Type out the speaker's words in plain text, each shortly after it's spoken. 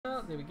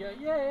There we go.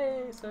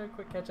 Yay! So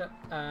quick catch up.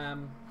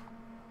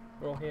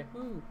 We're all here.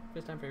 Ooh,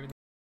 first time for everything.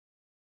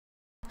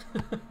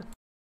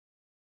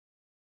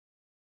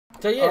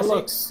 So yeah,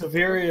 look,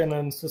 Severian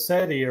and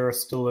Society are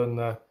still in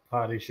the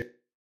party ship.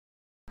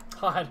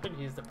 Oh, I don't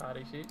use the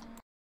party sheet.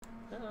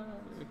 Let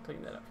me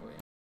clean that up for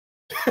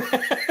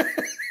you.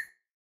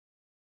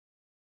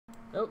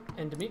 Oh,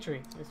 and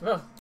Dimitri as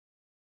well.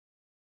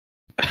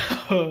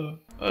 Gone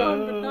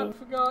but not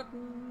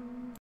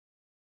forgotten.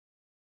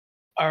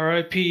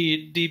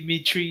 R.I.P.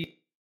 Dimitri.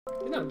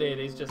 He's not dead,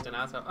 he's just an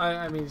asshole.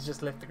 I mean, he's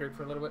just left the group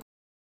for a little bit.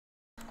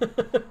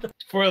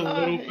 For a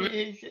little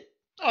bit.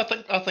 I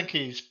think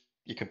he's.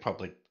 You could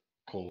probably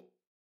call,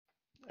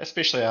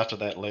 especially after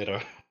that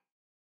letter.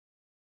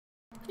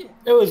 Yeah.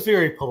 It was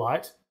very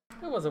polite.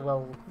 It was a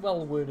well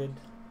worded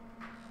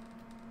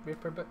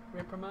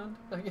reprimand,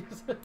 I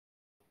guess.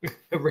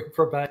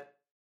 Reprobate.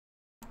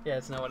 Yeah,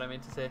 it's not what I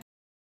meant to say.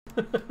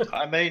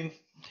 I mean,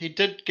 he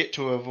did get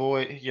to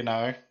avoid,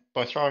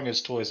 by throwing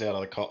his toys out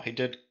of the cot, he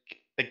did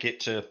get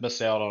to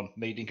miss out on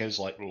meeting his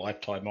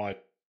lifetime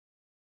idol.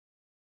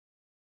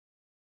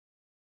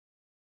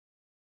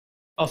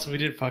 Also, we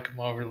did fuck him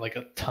over like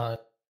a ton.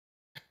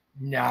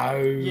 No.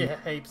 Yeah,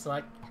 heaps.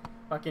 Like,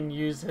 fucking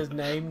use his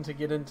name to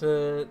get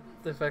into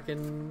the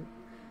fucking.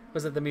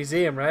 Was it the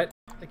museum, right?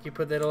 Like, you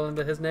put that all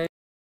into his name?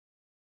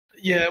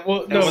 Yeah,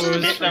 well, no,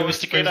 it was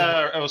to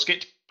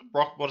get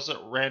Rock. What is it,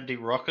 Randy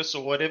Rockus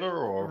or whatever,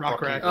 or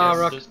Rock Rocky Rack. Oh,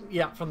 Rock. Racist?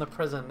 Yeah, from the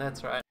prison.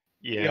 That's right.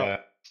 Yeah.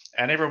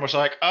 And everyone was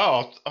like,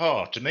 "Oh,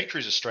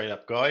 Dimitri's a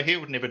straight-up guy. He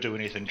would never do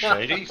anything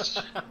shady."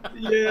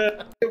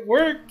 Yeah, it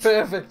worked.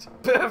 Perfect.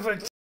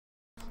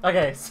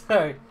 Okay,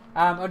 so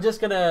I'm just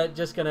gonna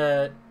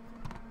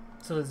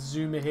sort of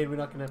zoom ahead. We're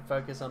not gonna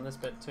focus on this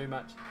bit too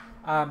much.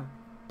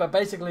 But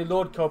basically,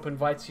 Lord Cope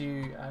invites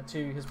you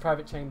to his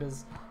private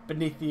chambers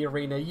beneath the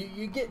arena.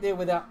 You get there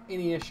without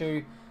any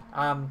issue,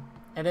 and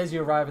as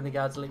you arrive and the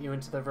guards let you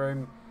into the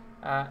room,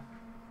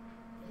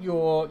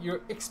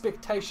 your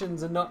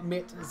expectations are not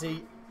met as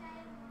he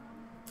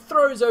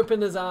throws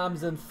open his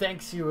arms and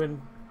thanks you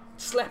and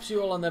slaps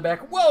you all on the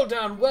back. Well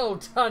done,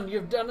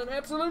 you've done an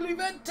absolutely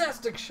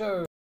fantastic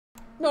show.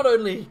 Not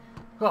only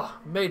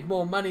made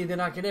more money than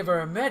I can ever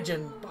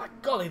imagine, by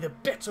golly, the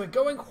bets were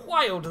going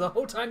wild the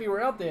whole time you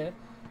were out there.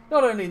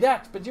 Not only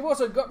that, but you've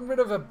also gotten rid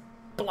of a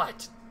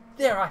blight.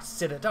 There, I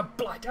said it, a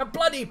blight, a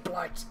bloody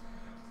blight,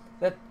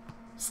 that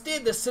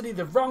steered the city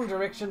the wrong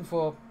direction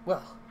for,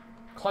 well,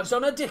 close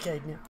on a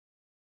decade now.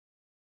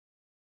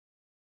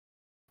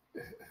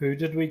 Who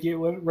did we get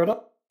rid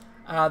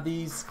of?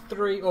 These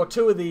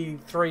two of the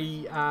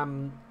three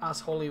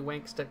assholey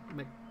wankster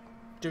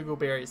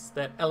McDougallberries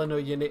that Eleanor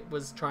Yannette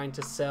was trying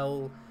to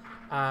sell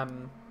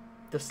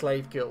the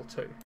slave girl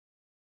to.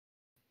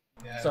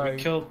 Yeah, so, we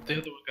killed the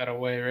other one, got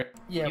away, right?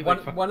 Yeah, He, one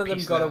of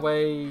them got out.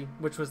 away,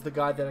 which was the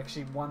guy that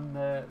actually won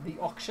the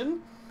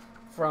auction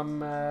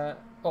from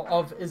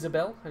of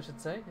Isabel, I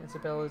should say.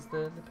 Isabel is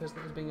the person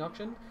that was being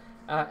auctioned.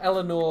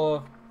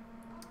 Eleanor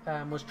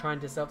was trying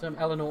to sell to him.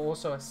 Eleanor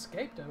also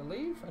escaped, I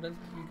believe. I don't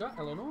think you got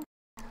Eleanor,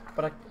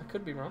 but I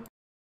could be wrong.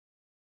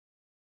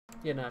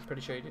 Yeah, no, I'm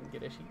pretty sure you didn't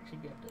get her. She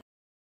grabbed it.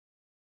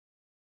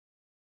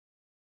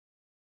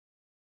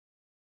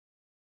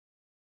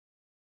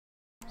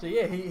 So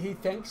yeah, he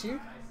thanks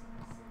you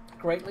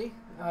greatly.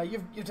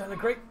 You've done a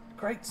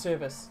great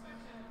service.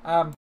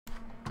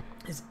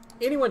 Is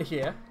anyone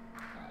here,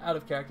 out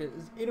of character,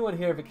 is anyone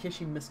here a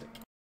Vakeshi mystic?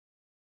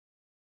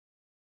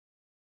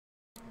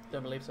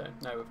 Don't believe so.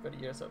 No, we've got a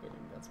year of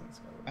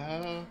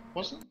it.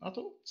 Wasn't I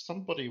thought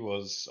somebody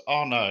was?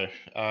 Oh no,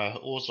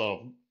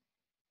 Orzov.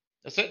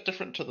 Is that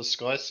different to the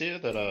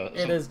Skyseer? That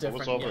it is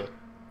different. Orzov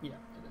Yeah,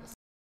 it is.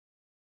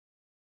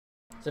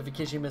 So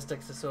Vakeshi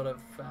mystics are sort of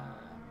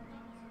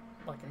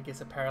like, I guess,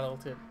 a parallel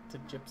to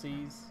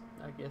gypsies,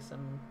 I guess,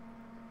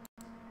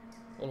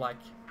 or like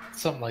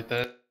Something like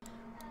that.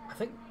 I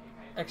think,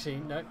 actually,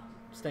 no,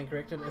 stand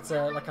corrected. It's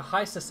like a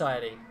high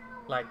society,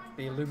 like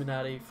the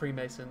Illuminati,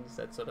 Freemasons,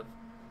 that sort of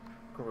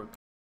group.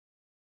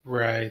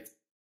 Right.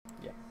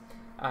 Yeah.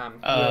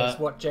 Whereas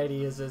what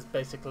JD is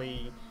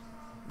basically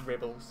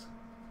rebels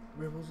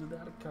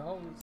without a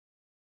cause.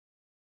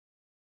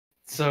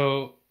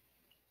 So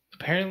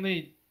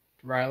apparently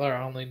Rylar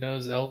only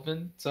knows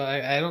Elven, so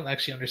I don't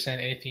actually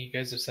understand anything you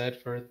guys have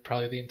said for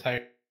probably the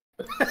entire.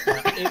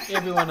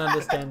 Everyone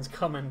understands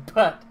Common,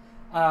 but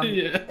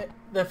Yeah.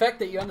 the fact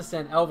that you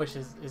understand Elvish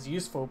is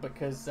useful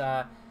because,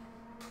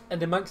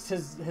 and amongst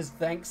his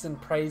thanks and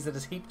praise that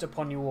is heaped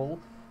upon you all,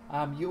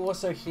 you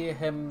also hear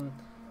him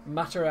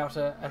mutter out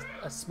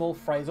a small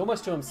phrase,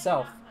 almost to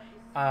himself,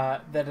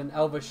 that in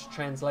Elvish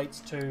translates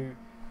to,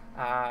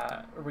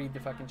 read the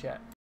fucking chat.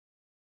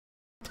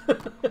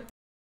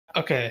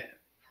 Okay,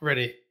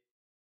 ready.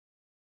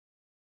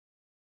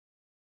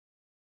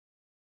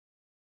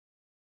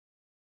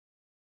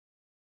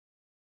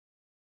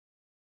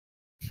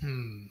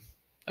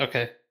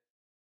 Okay.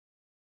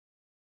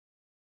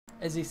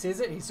 As he says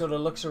it, he sort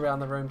of looks around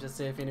the room to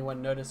see if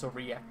anyone notices or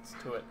reacts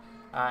to it.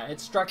 It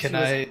strikes Can you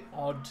as I-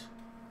 odd.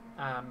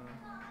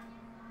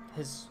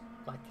 His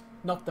like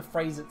not the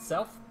phrase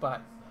itself,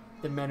 but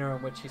the manner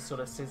in which he sort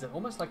of says it,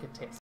 almost like a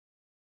test.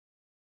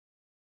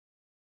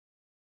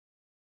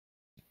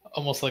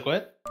 Almost like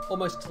what?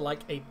 Almost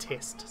like a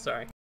test,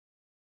 sorry.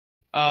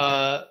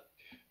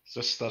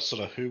 Just that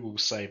sort of who will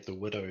save the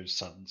widow's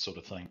son sort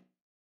of thing.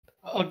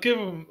 I'll give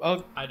him.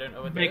 I don't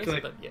know what make, that is,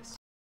 like, but yes.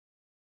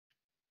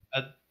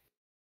 a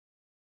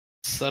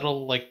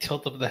subtle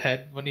tilt of the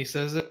head when he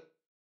says it.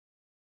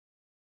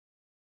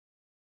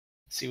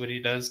 See what he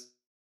does.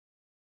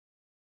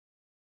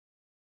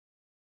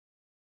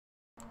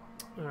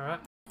 Alright.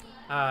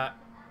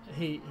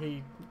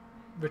 He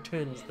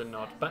returns the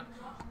nod,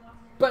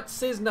 but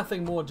says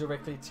nothing more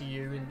directly to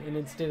you, and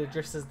instead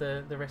addresses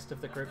the rest of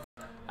the group.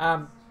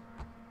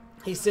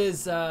 He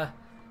says,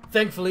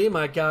 thankfully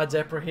my guards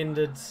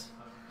apprehended,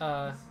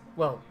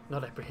 well,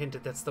 not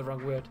apprehended, that's the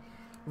wrong word,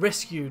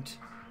 rescued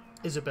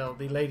Isabel,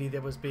 the lady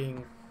that was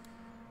being,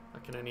 I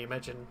can only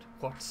imagine,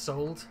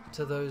 sold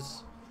to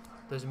those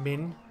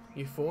men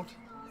you fought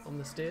on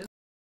the stairs.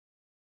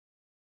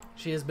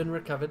 She has been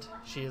recovered,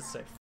 she is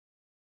safe.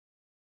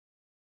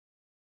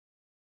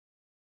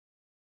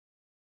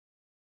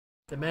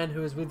 The man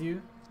who is with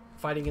you,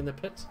 fighting in the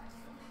pit,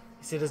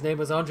 he said his name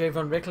was Andre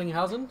von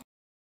Recklinghausen.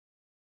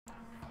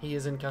 He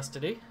is in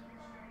custody.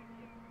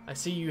 I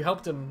see you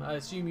helped him. I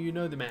assume you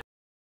know the man.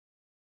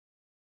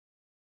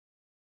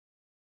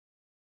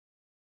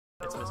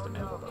 That's Mr.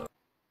 Melville.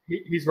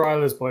 He's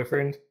Ryla's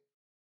boyfriend.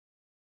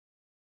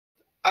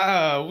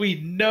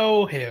 We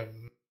know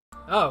him.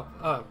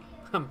 Oh,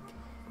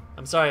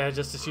 I'm sorry, I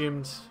just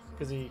assumed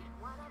because he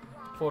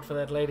fought for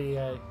that lady.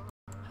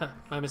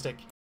 My mistake.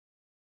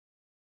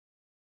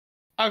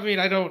 I mean,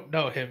 I don't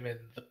know him in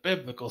the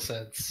biblical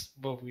sense,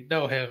 but we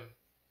know him.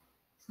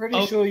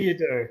 Pretty sure you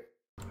do.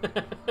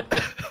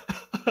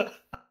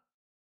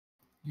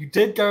 You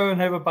did go and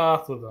have a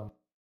bath with him.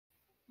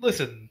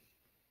 Listen,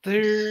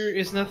 there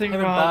is nothing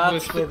Having wrong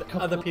baths with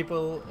couple... other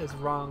people is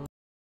wrong.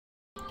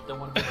 Don't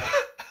want to do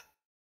that.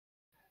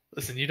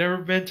 Listen, you never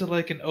been to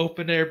an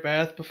open air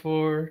bath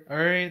before, all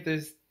right?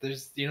 There's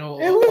It a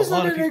was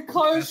lot in of an people...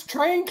 enclosed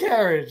train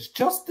carriage,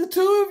 just the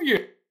two of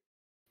you.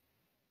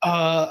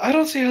 I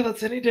don't see how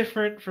that's any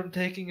different from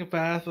taking a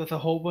bath with a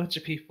whole bunch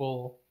of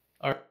people.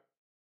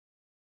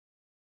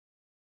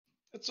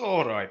 It's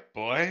all right,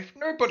 boy.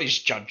 Nobody's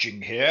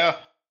judging here.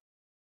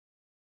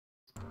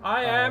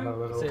 I am, a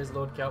little. says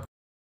Lord Kelp.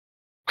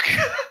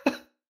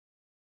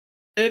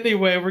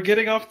 Anyway, we're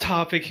getting off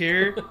topic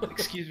here.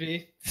 Excuse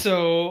me.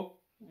 So,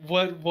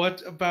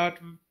 what about...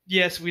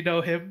 Yes, we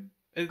know him.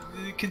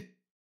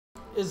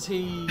 Is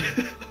he...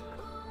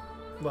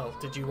 Well,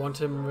 did you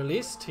want him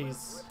released?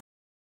 He's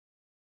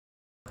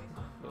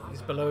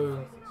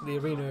below the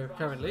arena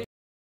currently.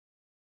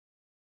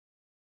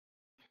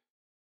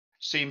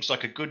 Seems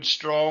like a good,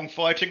 strong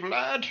fighting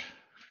lad.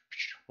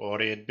 Or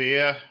he'd be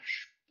a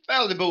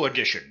valuable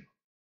addition.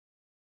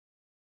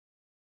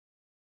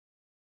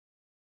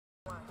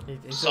 He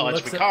Besides,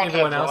 looks we at can't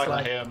everyone have else Ryla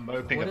like, here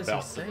moping what is he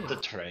about saying? the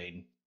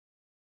train.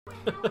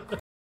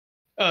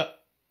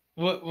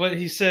 What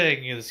he's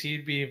saying is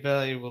he'd be a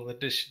valuable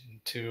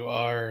addition to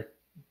our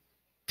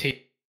team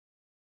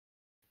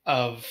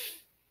of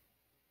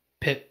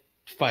pit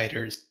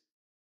fighters.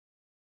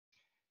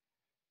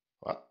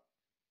 What?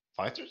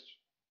 Fighters?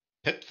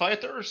 Pit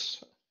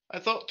fighters? I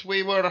thought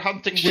we were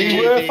hunting.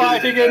 We were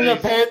fighting in the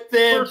pit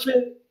then.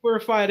 We're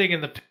fighting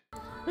in the pit.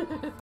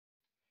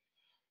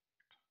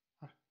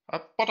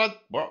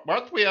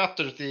 Weren't we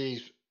after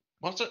the...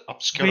 What's it? We were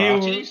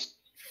Obscurities?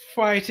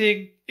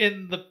 fighting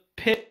in the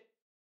pit.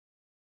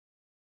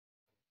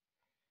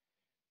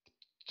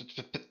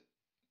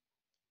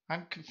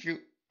 I'm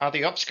confused. Are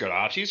the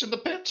Obscurities in the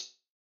pit?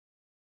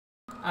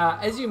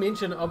 as you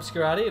mentioned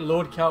obscurity,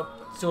 Lord Kelp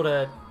sort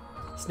of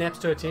snaps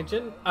to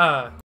attention.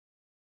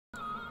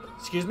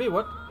 Excuse me,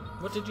 what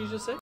did you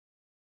just say?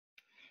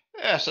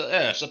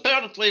 Yes.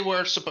 Apparently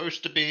we're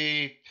supposed to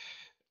be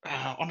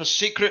on a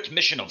secret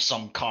mission of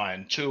some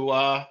kind to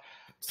Not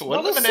a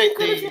eliminate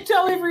secret if you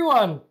tell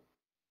everyone.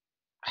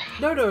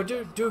 No,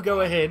 do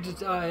go ahead.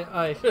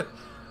 I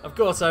of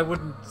course I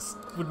wouldn't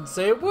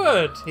say a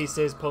word, he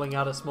says, pulling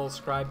out a small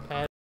scribe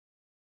pad.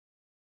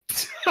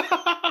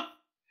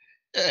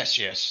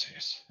 Yes.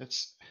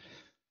 It's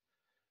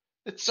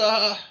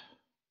no.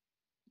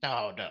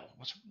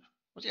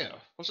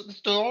 Was it the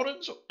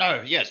Dorans?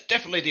 No, yes,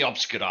 definitely the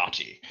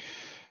Obscurati.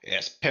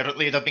 Yes,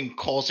 apparently they've been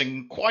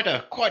causing quite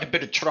a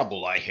bit of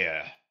trouble, I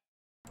hear.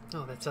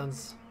 Oh, that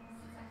sounds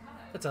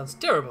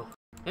terrible.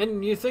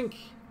 And you think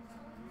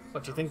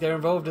they're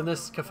involved in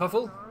this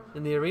kerfuffle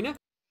in the arena?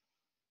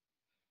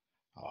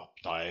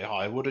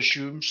 I would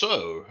assume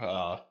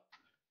so.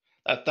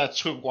 That's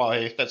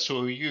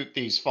who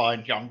these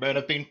fine young men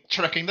have been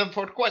tracking them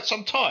for quite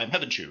some time,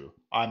 haven't you?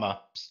 I'm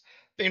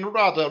been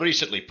rather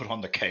recently put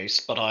on the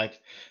case, but I've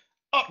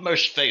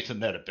utmost faith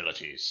in their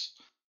abilities.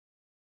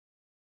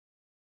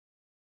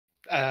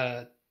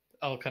 I'll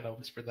kind of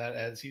whisper that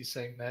as he's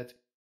saying that.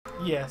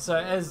 Yeah, so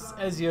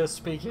as you're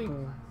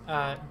speaking,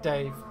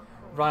 Dave,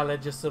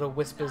 Ryla just sort of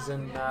whispers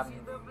in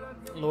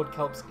Lord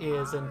Culp's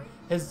ears, and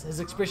his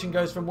expression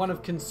goes from one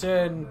of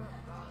concern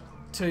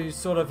to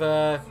sort of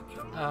a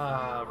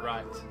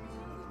right,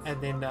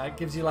 and then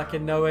gives you like a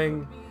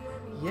knowing,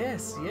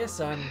 yes,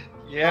 I'm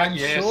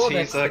sure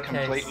that's the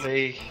case.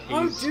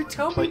 Do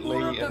tell me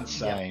more completely about...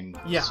 insane.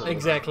 Yeah,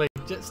 exactly.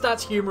 Just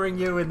starts humouring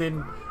you, and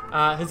then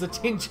his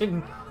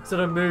attention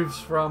sort of moves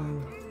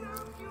from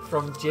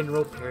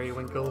General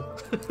Periwinkle.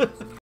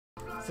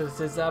 So it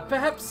says,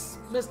 perhaps,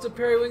 Mr.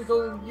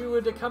 Periwinkle, you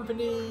would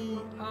accompany...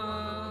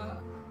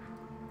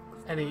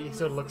 And he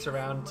sort of looks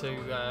around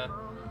to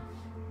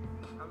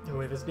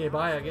whoever's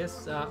nearby, I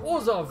guess.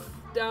 Orzov,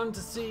 down to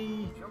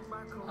see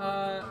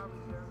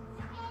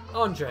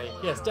Andre.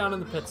 Yes, down in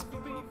the pits.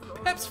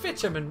 Perhaps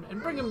fetch him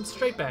and bring him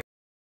straight back.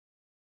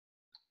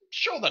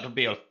 Sure, that would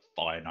be a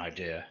fine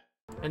idea.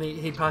 And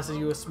he passes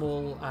you a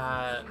small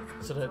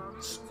sort of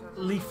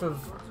leaf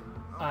of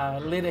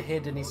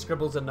letterhead, and he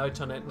scribbles a note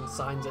on it and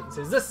signs it and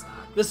says,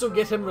 this will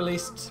get him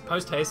released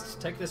post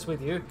haste. Take this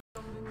with you.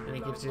 And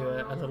he gives you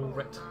a little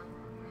writ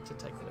to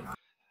take with.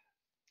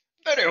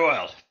 Very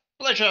well.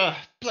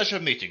 Pleasure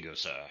meeting you,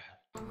 sir.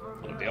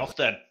 I'll be off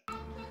then.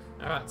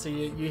 Alright, so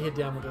you head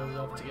down with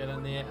Orzov to get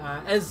in there.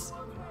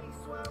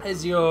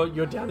 As you're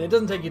down there, it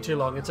doesn't take you too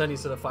long. It's only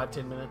sort of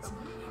 5-10 minutes.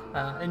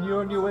 And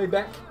you're on your way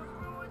back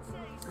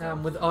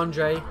with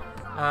Andre,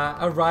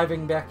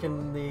 arriving back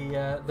in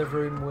the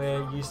room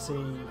where you see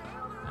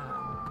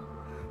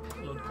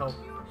Lord Culp,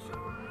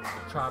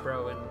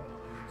 Trabro, and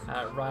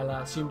Ryla.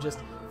 I assume just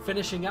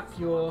finishing up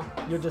your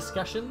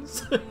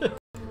discussions,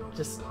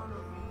 just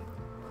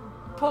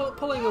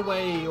pulling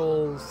away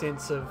all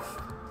sense of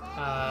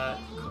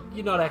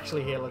you're not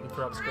actually here looking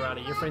for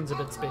obscurity. Your friend's a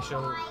bit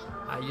special.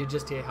 You're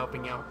just here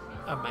helping out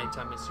a mate,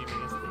 I'm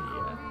assuming, is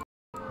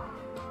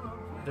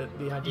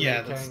the idea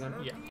you're carrying on.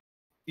 Yeah.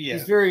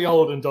 He's very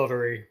old and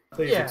doddery.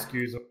 Please Yeah.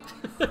 excuse him.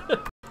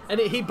 And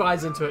he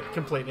buys into it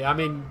completely. I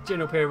mean,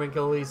 General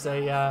Periwinkle, he's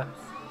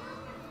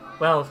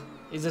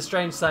he's a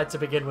strange sight to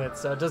begin with,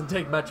 so it doesn't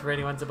take much for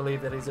anyone to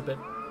believe that he's a bit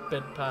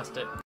past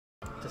it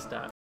to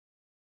start.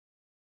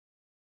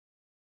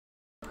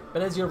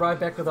 But as you arrive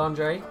back with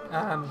Andre,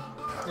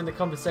 and the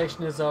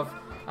conversation is of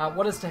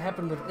what is to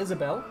happen with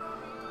Isabel,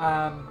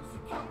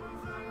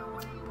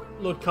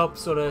 Lord Culp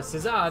sort of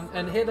says,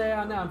 and here they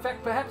are now. In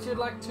fact, perhaps you'd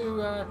like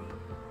to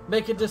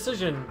make a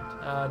decision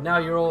now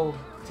you're all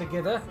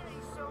together.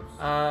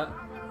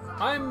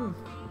 I'm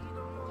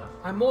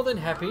more than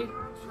happy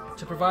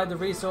to provide the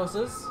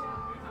resources,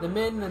 the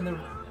men, and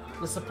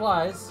the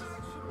supplies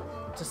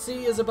to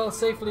see Isabel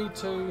safely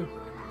to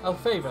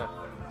Alfeva,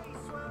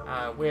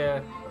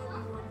 where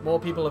more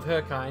people of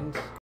her kind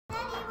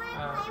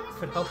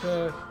could help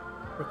her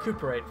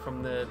recuperate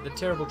from the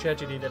terrible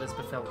tragedy that has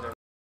befell her.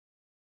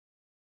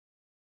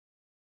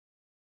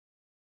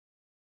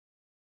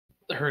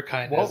 Her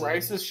kind. What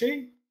race is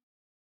she?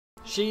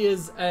 She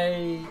is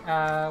a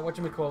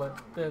whatchamacallit,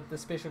 the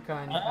special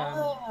kind,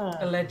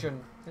 a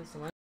legend. That's the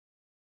one.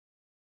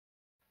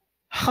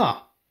 Huh.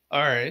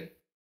 Alright.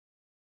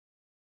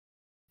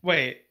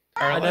 Wait.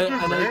 Are I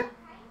legends know. rare?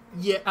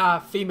 Yeah,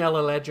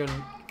 female legend,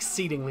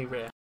 exceedingly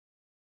rare,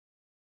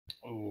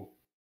 Ooh.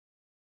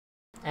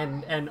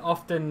 and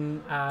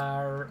often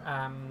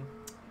are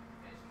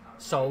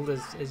sold,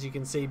 as you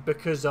can see,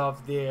 because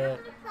of their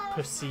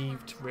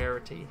perceived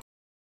rarity.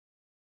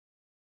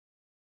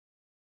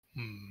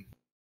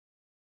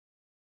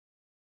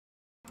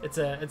 It's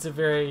a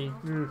very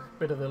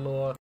bit of the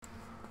lore,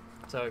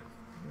 so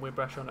we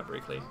brush on it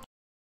briefly.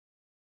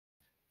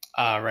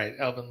 Right.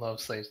 Elven love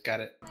slaves.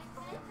 Got it.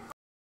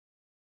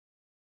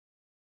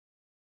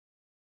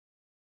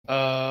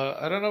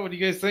 I don't know. What do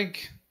you guys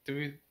think? Do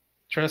we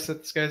trust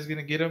that this guy's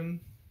gonna get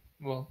him?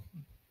 Well,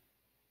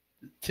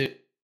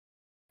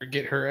 or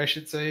get her, I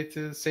should say,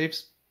 to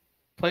safe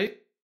place.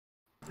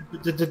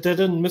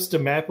 Didn't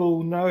Mr.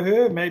 Maple know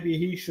her? Maybe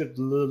he should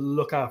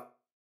look up.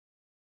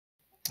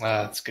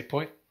 That's a good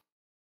point.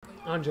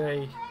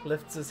 Andre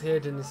lifts his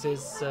head and he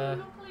says,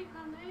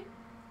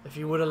 if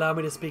you would allow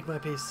me to speak my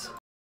piece,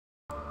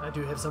 I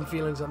do have some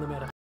feelings on the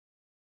matter.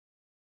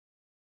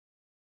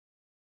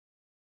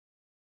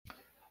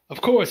 Of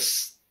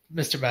course,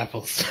 Mr.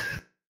 Mapples.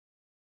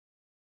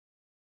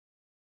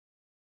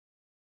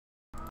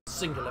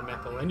 Singular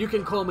Maple, and you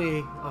can call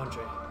me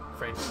Andre,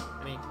 friend.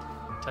 And he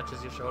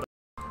touches your shoulder.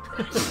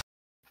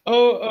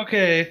 Oh,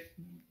 okay.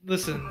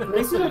 Listen.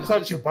 He's gonna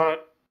touch your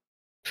butt.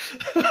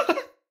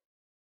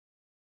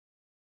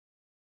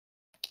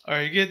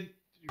 Alright, you're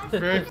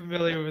very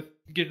familiar with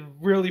getting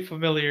really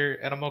familiar,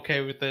 and I'm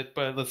okay with it,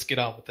 but let's get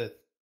on with it.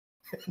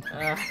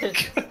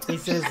 He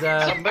says,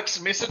 Some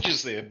mixed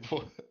messages there.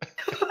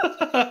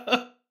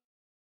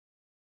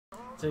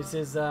 so he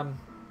says,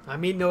 I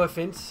mean no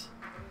offense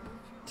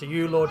to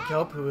you, Lord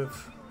Kelp, who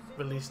have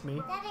released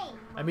me.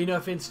 I mean no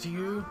offense to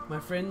you, my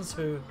friends,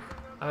 who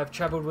I have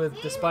travelled with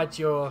despite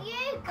your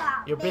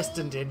best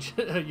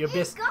intention, your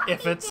best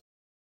efforts.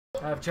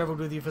 I have travelled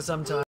with you for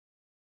some time.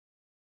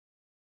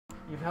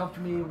 You've helped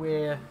me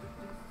where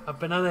I've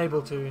been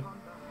unable to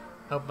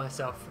help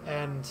myself,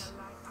 and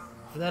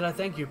for that I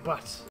thank you,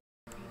 but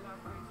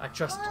I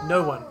trust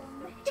no one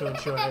to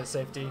ensure her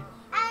safety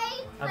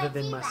other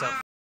than myself.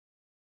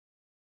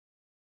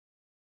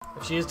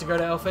 If she is to go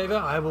to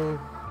Elphaba, I will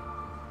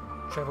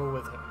travel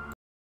with her.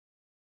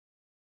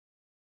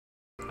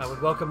 I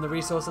would welcome the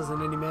resources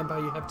and any manpower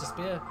you have to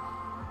spare,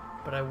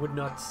 but I would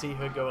not see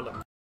her go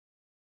alone.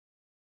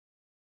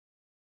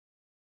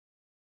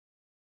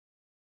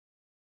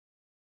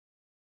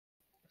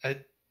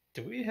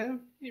 Do we have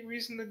any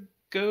reason to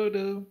go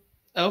to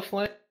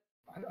Elfland?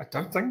 I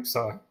don't think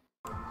so.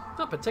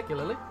 Not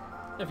particularly.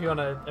 If you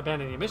want to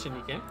abandon your mission,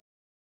 you can.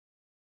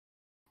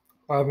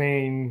 I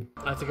mean,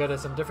 I have to go to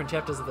some different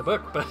chapters of the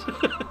book, but...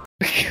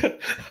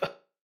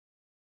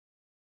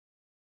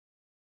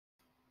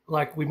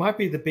 like, we might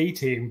be the B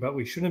team, but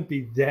we shouldn't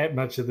be that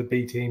much of the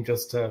B team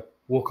just to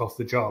walk off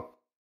the job.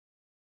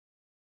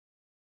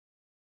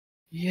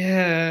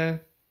 Yeah,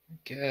 I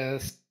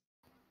guess.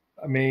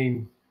 I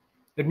mean,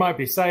 it might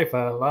be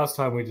safer. Last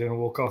time we didn't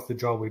walk off the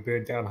job, we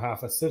burned down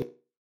half a city.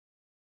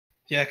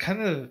 Yeah, I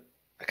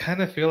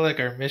kind of feel like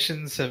our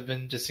missions have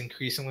been just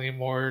increasingly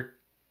more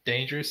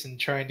dangerous and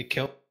trying to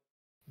kill.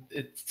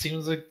 It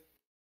seems like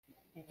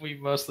we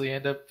mostly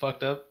end up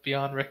fucked up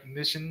beyond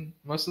recognition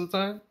most of the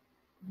time.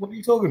 What are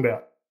you talking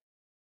about?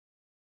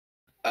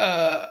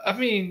 I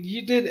mean,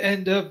 you did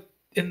end up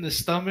in the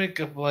stomach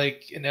of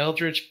like an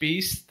eldritch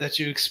beast that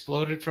you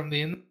exploded from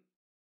the in.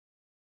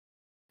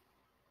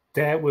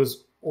 That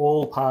was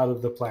all part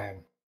of the plan.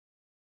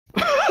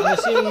 I'm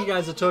assuming you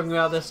guys are talking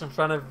about this in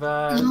front of...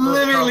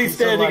 Literally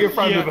standing in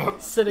front of yeah. him.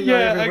 Sitting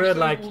Yeah, over every word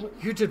like, actually-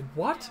 you did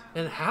what?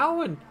 And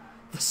how? And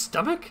the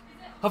stomach?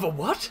 Of a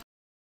what?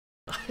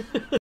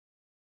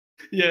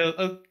 Yeah,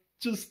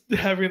 just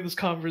having this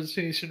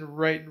conversation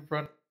right in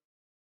front.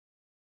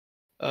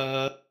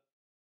 Well,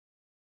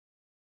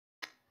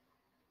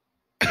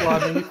 I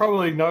mean, you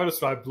probably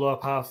noticed I blew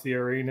up half the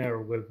arena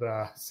with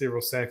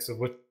several sacks of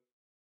wood.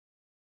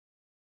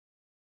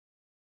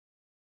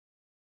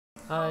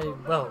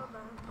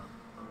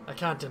 I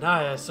can't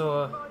deny I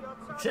saw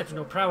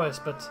exceptional prowess,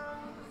 but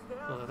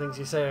well, the things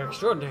you say are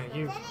extraordinary.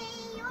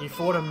 You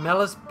fought a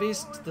malice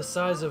beast the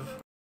size of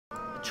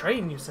a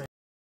train, you say?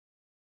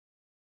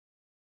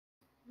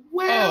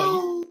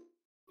 Well,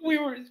 we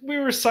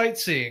were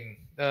sightseeing.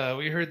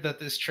 We heard that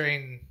this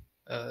train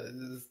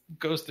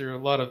goes through a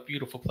lot of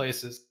beautiful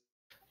places.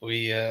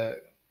 We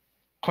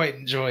quite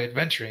enjoy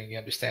adventuring. You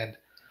understand?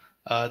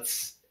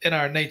 It's in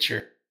our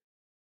nature.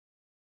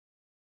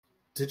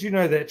 did you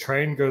know that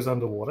train goes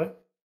underwater?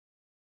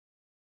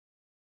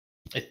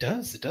 It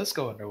does. It does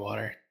go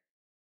underwater.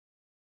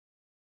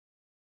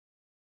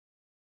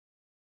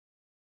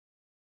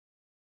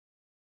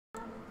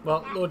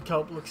 Well, Lord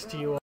Culp looks to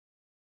you all.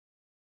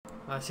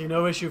 I see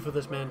no issue for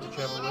this man to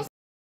travel with.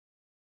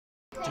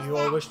 Do you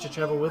all wish to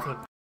travel with him?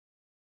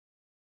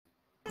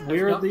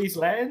 Where are not- these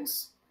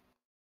lands?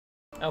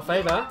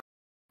 Elphaba?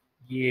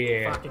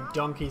 Yeah. Fucking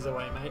donkeys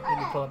away, mate. Let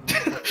me pull up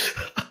the map.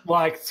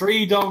 Like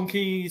 3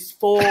 donkeys,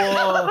 4.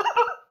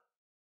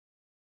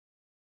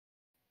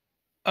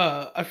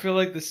 I feel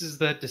like this is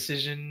that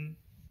decision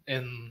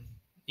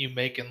you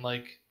make in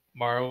like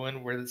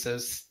Morrowind where it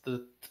says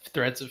the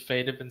threads of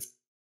fate have been.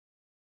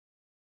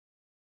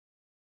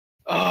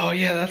 Oh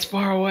yeah, that's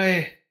far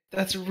away.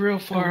 That's real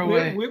far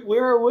away.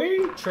 Where are we?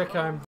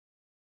 Trickholm.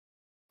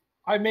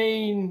 I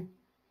mean,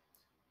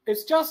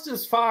 it's just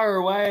as far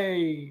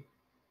away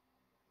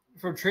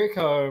from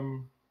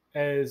Trickholm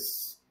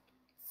as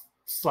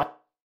Slack.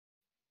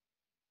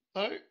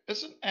 So,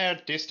 isn't our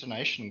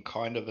destination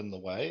kind of on the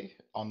way?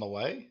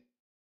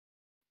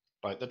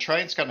 Like, the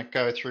train's going to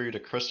go through to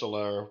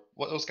Chrysalia.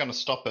 What was going to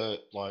stop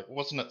it? Like,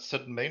 wasn't it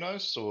Sid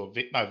Minos or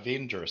no,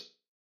 Vendrus?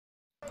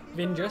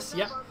 Vindrus,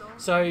 yep.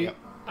 So, Yep.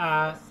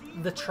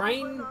 the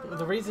train,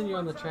 the reason you're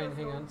on the train,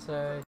 hang on,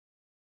 so...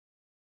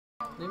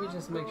 Let me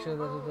just make sure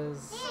that it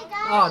is...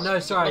 Oh, no,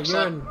 sorry, Looks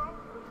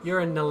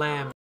you're in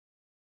Nalam.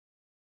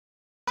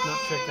 Not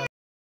Trickholm.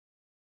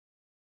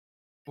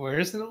 Where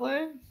is it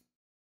land?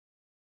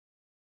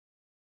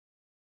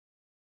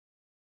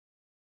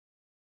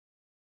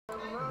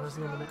 Where's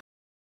the other map?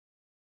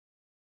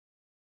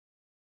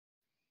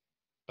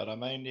 But I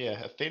mean,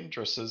 yeah, if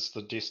Vendrus is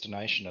the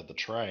destination of the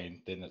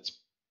train, then it's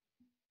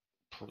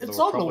It's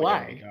we're on the probably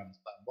gonna way. be going the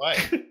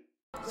same way.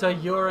 So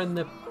you're in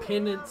the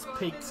Penance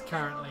Peaks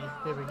currently.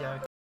 There we go.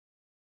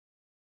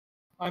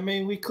 I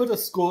mean, we could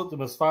escort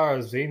them as far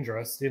as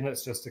Vendrus, then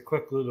it's just a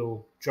quick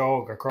little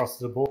jog across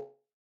the board.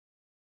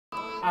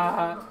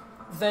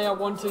 They are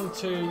wanting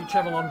to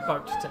travel on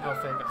boat to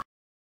Elphaba.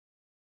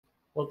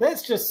 Well,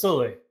 that's just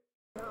silly.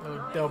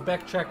 They'll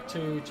backtrack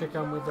to check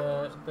on where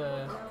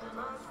the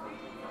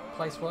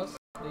place was.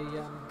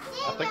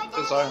 I think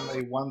there's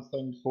only one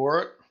thing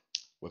for it.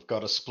 We've got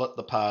to split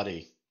the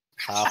party.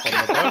 Half on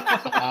the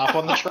boat, half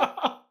on the train.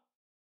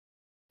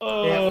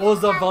 Yeah,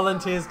 Orzov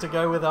volunteers to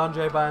go with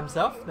Andre by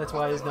himself. That's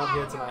why he's not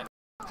here tonight.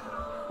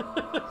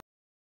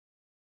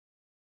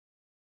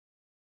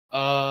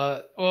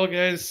 Well,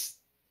 guys,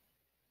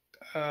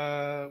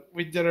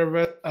 we did our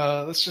best.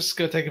 Let's just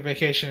go take a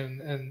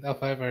vacation in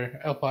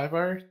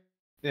Elphaba.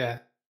 Yeah.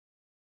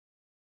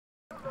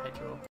 I hate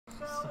you all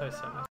so Oh,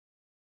 so much.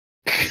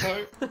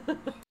 So,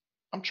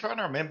 I'm trying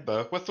to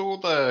remember, with all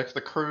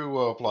the crew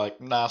of like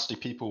nasty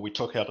people we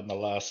took out in the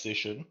last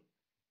session,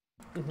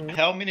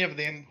 how many of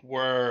them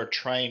were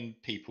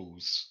trained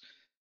peoples?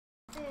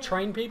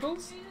 Train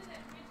peoples?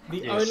 The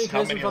Yes, only how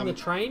person many of from the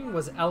them- train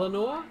was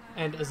Eleanor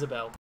and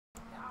Isabel.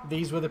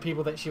 These were the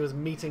people that she was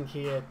meeting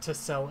here to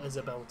sell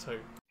Isabel to.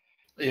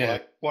 Yeah.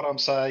 Like, what I'm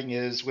saying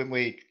is, when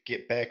we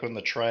get back on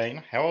the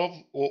train,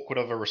 how awkward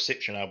of a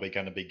reception are we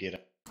going to be getting?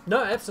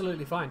 No,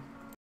 absolutely fine.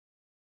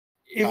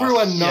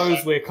 Everyone yeah.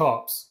 knows we're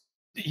cops.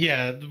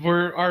 Yeah,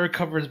 our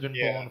cover's been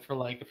blown for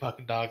like a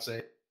fucking dog's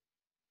sake.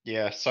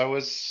 Yeah, so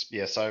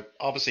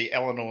obviously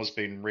Eleanor's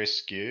been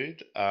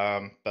rescued,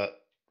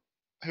 but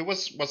who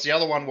was the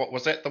other one? What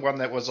was that? The one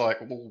that was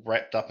like all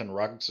wrapped up in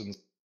rugs and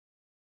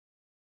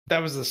That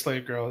was the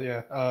slave girl,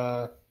 yeah.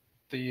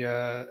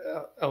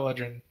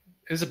 Eladrin.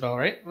 Isabel,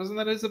 right? Wasn't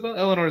that Isabel?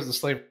 Eleanor's the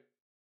slave.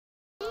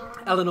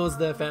 Eleanor's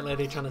the fat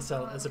lady trying to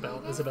sell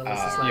Isabel. Isabel is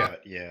the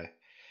slave.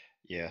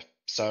 yeah.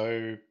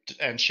 So,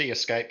 and she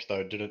escaped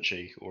though, didn't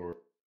she? Or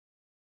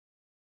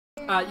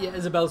Yeah,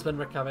 Isabel's been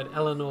recovered.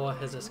 Eleanor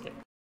has escaped.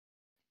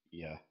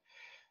 yeah,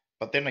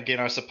 but then again,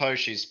 I suppose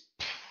she's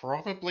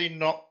probably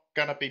not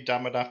gonna be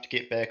dumb enough to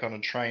get back on a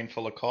train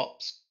full of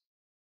cops.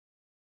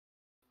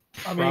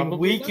 I mean, Probably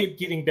we not. kept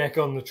getting back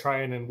on the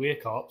train and we're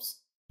cops.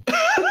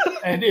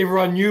 And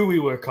everyone knew we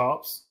were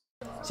cops.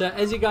 So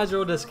as you guys are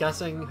all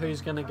discussing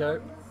who's going to go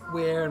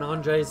where, and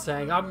Andre's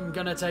saying, I'm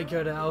going to take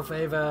her to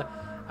Alfavor,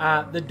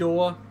 the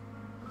door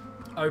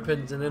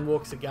opens and then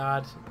walks a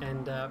guard,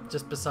 and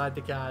just beside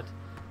the guard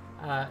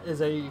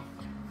is a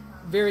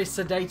very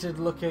sedated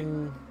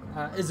looking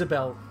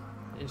Isabel,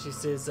 and she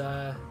says,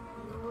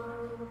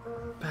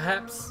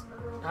 perhaps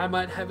I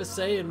might have a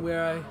say in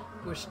where I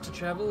wish to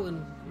travel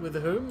and with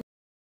whom.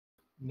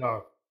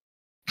 No.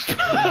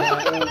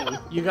 And,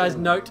 you guys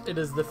note it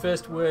is the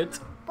first word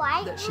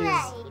that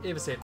she's ever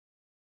said.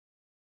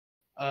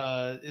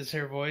 Is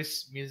her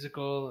voice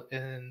musical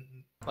in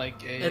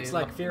like a... It's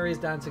like fairies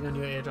dancing on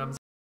your eardrums.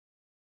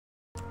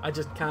 I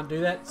just can't do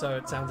that, so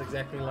it sounds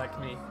exactly like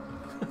me.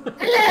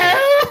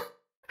 Hello!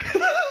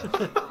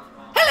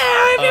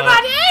 Hello,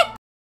 everybody!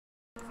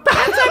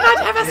 Perhaps I might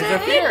have a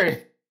There's a say.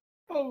 fairy.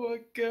 Oh my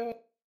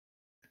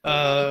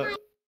god.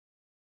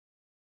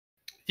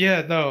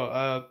 Yeah,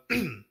 no,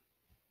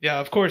 yeah,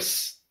 of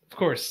course,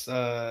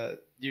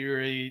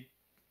 you're a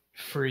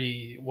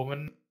free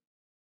woman,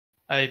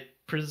 I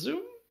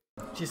presume?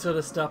 She sort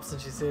of stops and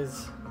she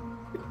says,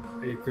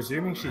 Are you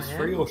presuming she's I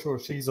free am. or sure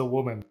she's a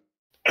woman?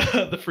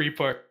 The free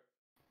part.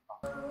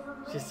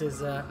 she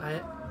says,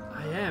 I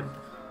am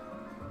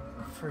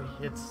free.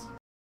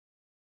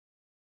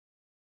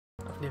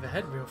 I've never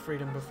had real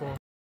freedom before.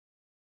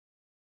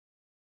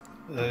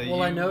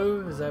 All I know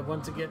is I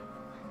want to get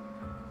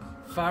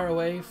far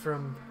away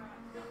from,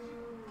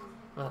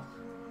 well,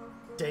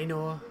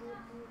 Daenor,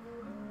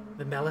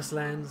 the Malice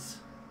Lands,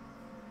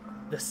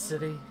 this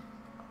city,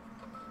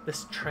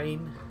 this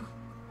train.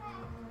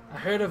 I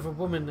heard of a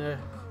woman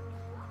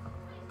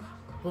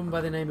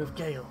by the name of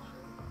Gale,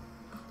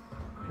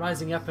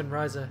 rising up in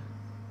Riser,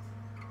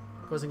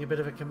 causing a bit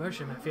of a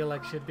commotion. I feel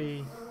like she'd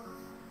be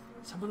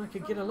someone I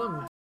could get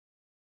along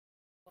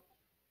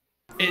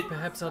with.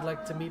 Perhaps I'd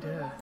like to meet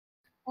her.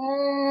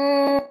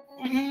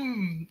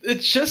 It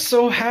just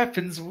so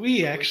happens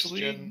we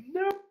actually Question.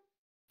 know.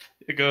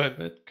 Go ahead,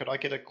 man. Could I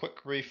get a quick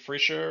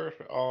refresher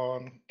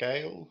on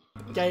Gale?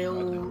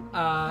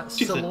 Gale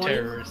She's a Saloy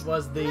terrorist.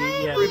 was the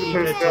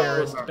eager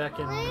terrorist back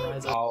in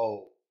Riser.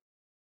 Oh,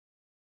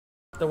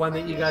 The one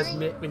that you guys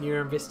met when you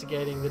were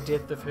investigating the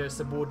death of her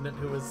subordinate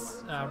who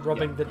was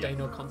robbing the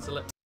Daenor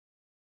consulate.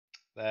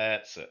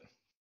 that's it.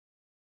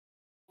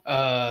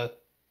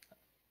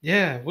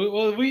 Yeah,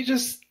 we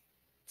just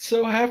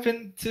so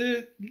happen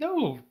to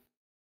know.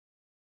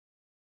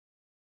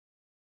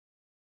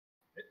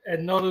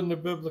 And not in the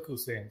biblical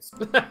sense.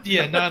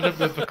 Yeah, not in a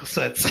biblical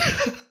sense.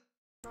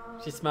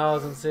 She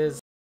smiles and says,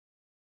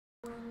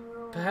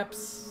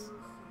 perhaps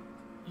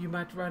you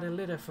might write a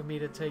letter for me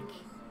to take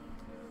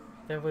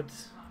that would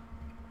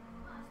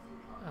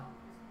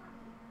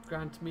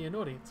grant me an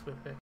audience with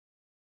her.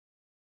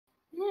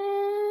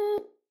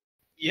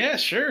 Yeah,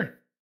 sure.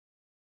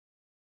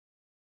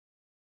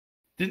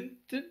 Didn't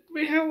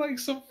we have like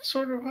some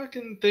sort of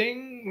fucking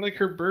thing, like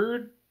her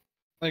bird,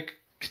 like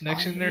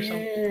connection or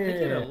something? You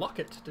did a Yeah.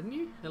 locket, didn't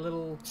you? A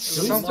little.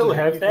 Do we locket still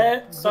have you could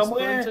that whisper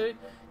somewhere? into.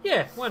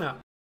 Yeah, why not?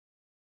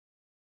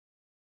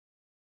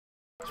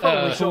 It's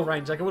probably short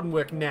range. Like it wouldn't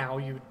work now.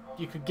 You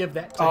could give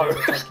that to Oh.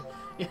 her.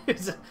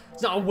 It's, like,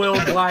 it's not a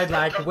worldwide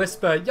like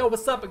whisper. Yo,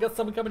 what's up? I got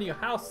someone coming to your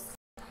house.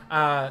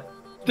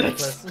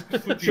 That's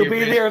She'll be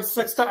there in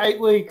 6 to 8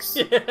 weeks.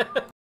 Yeah.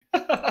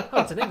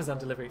 Oh, it's an Amazon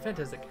delivery.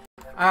 Fantastic.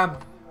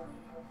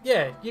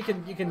 Yeah, you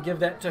can give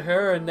that to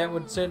her, and that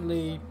would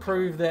certainly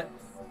prove that,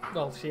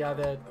 well, she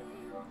either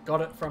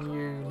got it from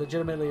you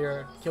legitimately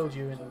or killed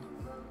you, and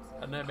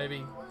I don't know,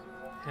 maybe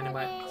Hannah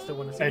might still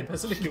want to see the And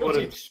person who she killed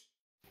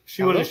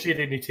you. wouldn't shed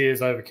any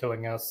tears over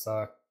killing us,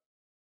 so...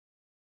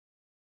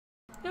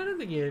 Yeah, I don't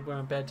think you were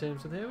on bad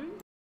terms with her, were you?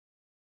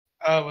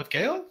 With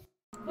Gale?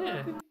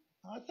 Yeah.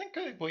 I think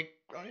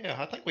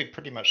I think we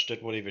pretty much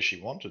did whatever she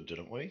wanted,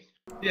 didn't we?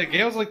 Yeah,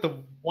 Gale's like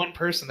the one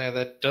person there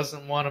that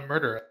doesn't want to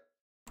murder it.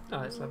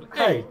 Oh, that's lovely.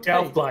 Hey,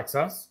 Delph likes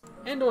us.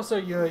 And also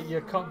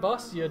your cop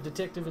boss, your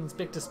Detective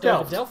Inspector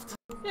Stover Delft.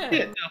 Yeah.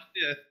 Yeah.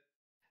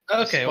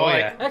 Okay, well,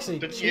 yeah. Actually,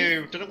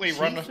 Didn't we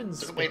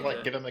Inspector.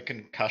 like give him a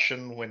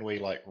concussion when we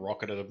like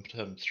rocketed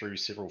him through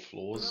several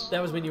floors?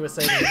 That was when you were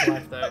saving his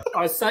life, though.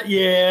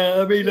 Yeah,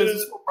 I mean,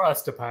 there's a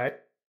price to pay.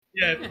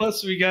 Yeah,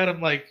 plus we got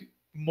him like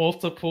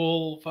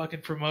multiple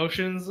fucking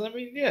promotions. I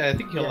mean, yeah, I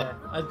think he'll. Yeah,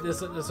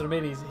 that's what I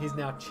mean. He's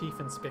now Chief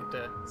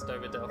Inspector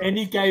Stover Delft. And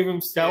he gave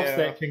himself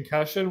that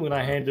concussion when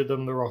I handed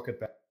him the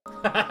rocket back.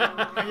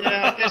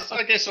 Yeah,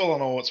 I guess all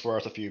in all, it's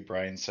worth a few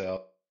brain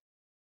cells.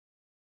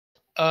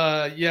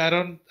 Yeah, I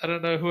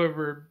don't know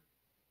whoever.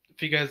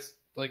 If you guys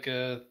like,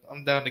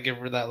 I'm down to give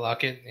her that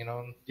locket. You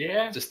know.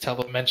 Yeah. Just tell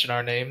them mention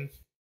our name,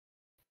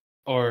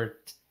 or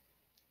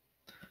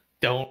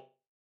don't.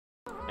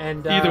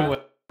 And either way.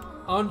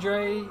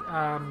 Andre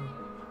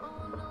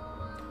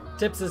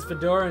tips his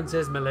fedora and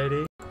says,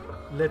 "Milady,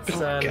 let's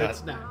no."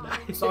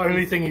 It's the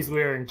only thing he's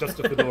wearing, just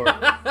a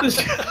fedora.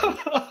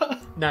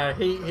 No,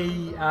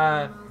 he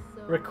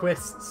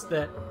requests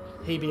that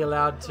he be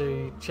allowed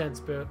to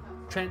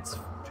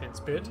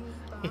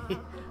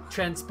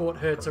transport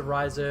her to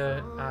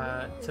Riser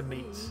to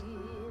meet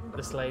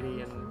this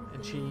lady,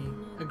 and she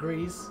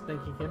agrees,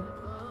 thanking him.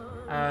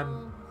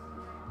 And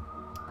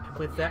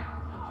with that,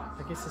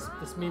 I guess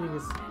this meeting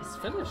is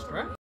finished,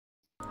 right?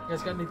 You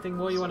guys got anything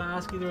more you want to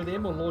ask either of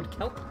them or Lord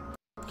Culp?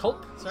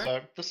 Sorry. So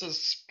this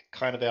is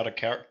kind of out of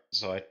character,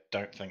 so I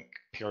don't think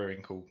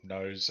Periwinkle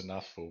knows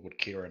enough or would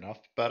care enough.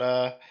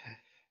 But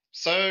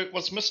so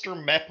was Mr.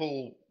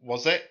 Mapple?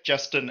 Was that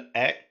just an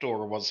act,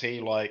 or was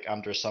he like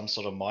under some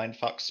sort of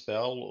mindfuck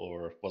spell,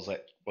 or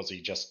was he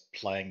just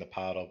playing the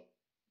part of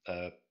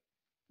a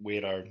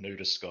weirdo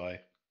nudist guy?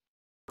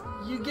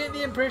 You get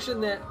the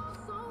impression that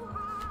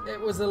it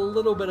was a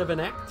little bit of an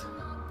act,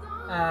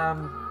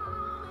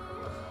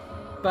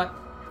 but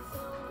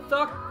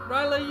Doc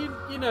Riley,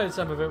 you know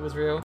some of it was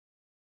real.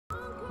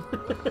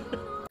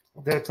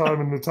 That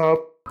time in the tub.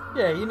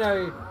 Yeah, you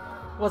know, it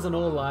wasn't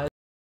all lies.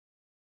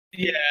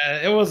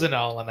 Yeah, it wasn't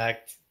all an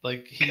act.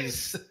 Like,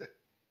 he's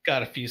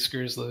got a few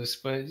screws loose,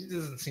 but he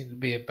doesn't seem to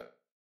be a.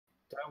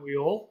 Don't we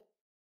all?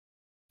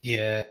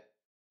 Yeah,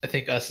 I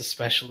think us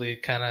especially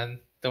kind of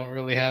don't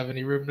really have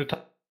any room to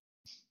talk.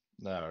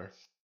 No.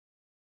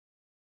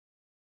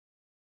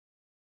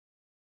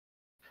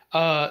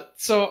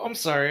 So I'm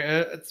sorry.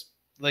 It's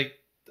like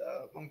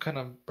I'm kind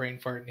of brain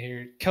farting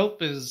here.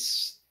 Kelp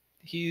is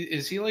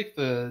he like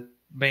the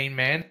main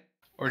man,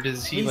 or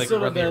does he He's like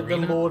sort run of the the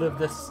arena? lord of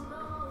this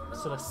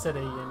sort of city,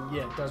 and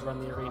yeah, does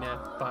run the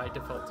arena by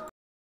default.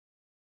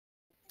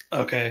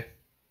 Okay.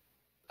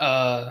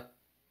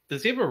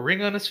 Does he have a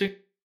ring on his finger?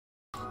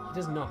 He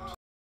does not.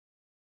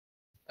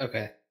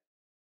 Okay.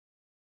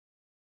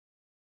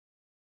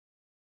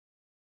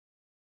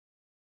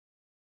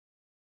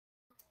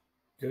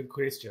 Good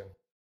question.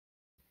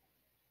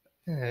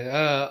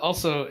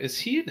 Also, is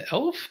he an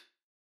elf?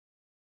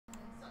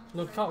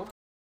 Lord Culp?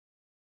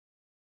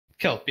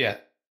 Kelp, yeah.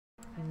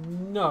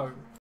 No.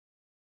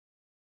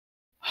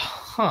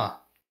 Huh.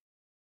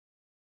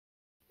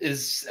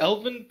 Is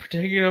Elven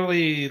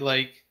particularly,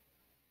 like,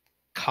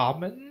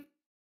 common?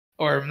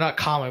 Or not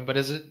common, but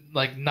is it,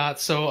 like, not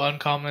so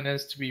uncommon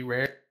as to be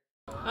rare?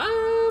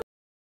 It's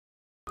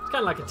kind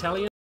of like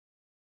Italian.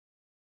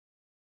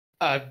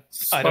 I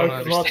don't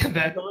understand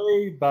that.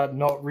 But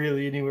not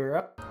really anywhere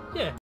else.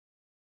 Yeah.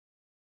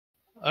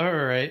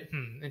 Alright,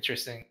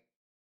 interesting.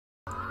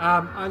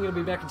 I'm going to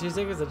be back in 2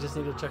 seconds. I just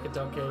need to chuck a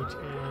dog cage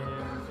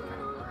and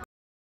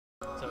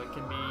so it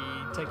can be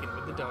taken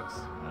with the dogs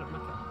out of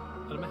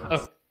my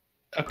house.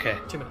 Oh, okay.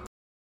 2 minutes.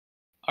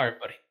 Alright,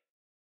 buddy.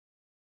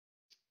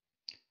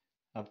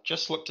 I've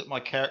just looked at my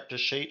character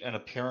sheet, and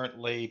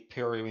apparently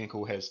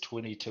Periwinkle has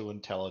 22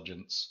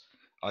 intelligence.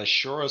 I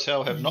sure as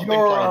hell have not been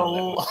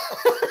playing that.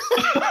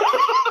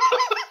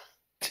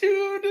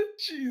 Dude,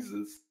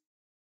 Jesus.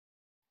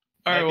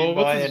 Maybe Alright,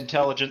 well, my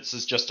intelligence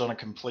is just on a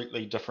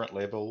completely different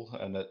level,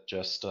 and it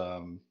just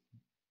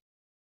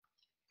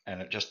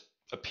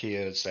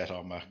appears that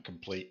I'm a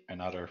complete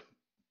and utter.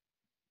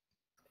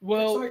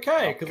 Well, it's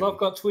okay, because I've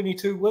got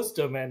 22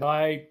 wisdom, and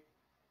I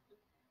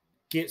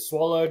get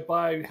swallowed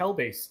by hell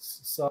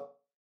beasts. So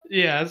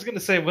yeah, I was gonna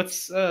say,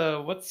 what's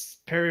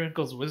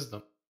Periwinkle's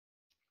wisdom?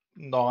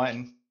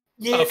 9.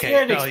 Yeah, okay,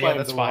 yeah,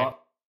 that's fine.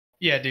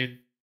 Yeah, dude,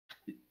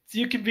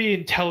 you can be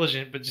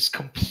intelligent but just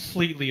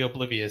completely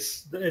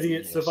oblivious. The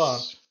idiot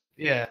savant.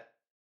 Yeah.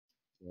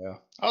 Yeah.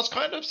 I was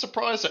kind of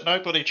surprised that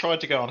nobody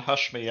tried to go and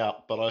hush me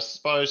up, but I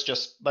suppose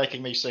just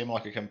making me seem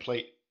like a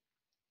complete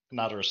and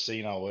utter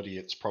senile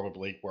idiot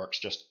probably works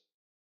just.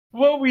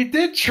 Well, we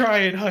did try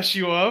and hush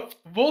you up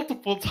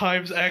multiple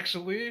times,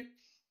 actually.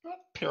 But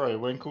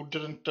Periwinkle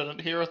didn't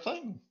hear a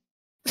thing.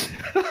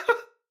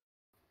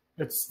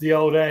 It's the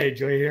old age.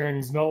 Your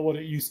hearing's not what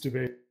it used to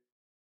be.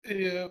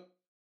 Yeah.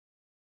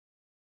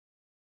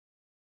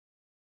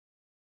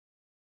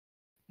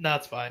 No,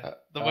 it's fine.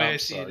 The way I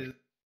see sorry. it is.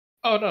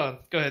 Oh no,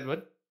 go ahead,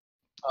 bud.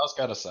 I was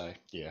gonna say,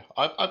 yeah,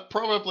 I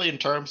probably, in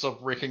terms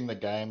of wrecking the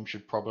game,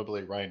 should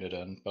probably rein it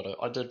in, but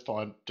I do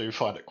find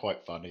it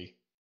quite funny.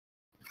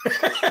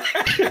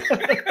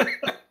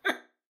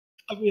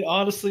 I mean,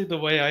 honestly, the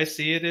way I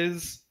see it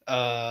is,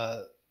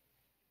 are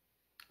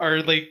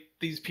like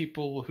these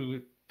people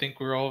who think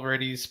we're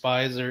already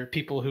spies, or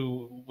people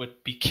who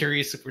would be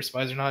curious if we're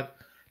spies or not,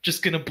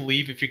 just gonna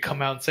believe if you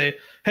come out and say,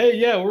 "Hey,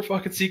 yeah, we're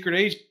fucking secret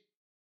agents."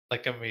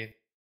 Like, I mean,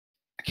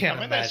 I can't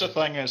imagine. That's the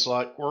thing, is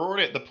like, we're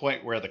already at the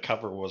point where the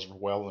cover was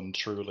well and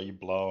truly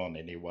blown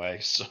anyway,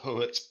 so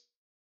it's.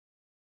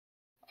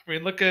 I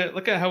mean, look at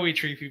how we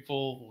treat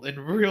people in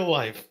real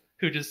life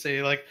who just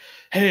say like,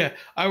 "Hey,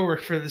 I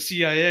work for the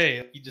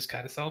CIA." You just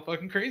kind of sound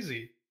fucking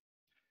crazy.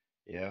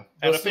 Yeah,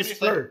 and if This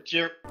is anything,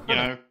 true. you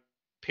know,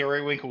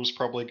 Periwinkle's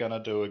probably going to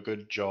do a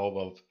good job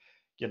of,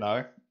 you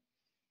know,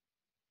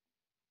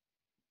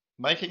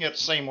 making it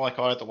seem like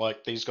either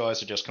like these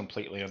guys are just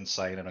completely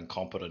insane and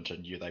incompetent,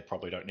 and they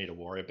probably don't need to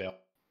worry about.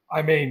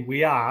 I mean,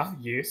 we are,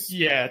 yes.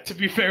 Yeah, to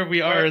be fair, we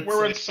are.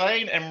 We're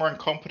insane and we're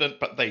incompetent,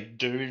 but they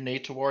do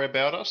need to worry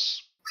about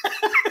us.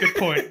 Good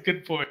point.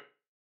 Good point.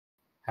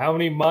 How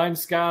many mind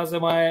scars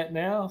am I at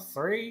now?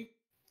 3?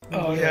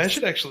 Oh yeah, I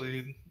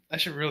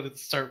should really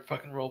start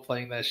fucking role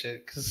playing that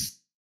shit, because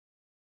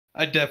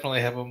I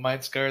definitely have a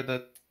mind scar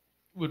that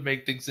would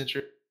make things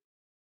interesting.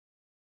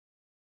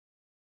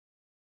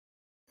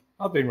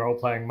 I've been role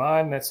playing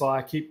mine. That's why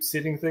I keep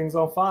setting things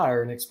on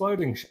fire and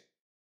exploding shit.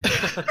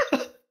 That's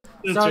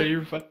So- right,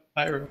 you're fucking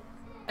pyro.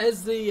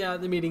 As the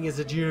meeting is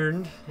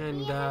adjourned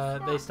and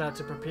they start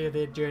to prepare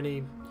their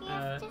journey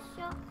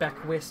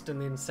back west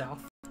and then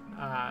south.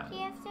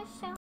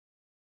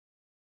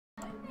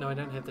 No, I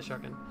don't have the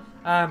shotgun.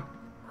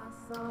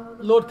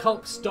 Lord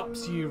Culp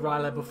stops you,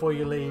 Ryla, before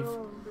you leave,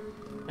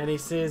 and he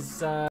says,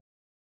 "The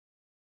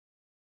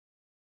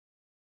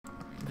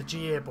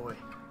GA boy,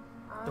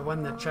 the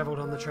one that travelled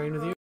on the train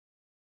with you.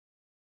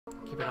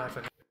 Keep an eye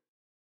for him.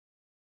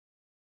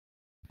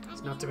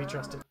 He's not to be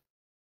trusted."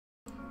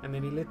 And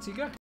then he lets you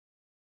go.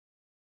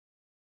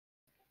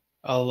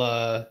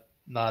 I'll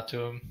nod to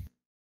him.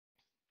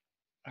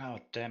 Oh,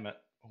 damn it.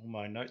 All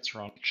my notes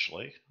are on,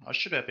 actually. I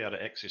should have able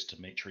to access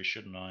Dimitri,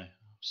 shouldn't I?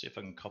 See if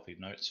I can copy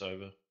notes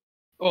over.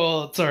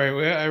 Well, it's alright.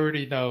 I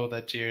already know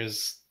that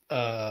Jier's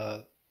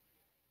a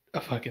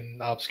fucking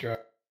obscure.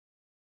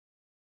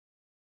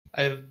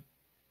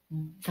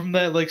 From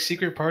that like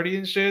secret party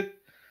and shit.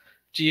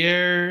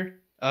 Jier,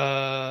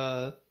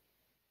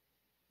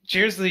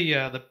 Jier's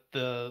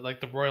the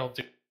like the royal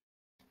dude.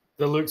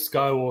 The Luke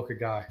Skywalker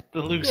guy.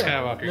 The Luke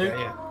Skywalker Luke,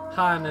 guy, yeah.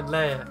 Han and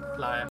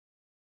Leia.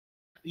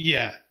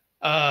 Yeah.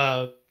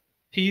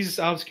 He's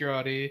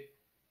obscurity.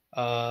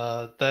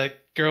 That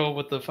girl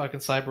with the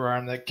fucking cyber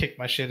arm that kicked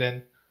my shit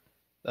in.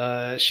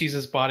 She's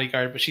his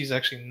bodyguard, but she's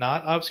actually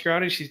not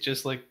obscurity. She's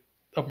just like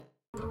a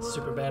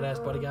Super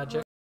badass bodyguard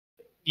chick.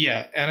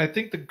 yeah. And I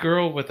think the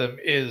girl with him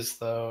is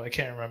though. I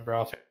can't remember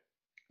off.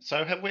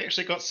 So have we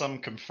actually got some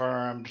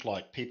confirmed,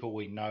 like, people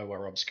we know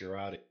are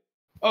obscurati?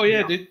 Oh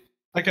yeah, dude.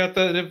 I got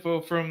that info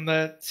from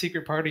that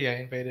secret party I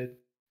invaded.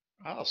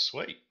 Oh,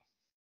 sweet.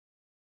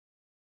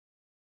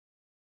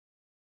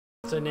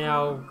 So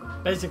now,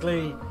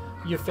 basically,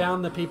 you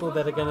found the people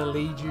that are going to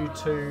lead you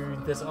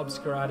to this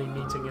obscurati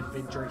meeting in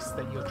Ventress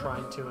that you're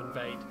trying to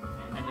invade,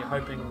 and you're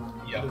hoping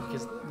Yeah.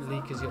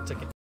 Luke is your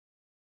ticket.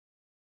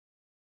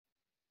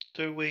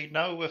 Do we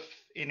know if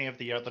any of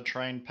the other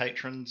train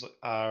patrons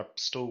are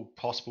still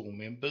possible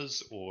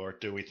members, or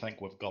do we think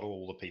we've got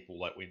all the people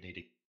that we need?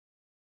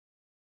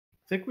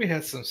 I think we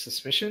had some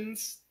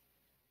suspicions.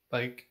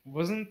 Like,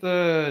 wasn't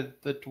the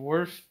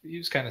dwarf? He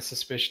was kind of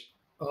suspicious.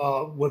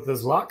 With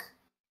his luck?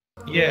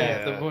 Yeah,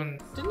 Yeah. the one.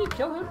 Didn't you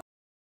kill him?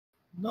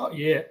 Not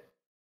yet.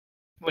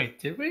 Wait,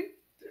 did we?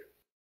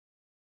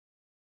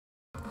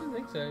 I don't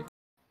think so.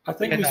 I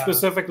think Yeah, we no.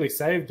 specifically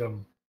saved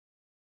him.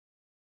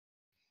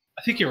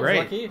 I think you're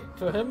That was right. Lucky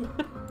for him.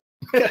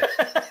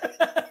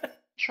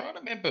 Trying to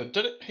remember,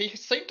 he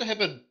seemed to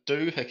have a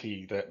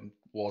doohickey that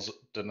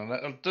didn't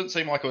it? It didn't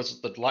seem like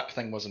the luck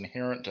thing was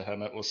inherent to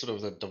him. It was sort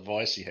of the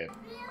device he had.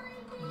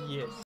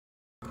 Yes.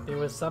 There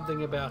was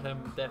something about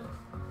him that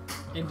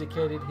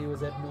indicated he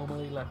was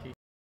abnormally lucky.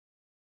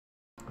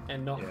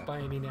 And not Yeah. by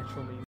any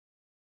natural means.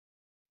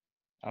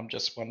 I'm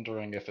just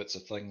wondering if it's a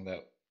thing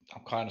that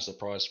I'm kind of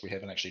surprised we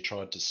haven't actually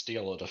tried to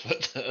steal it.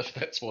 If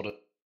that's what it.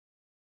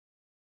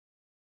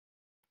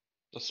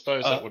 I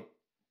suppose that would.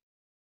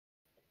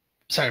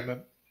 Sorry,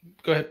 but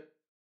go ahead.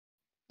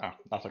 Oh,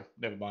 nothing.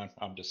 Never mind.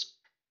 I'm just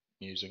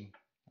musing.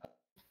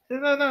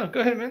 No, go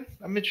ahead, man.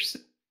 I'm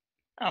interested.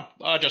 Oh,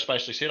 I just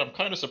basically said I'm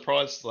kind of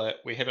surprised that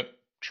we haven't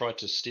tried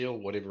to steal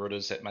whatever it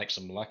is that makes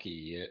him lucky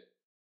yet.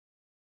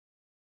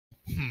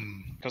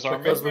 Because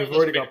Because we've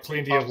already got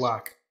plenty of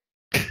luck.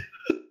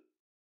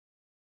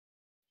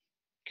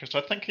 Because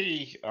I think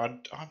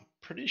I'm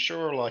pretty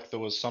sure like there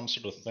was some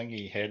sort of thing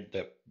he had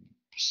that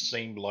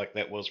seemed like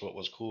that was what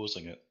was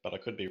causing it, but I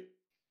could be.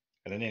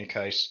 And in any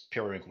case,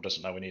 Periwinkle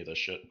doesn't know any of this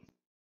shit.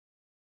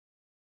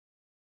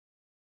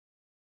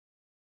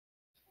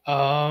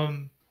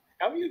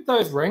 How many of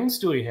those rings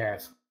do we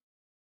have?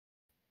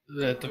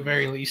 At the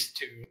very least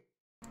 2.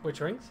 Which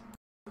rings?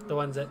 The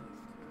ones that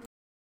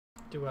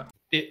do what?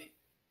 The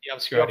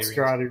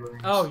obscurity,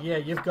 rings. Oh yeah,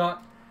 you've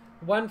got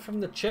one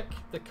from the chick,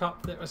 the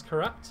cop that was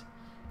corrupt,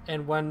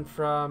 and one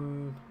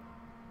from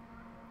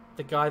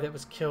the guy that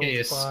was killed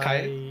by.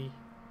 Kai?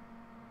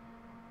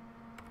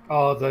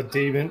 Oh, the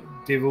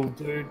devil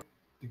dude,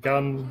 the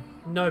gun.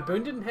 No,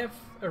 Boone didn't have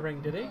a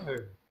ring, did he?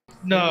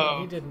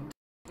 No. He didn't.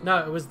 No,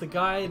 it was the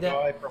guy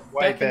that from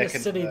way back in the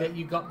city that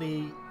you got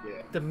the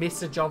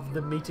message of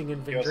the meeting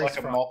in He was Vendress like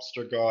a from.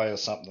 mobster guy or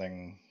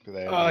something.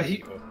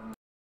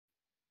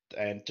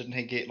 And didn't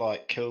he get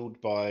like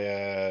killed by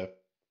a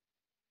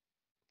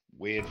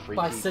weird freaky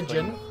By Sijin,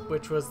 thing?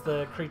 which was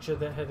the creature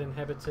that had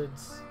inhabited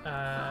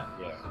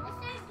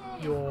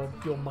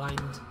your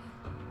mind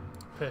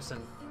person,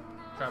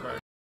 Trevor.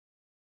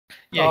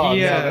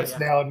 Yeah, that's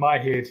now in my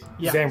head.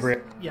 Yeah.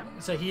 Zambria. Yeah,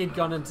 so he had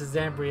gone into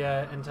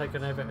Zambria and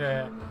taken over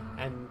her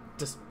and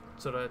just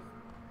sort of,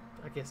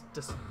 I guess,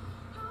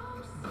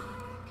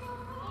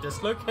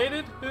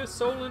 dislocated her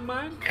soul and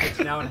mind, which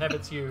now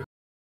inhabits you.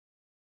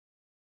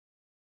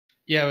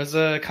 Yeah, it was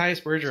Caius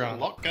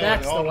Bergeron.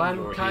 That's the on one,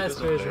 your Caius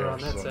head, isn't there,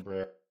 Bergeron, that's it.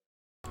 Zambria?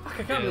 Fuck,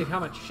 I can't believe how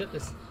much shit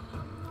this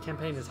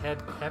campaign has had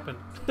happen.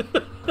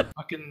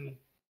 Fucking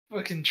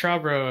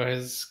Trabro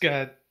has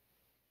got.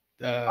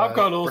 I've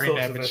got all brain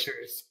sorts damage. of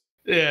issues.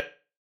 Yeah.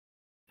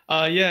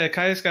 Yeah,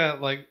 Caius got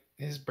like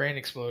his brain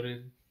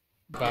exploded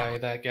by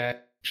that guy.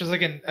 Which was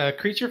like a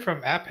creature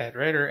from Apet,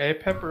 right? Or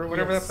Apep or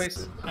whatever that place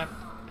is.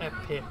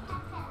 Apet.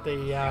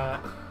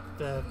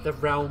 The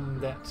realm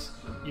that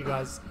you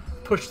guys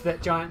pushed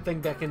that giant thing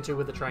back into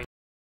with the train.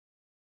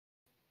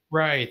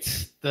 Right.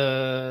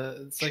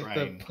 It's like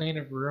Train. the plane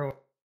of ruin.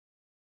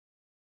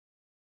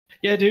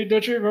 Yeah, dude,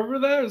 don't you remember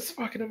that? It was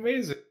fucking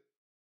amazing.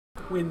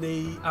 When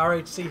the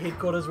RHC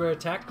headquarters were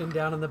attacked and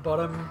down in the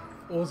bottom,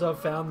 Orzhov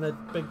found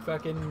that big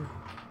fucking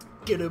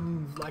get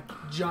him like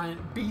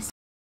giant beast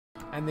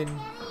and then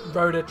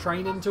rode a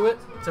train into it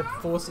to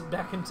force it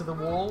back into the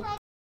wall.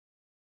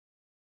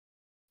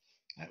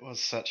 That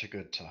was such a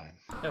good time.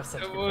 That was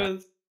such a It good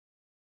was.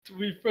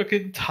 We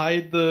fucking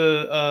tied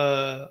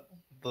the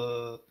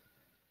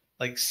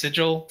like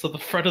sigil to the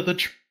front of the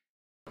train.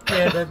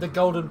 Yeah, the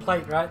golden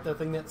plate, right? The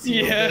thing that's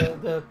Yeah.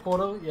 the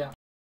portal. Yeah,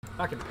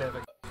 fucking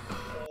perfect.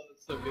 Oh,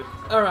 that's so good.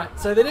 All right,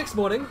 so the next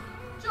morning,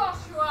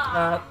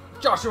 Joshua.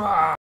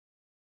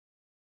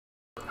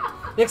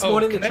 Next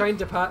morning, the train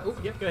depart. Oh,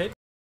 yep, go ahead.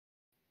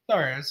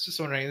 Sorry, I was just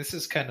wondering. This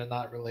is kind of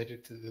not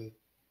related to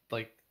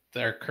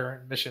their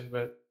current mission,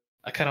 but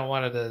I kind of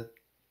wanted to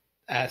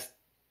ask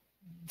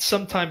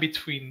sometime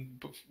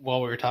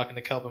while we were talking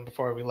to Kelvin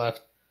before we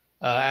left,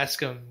 ask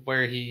him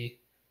where he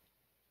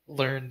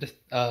learned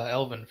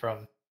Elven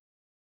from.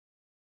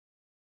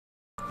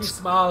 He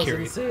smiles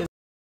Curious. and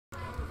says,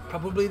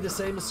 "Probably the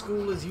same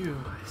school as you,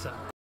 my son,"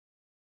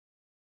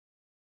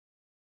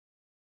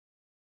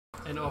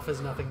 and offers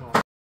nothing more.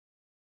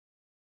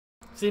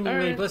 Seemingly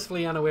Alright.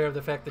 blissfully unaware of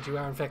the fact that you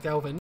are in fact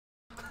Elven.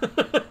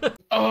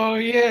 Oh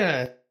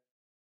yeah.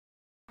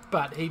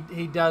 But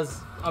he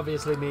does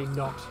obviously mean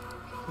not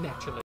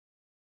naturally.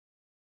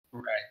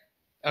 Right.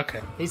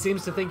 Okay. He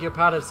seems to think you're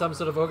part of some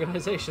sort of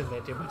organization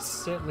that you're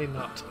most certainly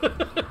not.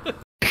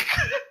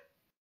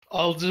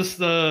 I'll just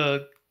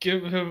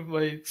give him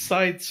a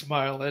side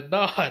smile and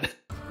nod.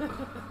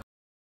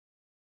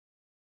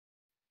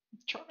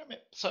 Trying to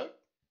remember. So,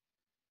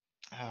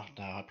 oh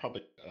no,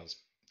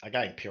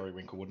 again,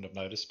 Periwinkle wouldn't have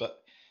noticed,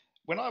 but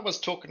when I was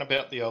talking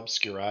about the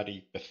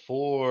obscurity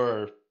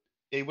before,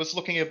 was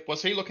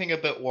he looking a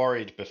bit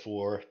worried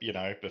before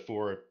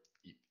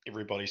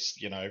everybody,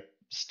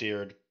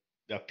 steered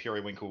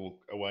Periwinkle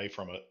away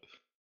from it?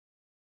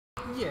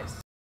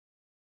 Yes.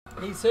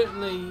 He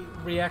certainly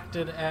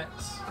reacted at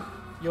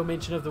your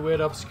mention of the word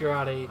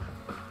obscurity,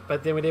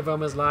 but then when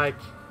everyone was like,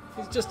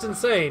 he's just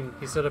insane,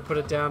 he sort of put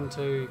it down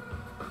to,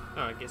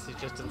 oh, I guess he's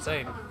just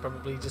insane.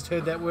 Probably just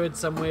heard that word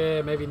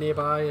somewhere, maybe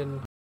nearby,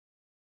 and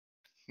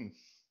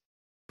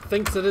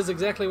thinks it is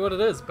exactly what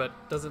it is, but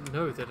doesn't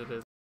know that it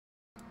is.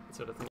 That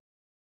sort of thing.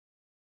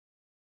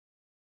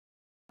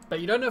 But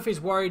you don't know if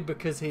he's worried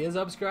because he is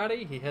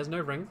obscurity, he has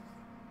no ring,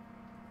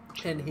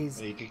 and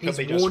he's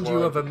warned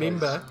you of a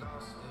member.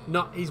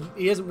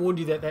 He hasn't warned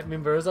you that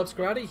member is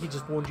obscurity, he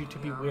just warned you to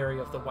be wary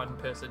of the one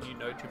person you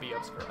know to be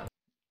obscurity.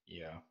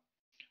 Yeah.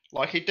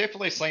 Like, he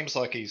definitely seems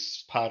like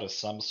he's part of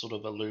some sort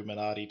of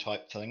Illuminati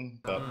type thing,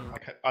 but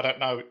I don't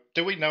know.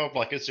 Do we know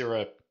of, is there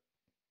a,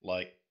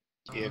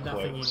 air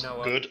Nothing quotes, you know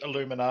of. good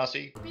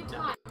Illuminati?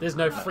 No. There's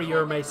no free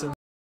Euromason.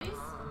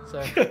 So,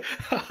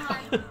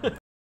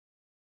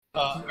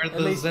 Are At the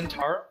least-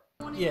 Zentaur?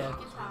 yeah,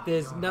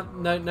 there's no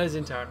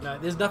Zentaur. No,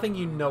 there's nothing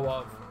you know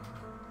of.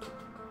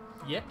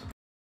 Yet?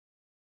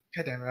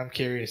 God damn it, I'm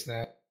curious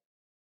now.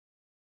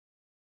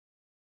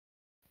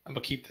 I'm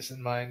gonna keep this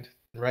in mind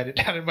and write it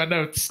down in my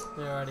notes.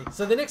 Alrighty.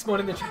 So the next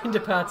morning, the train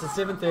departs at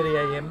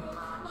 7:30 a.m.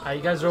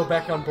 You guys are all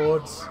back on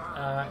board,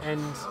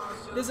 and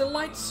there's a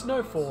light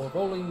snowfall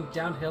rolling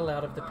downhill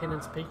out of the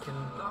Penance Peak,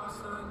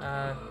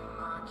 and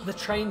The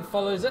train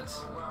follows it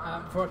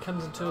before it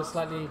comes into a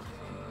slightly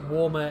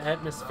warmer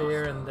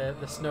atmosphere, and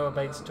the snow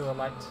abates to a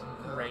light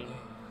rain.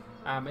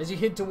 As you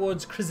head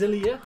towards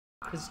Chrysalia,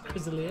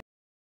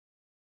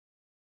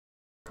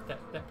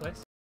 that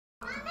place.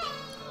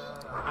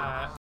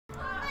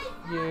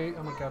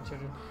 Oh my god,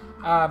 children.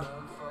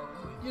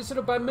 You sort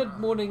of by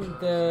mid-morning,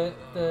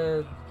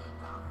 the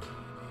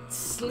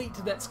sleet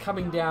that's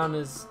coming down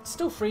is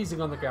still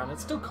freezing on the ground.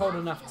 It's still cold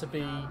enough to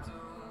be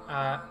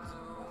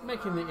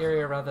making the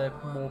area rather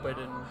morbid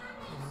and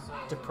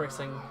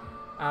depressing.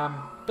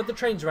 But the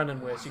train's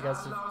running worse. You guys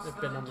have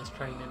been on this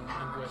train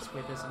in worse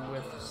weathers and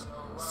worse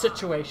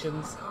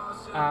situations.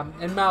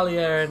 And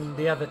Malia and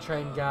the other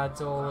train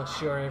guards all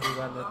assure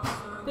everyone that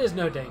there's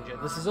no danger.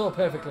 This is all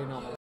perfectly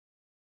normal.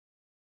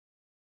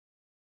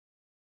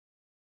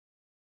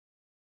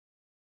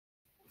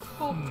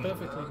 All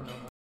perfectly normal.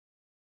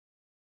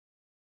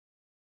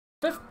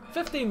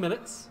 15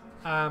 minutes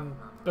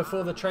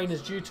before the train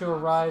is due to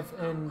arrive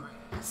in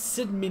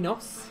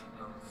Sidminos.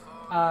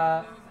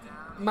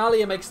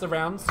 Malia makes the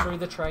rounds through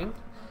the train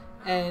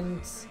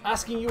and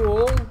asking you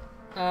all,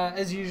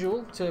 as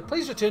usual, to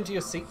please return to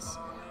your seats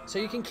so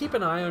you can keep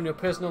an eye on your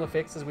personal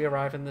effects as we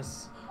arrive in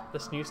this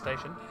new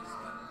station.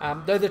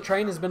 Though the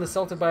train has been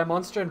assaulted by a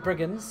monster and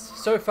brigands,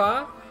 so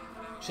far,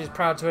 she's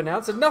proud to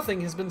announce that nothing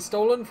has been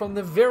stolen from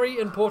the very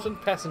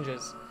important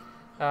passengers.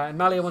 And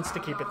Malia wants to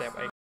keep it that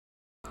way.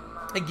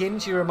 Again,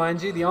 she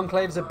reminds you the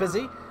enclaves are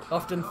busy,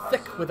 often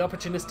thick with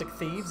opportunistic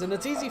thieves, and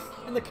it's easy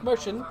in the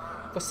commotion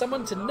for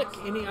someone to nick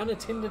any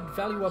unattended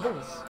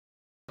valuables.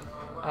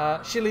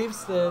 She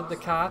leaves the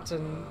cart,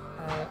 and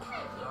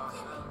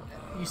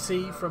you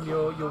see from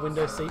your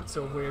window seats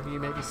or wherever you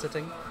may be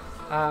sitting,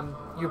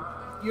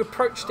 you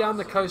approach down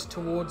the coast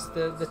towards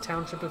the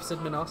township of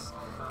Sidminos,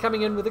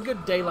 coming in with a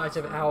good daylight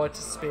of hour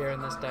to spare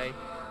in this day.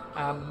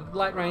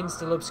 Light rain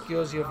still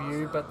obscures your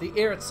view, but the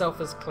air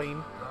itself is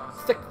clean,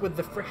 thick with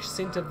the fresh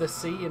scent of the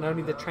sea, and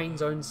only the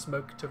train's own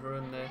smoke to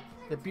ruin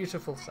the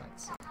beautiful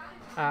sights.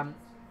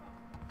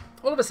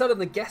 All of a sudden,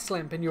 the gas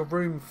lamp in your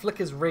room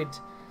flickers red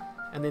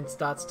and then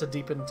starts to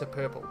deepen to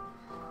purple.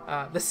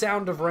 The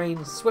sound of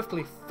rain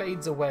swiftly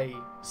fades away,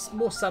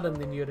 more sudden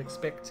than you'd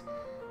expect,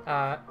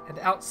 and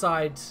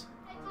outside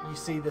you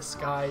see the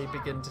sky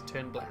begin to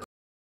turn black.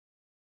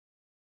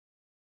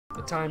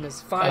 The time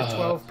is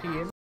 5:12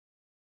 p.m.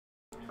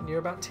 and you're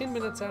about 10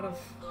 minutes out of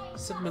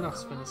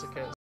Sidminos when this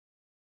occurs.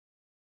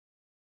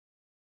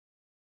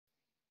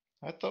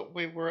 I thought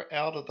we were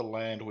out of the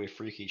land where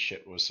freaky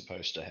shit was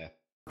supposed to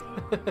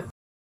happen.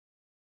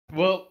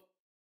 Well,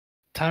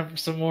 time for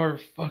some more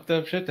fucked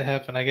up shit to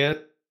happen, I guess.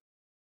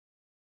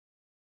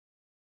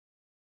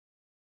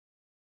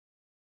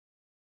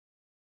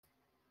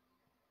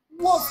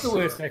 What's the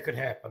worst that could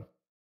happen?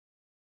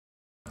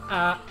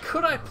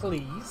 Could I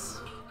please,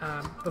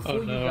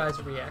 before you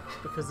guys react,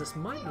 because this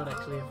might not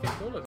actually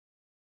affect all of you.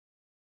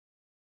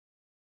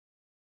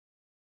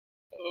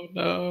 Oh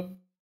no.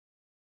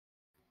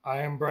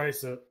 I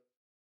embrace it.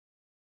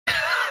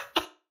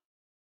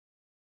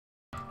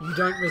 You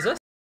don't resist?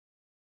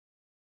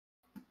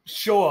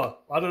 Sure.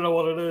 I don't know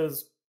what it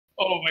is.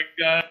 Oh my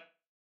god.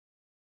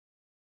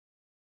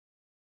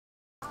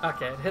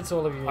 Okay, it hits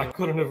all of you. I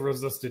couldn't have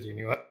resisted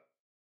anyway.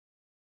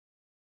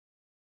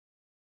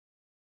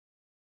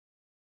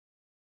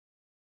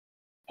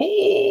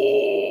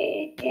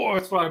 Oh boy.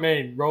 That's what I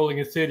mean. Rolling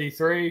a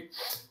 33.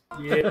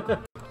 Yeah.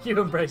 You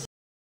embrace it.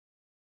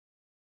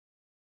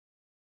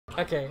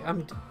 Okay,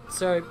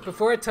 so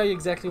before I tell you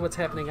exactly what's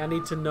happening, I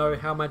need to know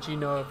how much you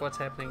know of what's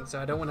happening,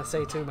 so I don't want to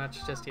say too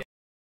much just yet.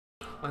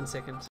 1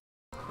 second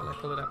while I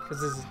pull it up,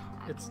 because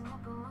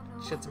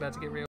shit's about to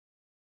get real.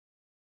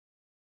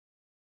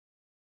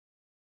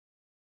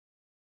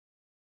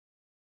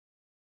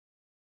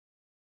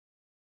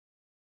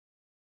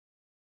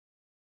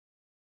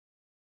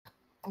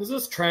 Is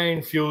this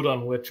train fueled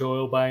on witch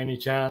oil by any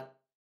chance?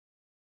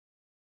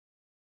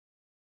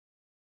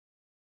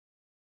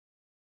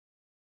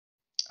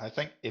 I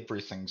think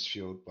everything's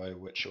fueled by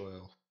witch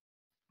oil.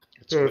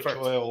 It's Perfect.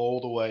 witch oil all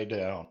the way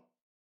down.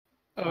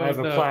 I have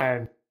a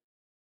plan.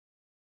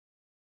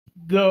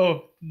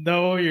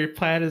 No, your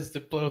plan is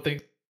to blow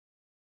things.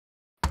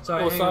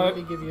 Sorry, Also, hang on, let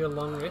me give you a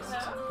long rest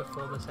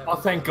before this happens.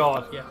 Oh, thank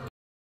God. Yeah.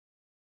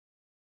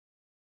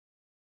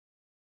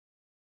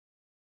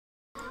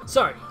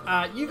 So,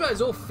 you guys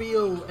all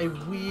feel a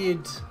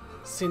weird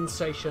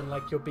sensation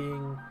like you're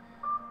being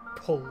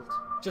pulled.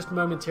 Just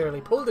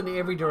momentarily pulled in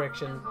every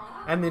direction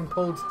and then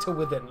pulled to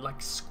within, like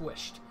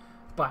squished.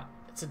 But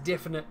it's a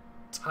definite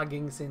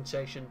tugging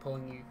sensation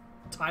pulling you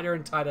tighter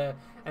and tighter,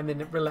 and then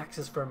it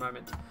relaxes for a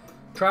moment.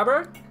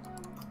 Trabber,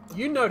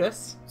 you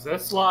notice Is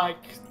this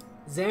like...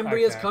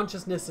 Zambria's Okay.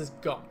 consciousness is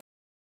gone.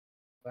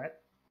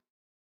 What?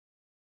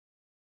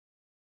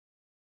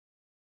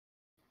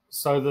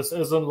 So this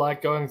isn't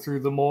like going through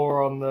the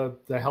moor on the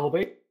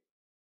Hellbeat?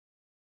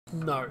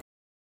 No.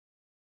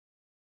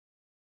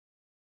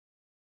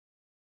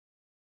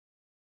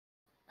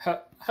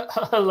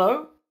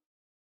 Hello?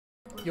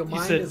 Your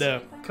mind said is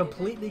no.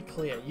 completely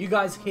clear. You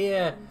guys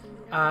hear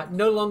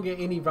No longer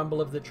any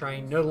rumble of the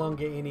train, no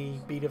longer any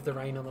beat of the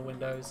rain on the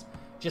windows.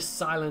 Just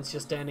silence. You're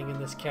standing in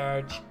this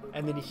carriage,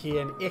 and then you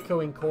hear an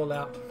echoing call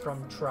out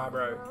from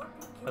Trabro.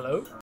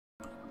 Hello?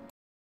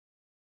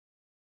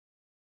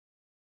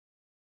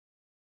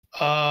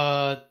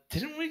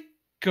 Didn't we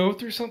go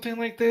through something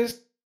like this?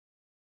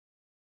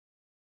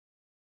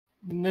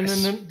 No.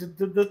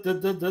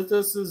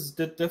 This is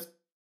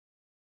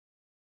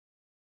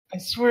I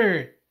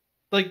swear,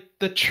 like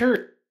the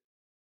church,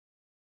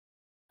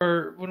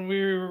 or when we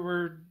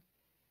were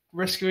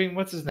rescuing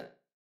what's his name?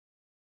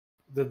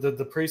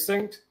 the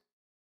precinct.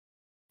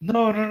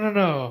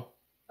 No.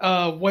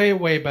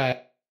 Way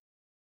back.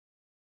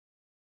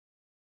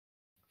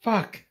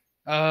 Fuck.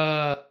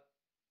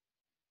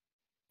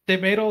 They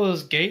made all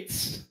those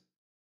gates,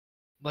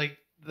 like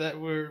that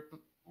were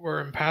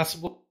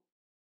impassable.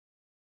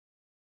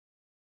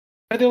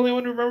 Am I the only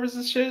one who remembers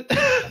this shit?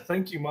 I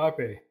think you might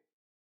be.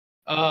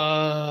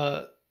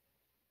 I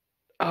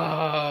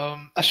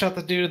shot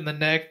the dude in the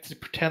neck to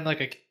pretend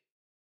like a.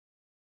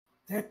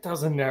 That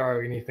doesn't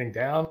narrow anything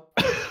down.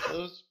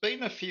 There's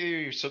been a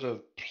few sort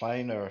of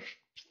plainer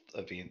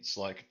events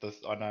like this.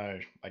 I know,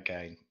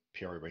 again,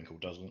 Periwinkle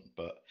doesn't,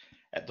 but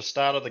at the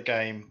start of the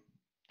game,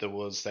 there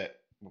was that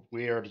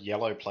weird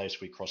yellow place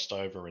we crossed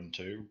over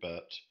into,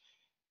 but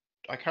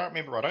I can't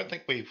remember. I don't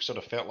think we sort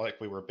of felt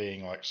like we were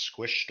being like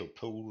squished or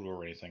pulled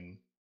or anything.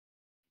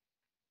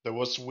 There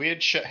was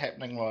weird shit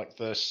happening like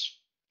this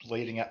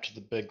leading up to the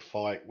big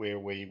fight where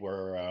we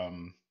were,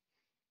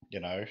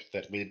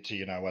 that led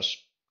to, us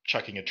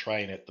chucking a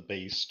train at the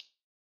beast,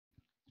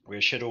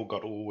 where shit all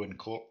got all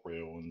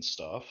incorporeal and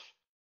stuff.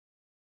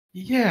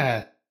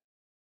 Yeah.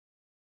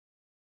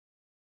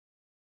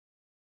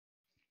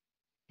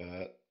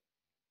 But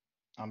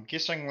I'm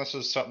guessing this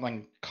is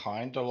something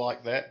kind of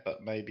like that,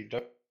 but maybe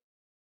don't.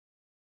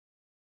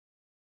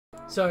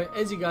 So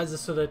as you guys are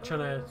sort of trying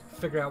to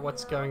figure out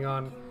what's going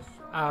on,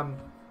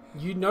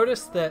 you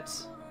notice that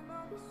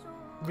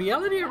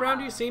reality around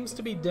you seems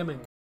to be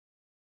dimming.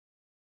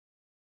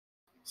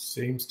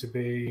 Seems to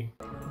be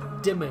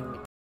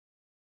Dimming.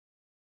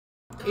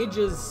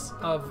 Edges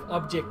of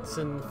objects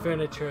and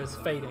furniture is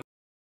fading.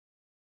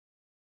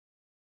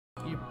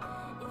 You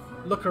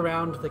look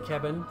around the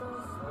cabin.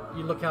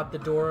 You look out the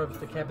door of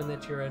the cabin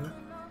that you're in.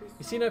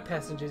 You see no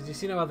passengers. You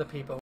see no other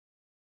people.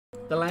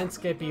 The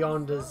landscape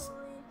beyond is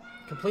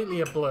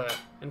completely a blur.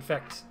 In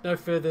fact, no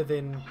further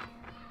than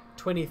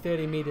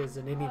 20-30 meters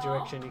in any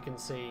direction you can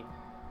see.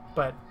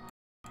 But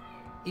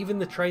even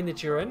the train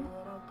that you're in,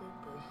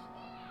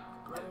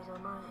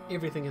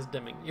 everything is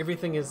dimming.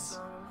 Everything is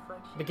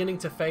beginning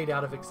to fade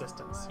out of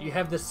existence. You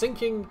have the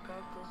sinking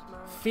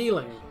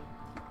feeling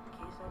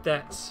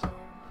that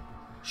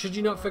should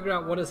you not figure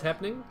out what is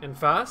happening, and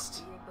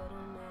fast,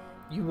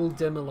 you will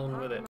dim along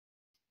with it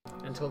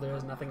until there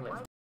is nothing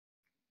left.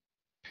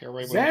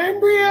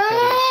 Zambria!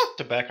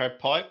 Tobacco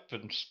pipe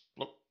and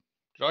look,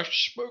 did I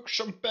smoke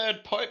some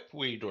bad pipe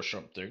weed or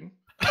something?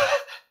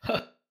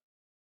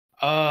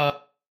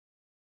 I'll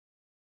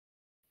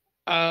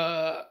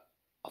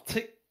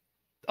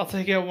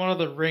take out one of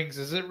the rings.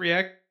 Does it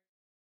react?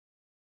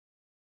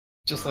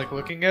 Just like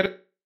looking at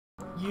it?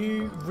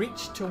 You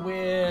reach to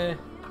where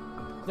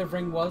the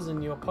ring was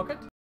in your pocket,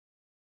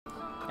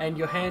 and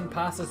your hand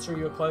passes through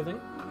your clothing,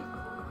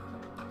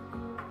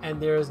 and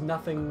there is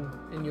nothing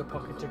in your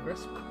pocket to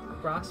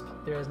grasp.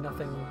 There is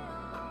nothing.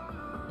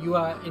 You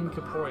are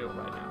incorporeal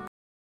right now.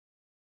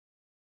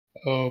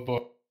 Oh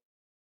boy.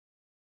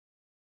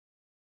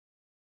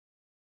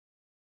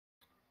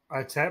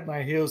 I tap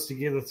my heels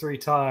together 3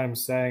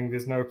 times, saying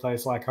there's no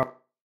place like home.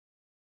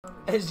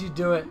 As you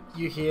do it,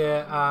 you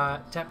hear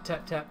tap,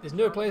 tap, tap. There's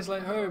no place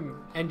like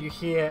home, and you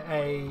hear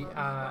a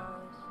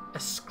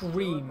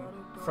scream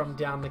from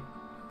down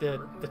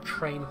the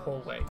train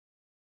hallway.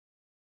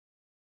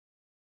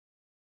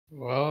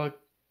 Well,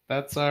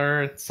 that's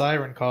our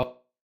siren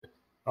call.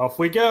 Off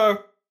we go.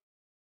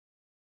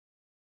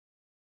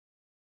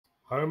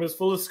 Home is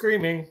full of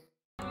screaming.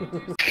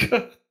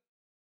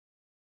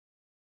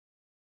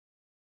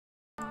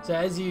 So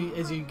as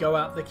you go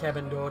out the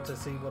cabin door to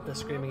see what the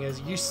screaming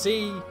is, you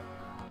see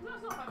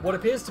what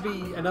appears to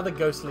be another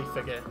ghostly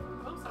figure,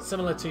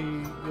 similar to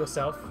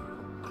yourself,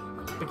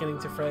 beginning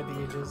to fray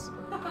the edges,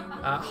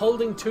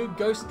 holding 2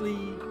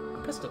 ghostly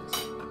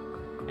pistols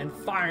and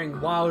firing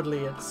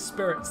wildly at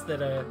spirits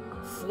that are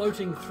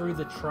floating through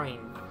the train,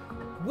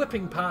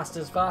 whipping past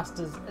as fast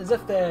as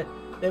if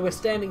they were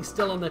standing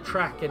still on the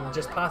track and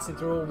just passing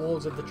through all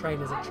walls of the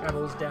train as it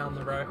travels down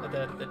the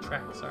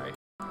track.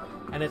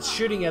 And it's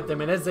shooting at them,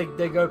 and as they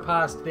go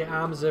past, their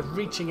arms are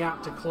reaching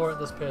out to claw at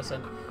this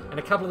person, and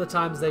a couple of the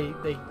times they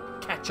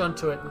catch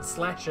onto it and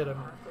slash at him,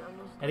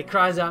 and he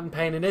cries out in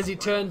pain, and as he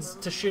turns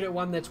to shoot at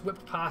one that's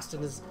whipped past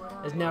and is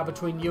now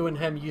between you and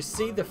him, you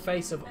see the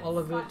face of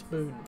Oliver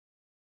Boone,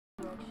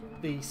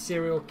 the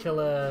serial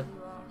killer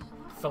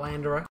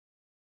philanderer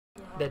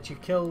that you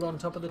killed on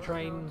top of the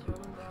train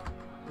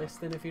less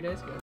than a few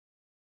days ago.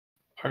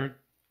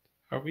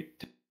 Are we...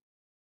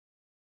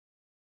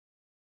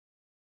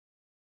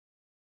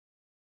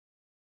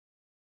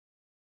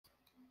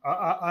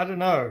 I don't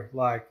know.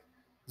 Like,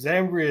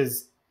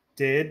 Zambria's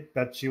dead,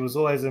 but she was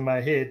always in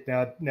my head.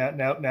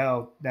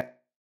 Now.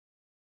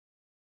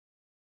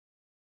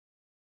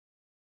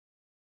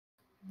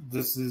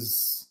 This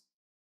is.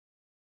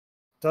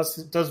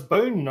 Does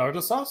Boone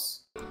notice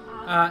us?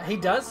 He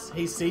does.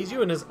 He sees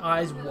you and his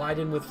eyes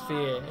widen with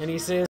fear. And he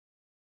says,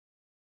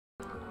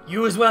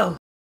 "You as well.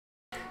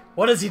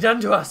 What has he done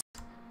to us?"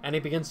 And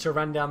he begins to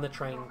run down the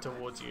train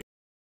towards you.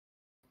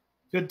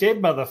 You're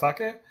dead,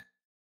 motherfucker.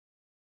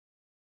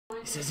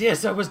 He says,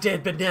 "Yes, I was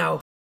dead, but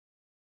now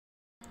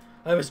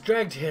I was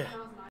dragged here.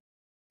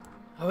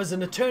 I was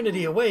an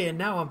eternity away, and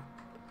now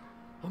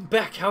I'm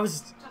back. How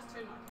is...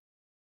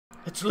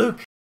 It's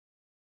Luke.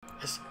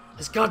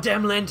 His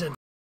goddamn lantern."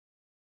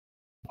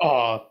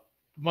 Oh,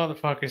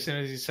 motherfucker, as soon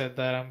as you said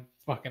that, I'm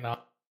fucking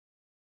up.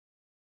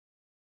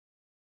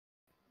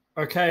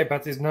 Okay,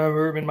 but there's no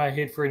room in my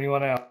head for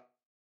anyone else.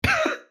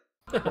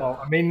 Well,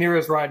 I mean, there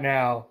is right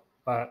now,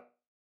 but...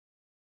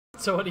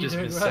 So what are you Just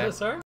doing, missed Ryder, that.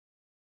 sorry?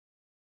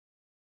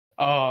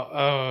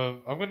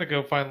 I'm gonna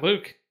go find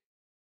Luke.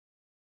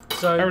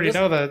 So I already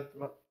know that.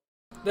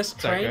 This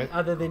Sorry, train, go ahead.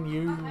 other than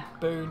you,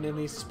 Boone, and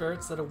these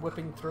spirits that are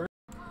whipping through,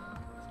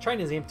 the train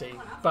is empty,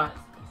 but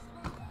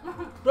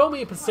roll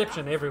me a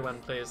perception, everyone,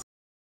 please.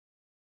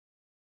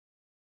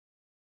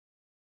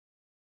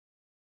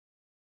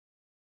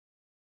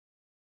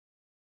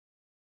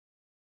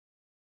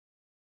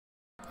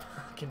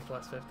 Fucking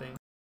plus 15.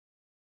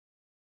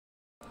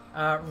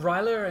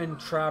 Ryler and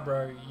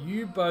Trabro,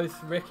 you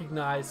both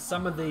recognize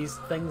some of these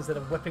things that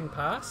are whipping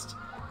past.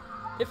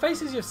 They're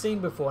faces you've seen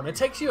before, and it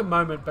takes you a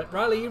moment, but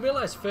Ryler, you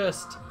realize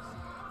first,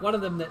 one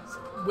of them that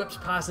whips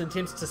past and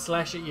attempts to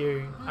slash at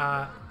you,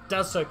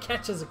 does so,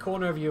 catches a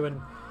corner of you,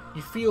 and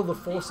you feel the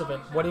force of it.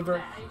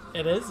 Whatever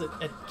it is,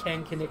 it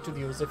can connect with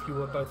you as if you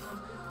were both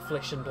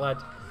flesh and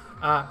blood.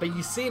 But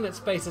you see in its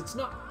face, it's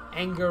not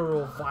anger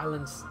or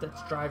violence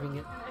that's driving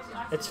it.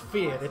 It's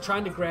fear. They're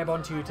trying to grab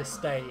onto you to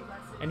stay.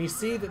 And you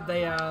see that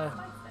they are...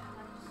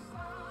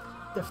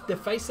 The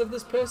face of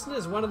this person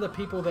is one of the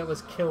people that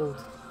was killed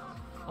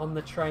on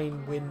the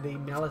train when the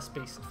Malice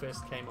Beast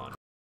first came on.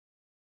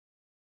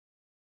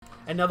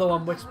 Another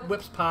one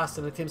whips past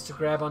and attempts to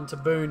grab onto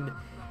Boone.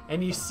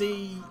 And you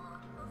see...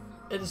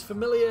 It is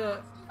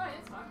familiar...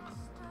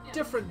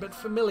 Different, but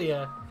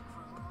familiar.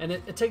 And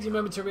it takes you a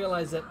moment to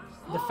realize that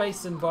the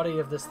face and body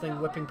of this thing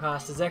whipping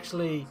past is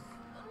actually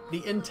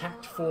the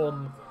intact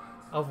form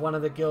of one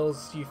of the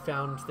girls you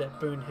found that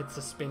Boone had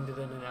suspended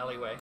in an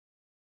alleyway.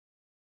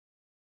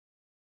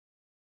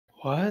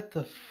 What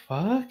the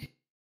fuck?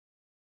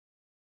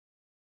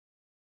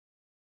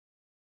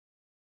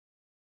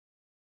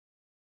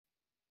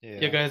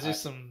 Yeah, guys,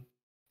 there's some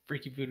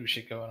freaky voodoo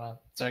shit going on.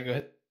 Sorry, go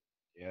ahead.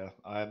 Yeah,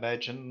 I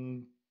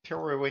imagine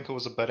Periwinkle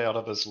was a bit out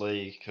of his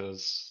league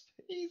because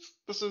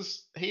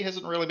he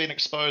hasn't really been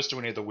exposed to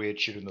any of the weird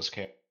shit in this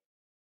camp.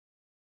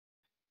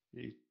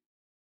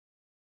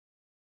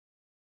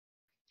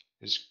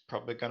 He's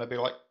probably going to be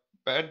like,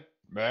 "Bad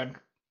man,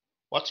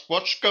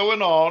 what's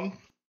going on?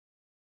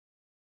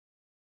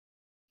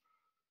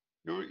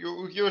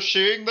 You're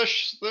seeing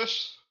this?"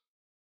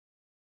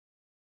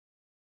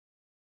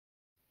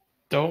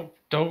 Don't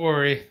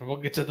worry. We'll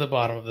get to the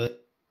bottom of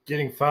it.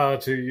 Getting far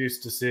too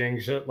used to seeing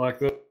shit like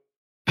that.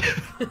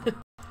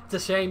 It's a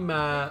shame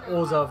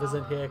Orzov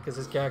isn't here because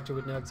his character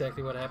would know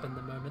exactly what happened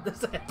the moment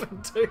this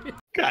happened to.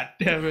 God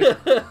damn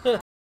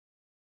it.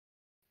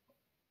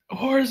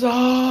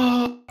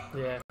 Orzov!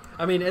 Yeah.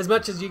 I mean, as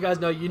much as you guys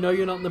know you're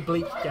not in the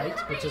Bleak Gate,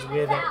 which is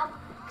where that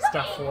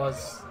stuff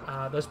was,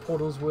 those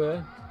portals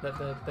were, that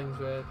the things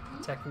were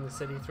attacking the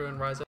city through in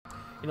Riser.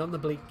 You're not in the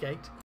Bleak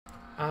Gate.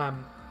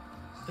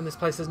 And this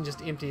place isn't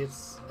just empty,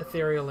 it's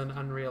ethereal and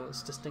unreal.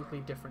 It's distinctly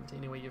different to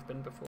anywhere you've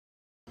been before.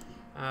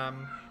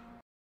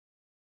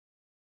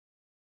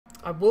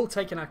 I will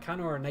take an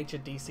Arcana or a Nature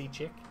DC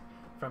check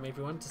from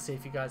everyone to see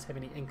if you guys have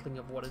any inkling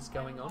of what is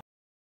going on.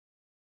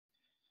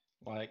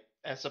 Like,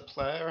 as a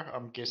player,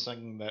 I'm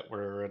guessing that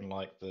we're in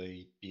like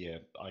the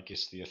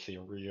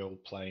ethereal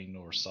plane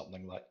or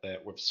something like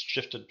that. We've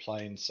shifted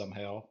planes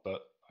somehow,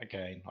 but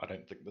again, I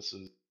don't think this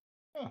is...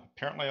 Oh,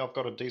 apparently I've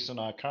got a decent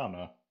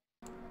Arcana.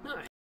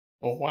 Nice.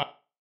 Oh, wow.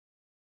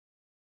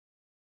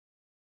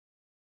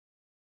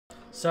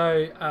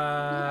 So,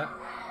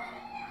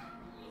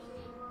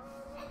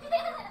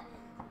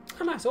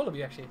 oh nice, all of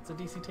you actually. It's a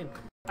DC 10.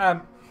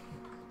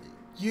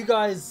 You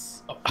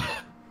guys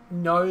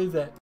know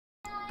that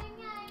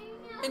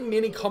in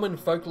many common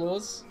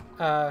folklores,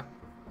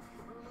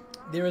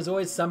 there is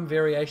always some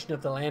variation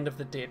of the land of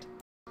the dead.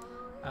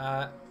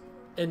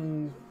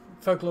 In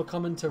folklore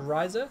common to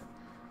Riser,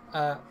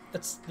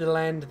 it's the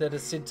land that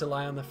is said to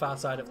lie on the far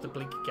side of the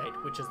Bleak Gate,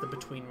 which is the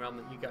between realm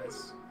that you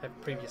guys have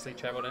previously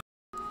travelled in.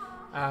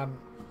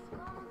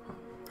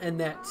 And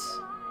that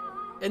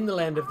in the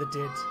land of the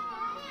dead,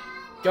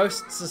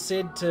 ghosts are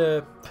said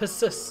to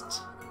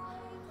persist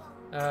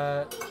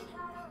never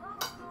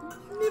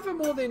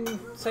more than,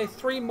 say,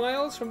 3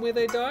 miles from where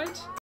they died.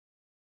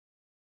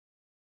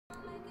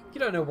 You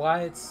don't know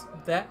why it's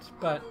that,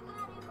 but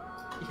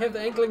you have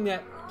the inkling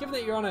that, given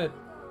that you're on a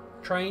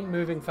train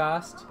moving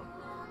fast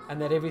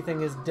and that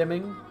everything is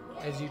dimming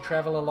as you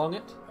travel along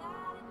it.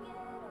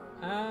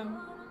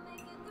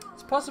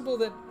 It's possible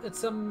that it's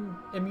some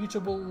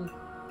immutable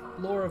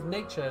law of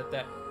nature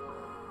that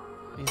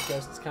these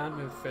ghosts can't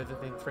move further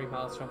than 3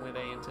 miles from where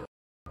they entered.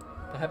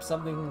 Perhaps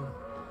something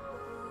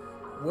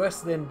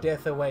worse than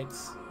death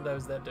awaits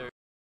those that do.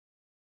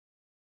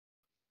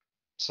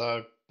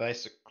 So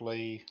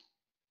basically,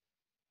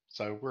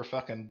 we're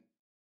fucking.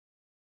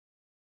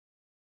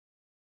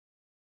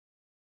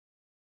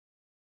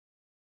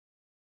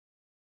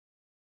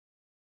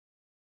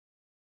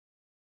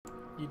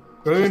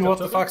 Boone, what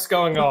the fuck's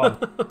going on?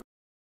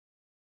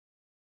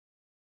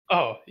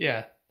 Oh,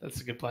 yeah. That's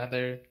a good plan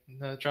there,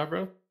 Job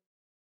Bro.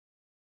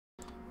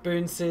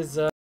 Boone says,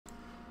 Oh,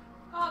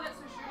 that's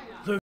so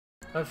shitty. Luke,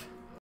 I've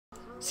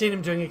seen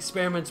him doing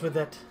experiments with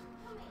that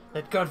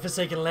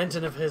godforsaken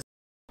lantern of his.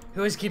 He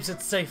always keeps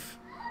it safe,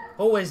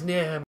 always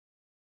near him.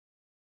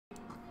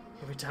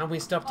 Every time we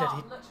stopped it,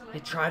 he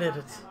tried it.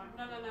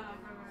 No.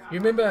 You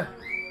remember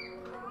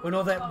when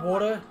all that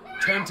water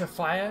turned to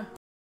fire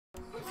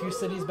a few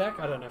cities back?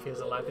 I don't know if he was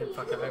alive then.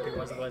 Fuck, I hope he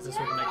was, otherwise this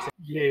wouldn't make sense.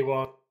 Yeah, he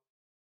was.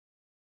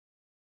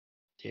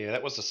 Yeah,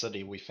 that was the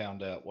city we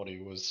found out what he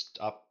was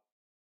up.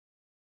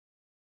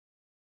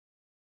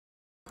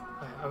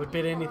 I would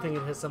bet anything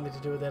it has something to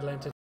do with that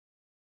lantern.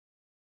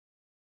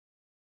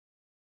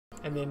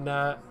 And then,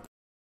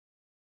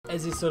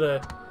 as he's sort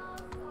of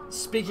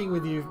speaking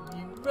with you,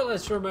 you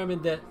realise for a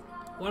moment that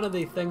one of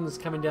the things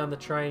coming down the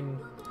train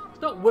is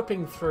not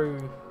whipping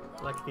through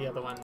like the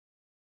other one.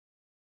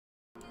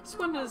 This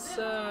one is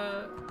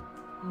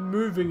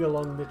moving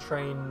along the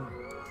train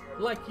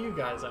like you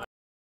guys are.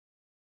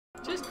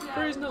 Just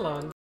cruising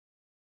along.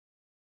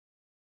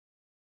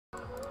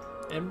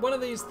 And one of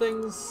these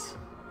things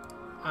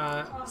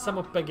are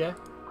somewhat bigger,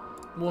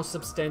 more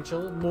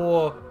substantial,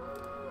 more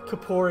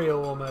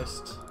corporeal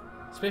almost,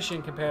 especially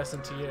in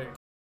comparison to you.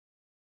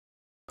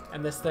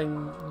 And this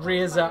thing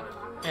rears up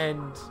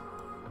and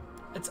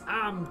its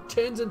arm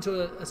turns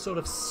into a sort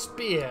of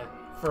spear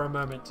for a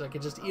moment. Like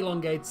it just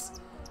elongates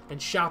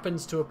and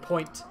sharpens to a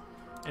point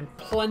and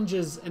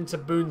plunges into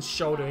Boone's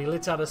shoulder. He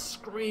lets out a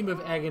scream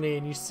of agony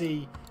and you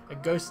see a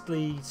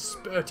ghostly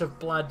spurt of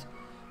blood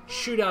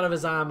shoot out of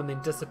his arm and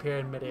then disappear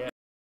in midair.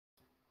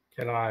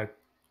 Can I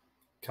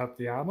cut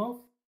the arm off?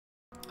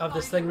 Of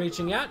this thing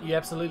reaching out, you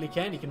absolutely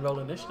can. You can roll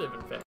initiative,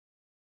 in fact.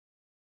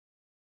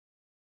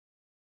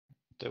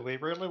 Do we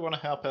really want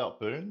to help out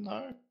Boone,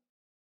 though?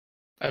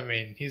 I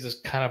mean, he's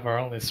just kind of our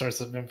only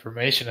source of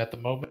information at the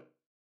moment.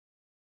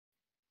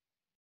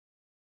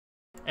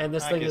 And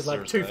this I thing guess is like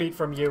there's 2 that. feet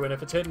from you, and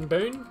if it's hurting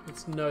Boone,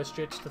 it's no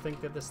stretch to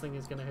think that this thing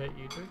is going to hurt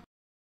you too.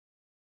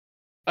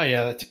 Oh,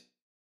 yeah, that's...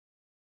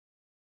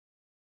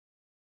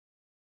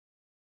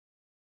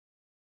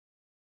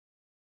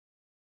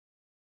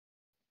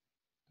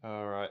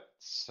 Alright,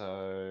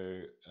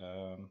 so,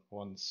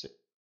 one sec.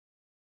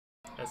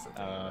 That's the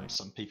thing, right?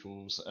 Some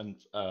people's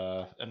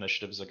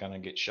initiatives are going to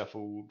get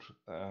shuffled.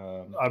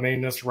 I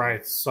mean, this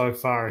rate's so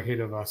far ahead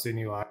of us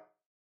anyway.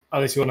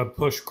 Unless you want to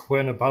push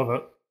Quinn above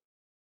it.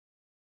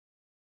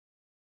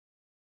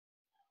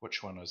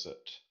 Which one is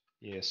it?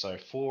 Yeah, so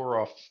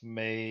 4 off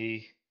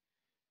me.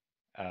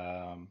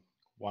 One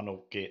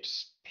will get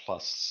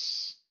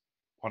 +6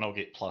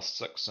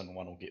 and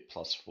one will get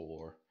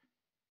 +4.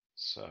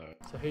 So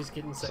who's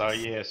getting 6? So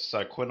yeah,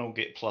 so Quinn will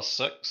get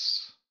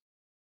 +6.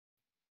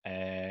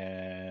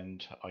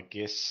 And I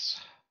guess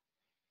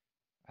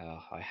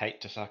I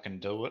hate to fucking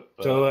do it,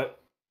 but Do it.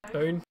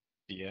 Boone?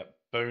 yeah,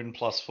 Boone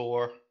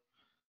 +4.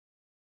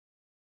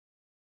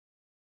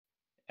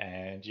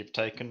 And you've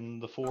taken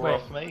the 4 Wait.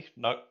 off me?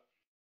 Nope.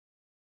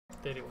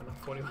 31 and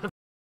 41.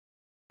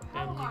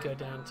 And you go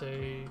down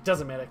to...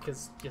 Doesn't matter,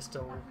 because you're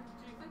still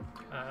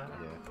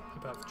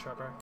above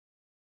Trouble.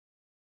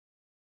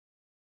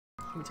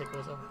 Let me take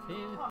those off here.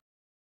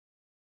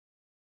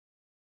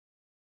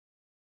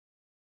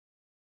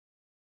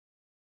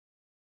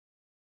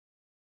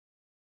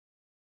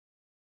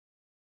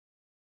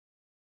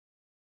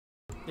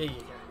 There you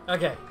go.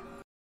 Okay.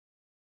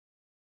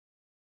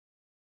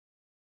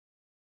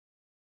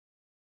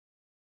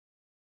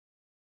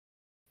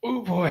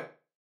 Oh boy.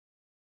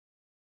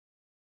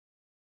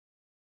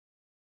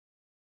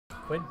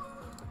 Quinn?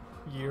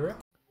 Europe?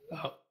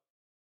 Oh.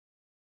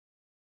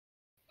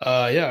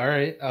 Yeah,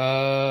 alright.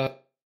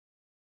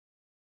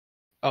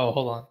 Oh,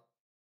 hold on.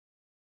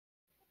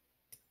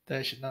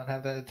 That should not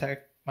have that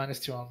attack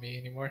 -2 on me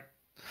anymore.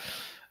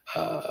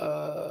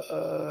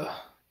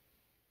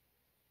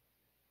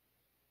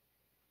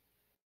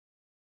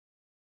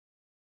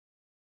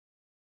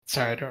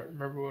 Sorry, I don't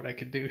remember what I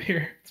can do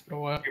here. It's been a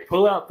while. You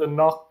pull out the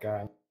knock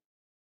gun.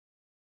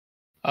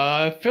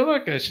 I feel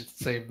like I should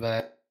save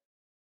that.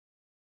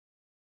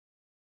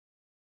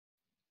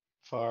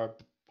 For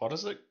what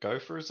is it?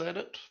 Gopher, is that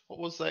it? What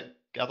was that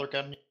other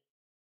gun?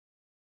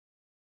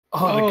 Oh,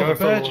 the Oh, the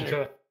gopher badger.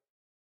 launcher.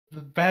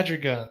 The Badger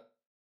gun.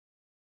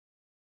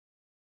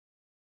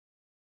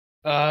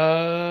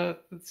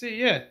 Let's see.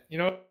 Yeah, you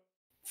know what?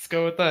 Let's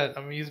go with that.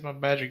 I'm gonna use my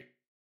Badger.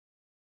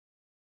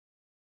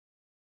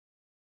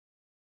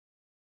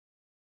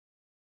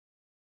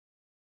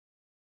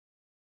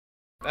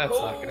 That's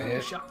not gonna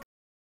hit. Shuck.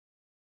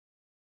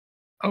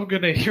 I'm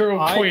gonna hero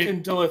I point.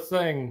 can do a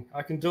thing.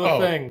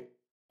 Thing.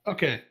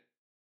 Okay.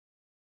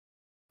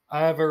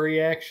 I have a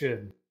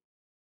reaction.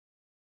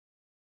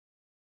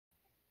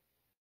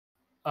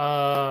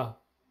 No,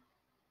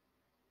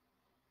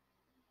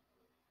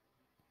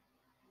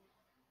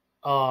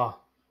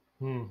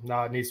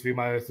 it needs to be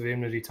my Oath of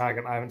Enmity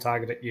target. I haven't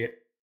targeted it yet.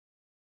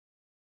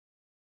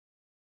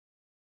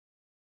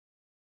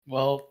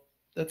 Well,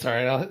 that's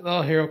alright.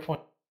 I'll hero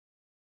point.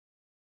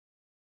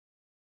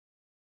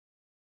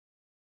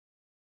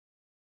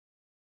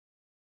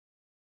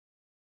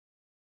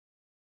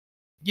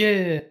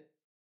 Yeah.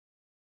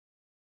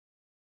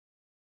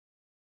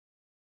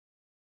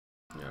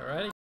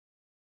 Alrighty.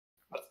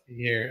 Let's see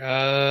here.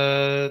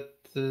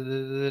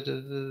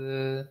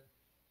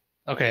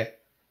 Okay.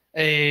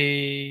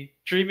 A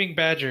dreaming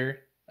badger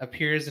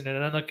appears in an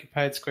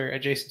unoccupied square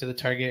adjacent to the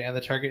target, and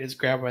the target is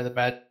grabbed by the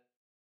badger.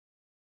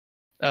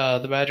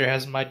 The badger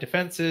has my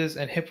defenses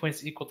and hit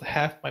points equal to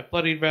half my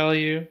bloodied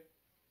value.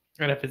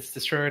 And if it's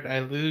destroyed, I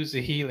lose a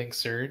healing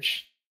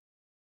surge.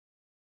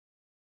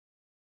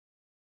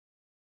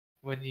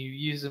 When you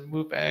use a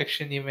move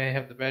action, you may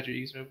have the badger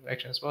use move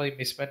action as well. You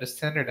may spend a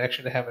standard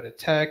action to have it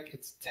attack.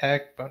 Its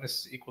attack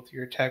bonus is equal to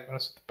your attack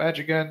bonus with the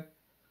badger gun.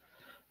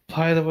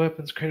 Apply the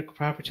weapon's critical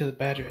property to the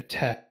badger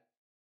attack.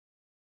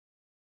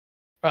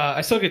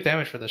 I still get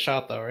damage for the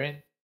shot though,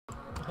 right?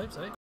 I hope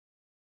so.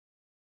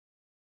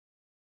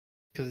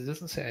 Because it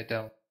doesn't say I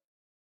don't.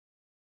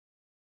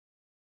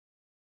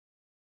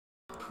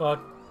 Well,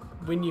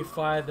 when you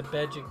fire the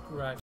badger,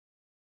 right,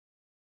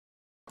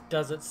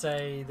 does it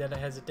say that it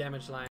has a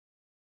damage line?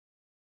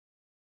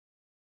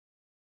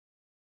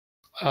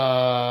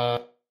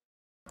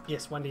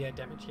 Yes, 1d8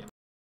 damage, yeah.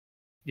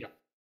 Yeah.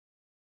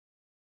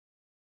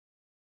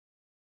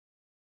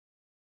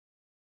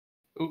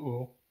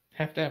 Ooh,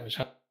 half damage,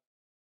 huh?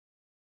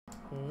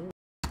 Ooh.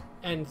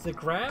 And the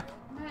grab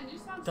Man, you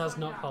sound does so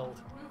not young. hold.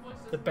 Your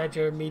voice The is-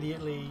 badger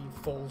immediately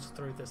falls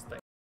through this thing.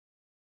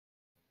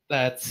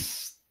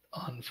 That's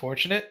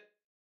unfortunate.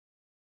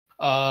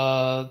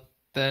 Then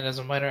as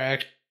a minor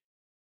action,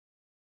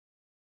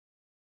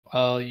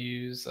 I'll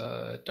use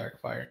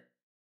Dark Fire.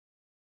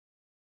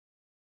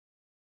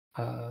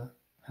 How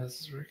does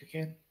this work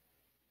again?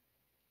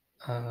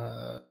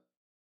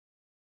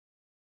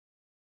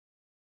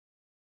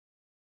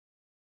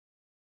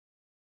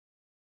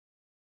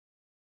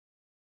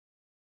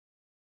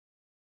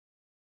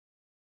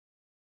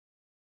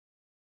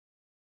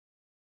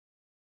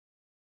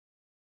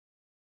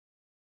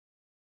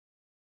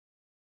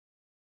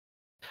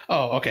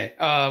 Oh, okay.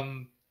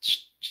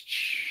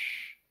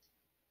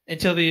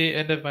 Until the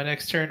end of my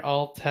next turn,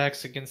 all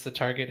attacks against the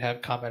target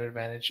have combat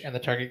advantage, and the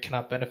target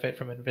cannot benefit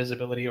from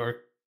invisibility or.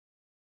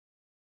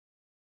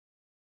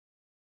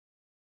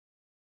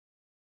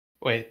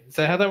 Wait, is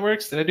that how that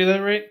works? Did I do that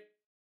right?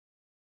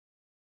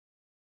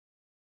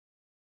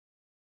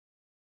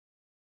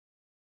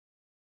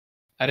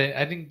 I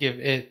didn't give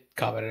it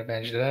combat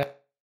advantage, did I?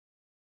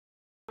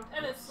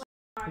 And it's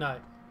like, No.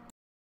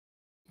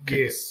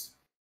 Yes.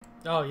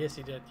 Oh, yes,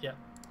 he did, yeah.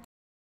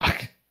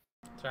 Fuck.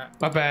 That's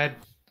right. My bad.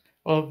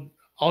 Well,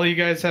 all you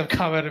guys have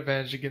combat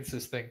advantage against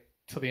this thing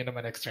till the end of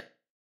my next turn.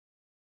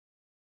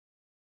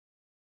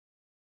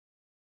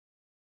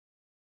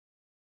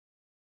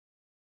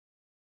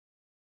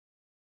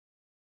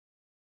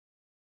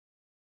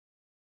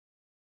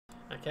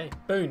 Okay,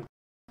 Boone.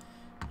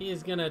 He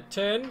is going to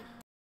turn.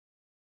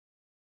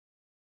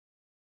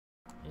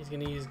 He's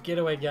going to use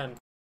Getaway Gun.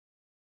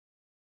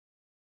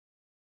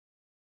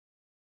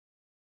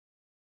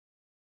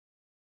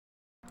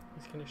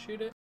 He's going to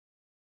shoot it.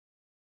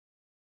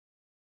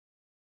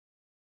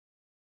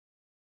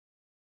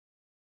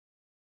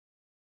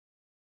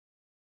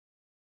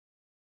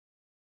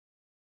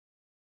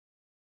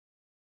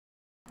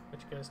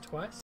 Which goes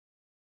twice.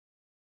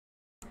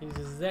 He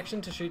uses his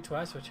action to shoot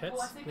twice, which hits.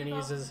 Oh, I think Then he it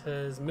does. uses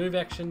his move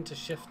action to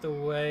shift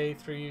away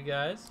through you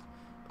guys,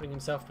 putting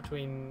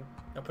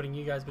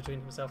you guys between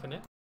himself and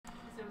it.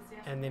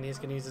 And then he's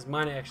going to use his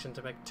minor action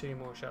to make 2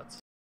 more shots.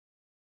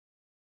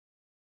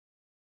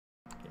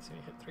 Okay, so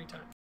he hit 3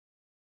 times.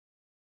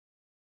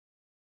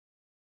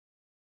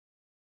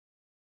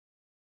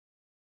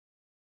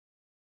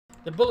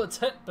 The bullets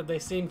hit, but they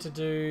seem to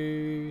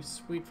do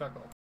sweet fuck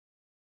all.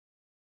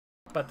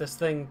 But this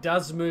thing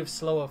does move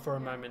slower for a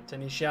moment,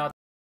 and he shouts,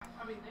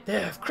 I mean,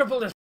 "There, I've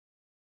crippled it.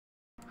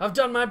 I've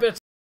done my bit.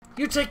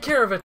 You take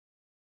care of it."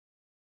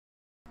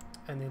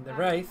 And then the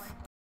Wraith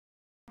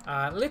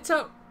lets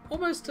out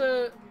almost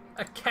a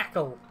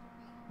cackle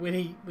when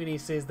he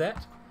says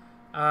that,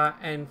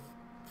 and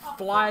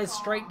flies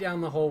straight down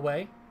the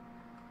hallway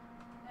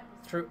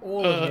through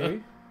all of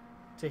you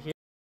to here,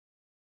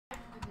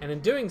 and in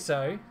doing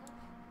so,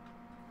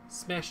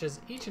 smashes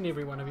each and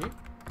every one of you.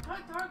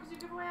 don't throw because you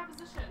give away our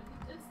position.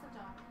 It's the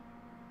dark.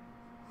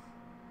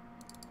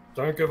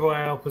 Don't give away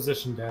our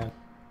position, Dan.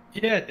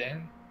 Yeah,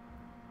 Dan.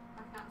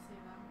 I can't see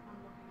them. I'm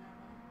looking over.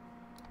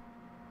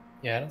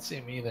 Yeah, I don't see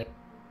him either.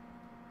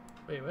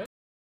 Wait, what?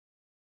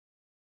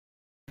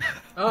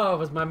 Oh,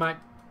 was my mic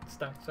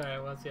stuff. Sorry,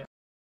 it was, yeah.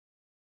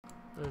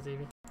 It was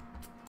easy.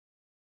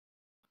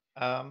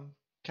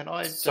 Can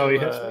I So do he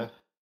hits me?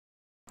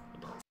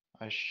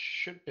 I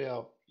should be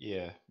able...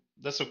 Yeah.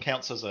 This will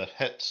count as a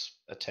hit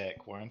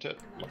attack, won't it?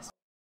 Yes.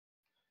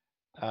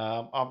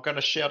 I'm going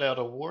to shout out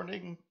a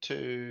warning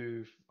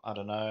to, I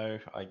don't know,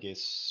 I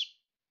guess,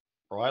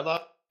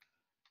 Ryla.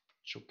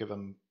 She'll give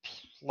him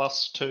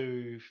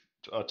 +2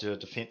 to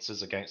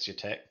defenses against the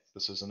attack.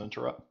 This is an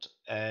interrupt.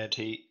 And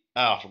he...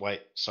 Oh,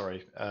 wait,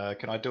 sorry.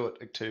 Can I do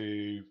it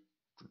to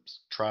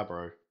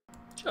Trabro?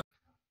 Sure.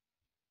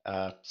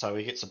 So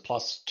he gets a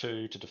 +2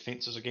 to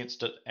defenses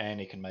against it,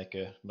 and he can make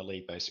a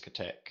melee basic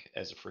attack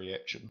as a free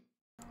action.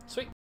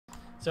 Sweet.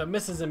 So it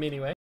misses him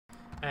anyway.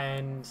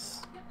 And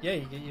yeah,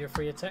 you get your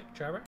free attack,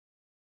 Trevor.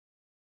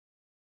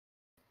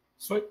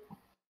 Sweet.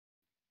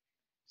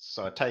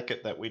 So I take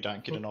it that we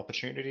don't get an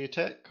opportunity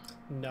attack?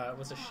 No, it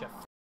was a shift.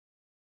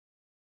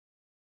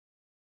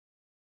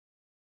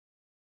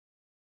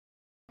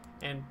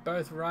 And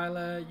both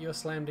Ryla, you're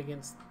slammed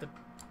against the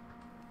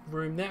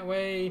room that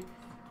way,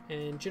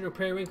 and General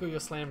Periwinkle, you're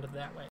slammed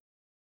that way.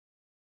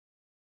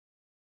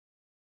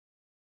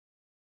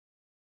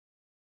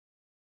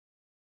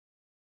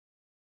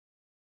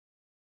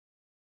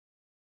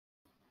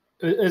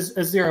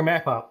 Is there a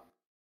map up?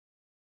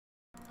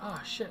 Oh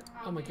shit!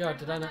 Oh my god!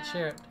 Did I not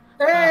share it?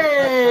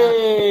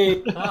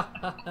 Hey!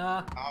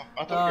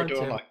 I thought you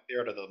were doing like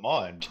Theater of the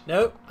Mind.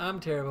 Nope, I'm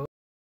terrible.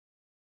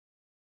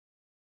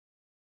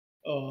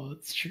 Oh,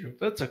 that's true.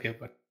 That's okay,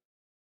 but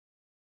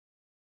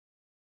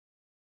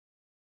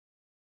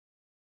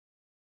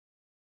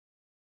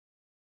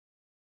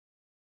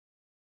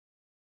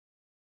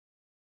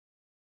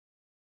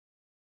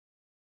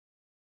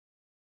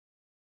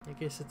I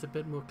guess it's a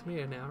bit more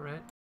clear now,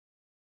 right?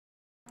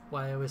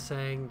 Why I was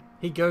saying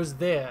he goes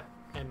there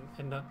and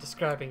not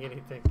describing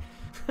anything.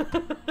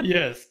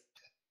 yes.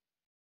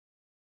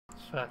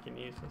 Fucking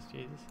useless,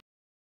 Jesus.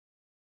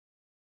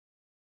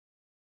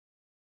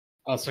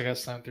 Also got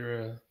slammed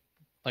through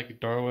a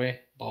doorway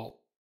bolt.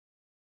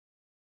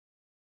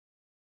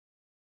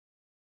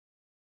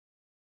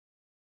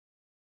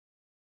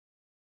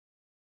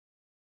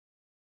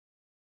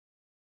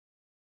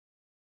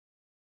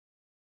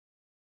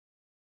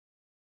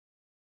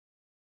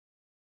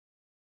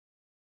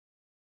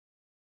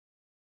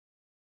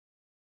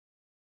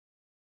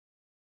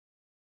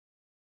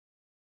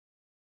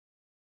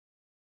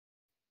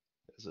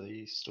 Is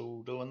he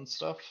still doing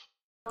stuff?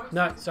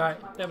 No, sorry,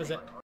 that was it.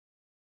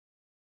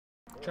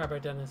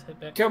 Trabo done his hit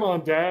back. Come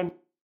on, Dan.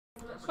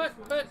 But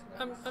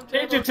I'm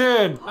Take your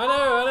terrible. turn.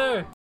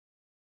 I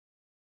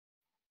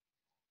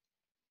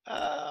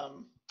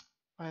know.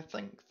 I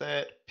think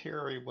that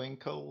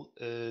Periwinkle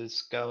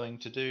is going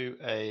to do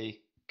a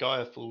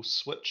Gaiaful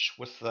switch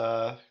with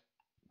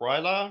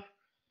Rylar.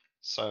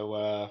 So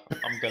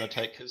I'm going to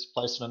take his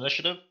place in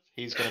initiative.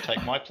 He's going to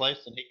take my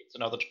place, and he gets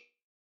another.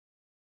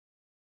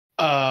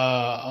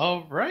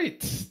 All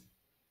right.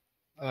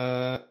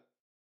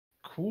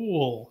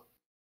 Cool.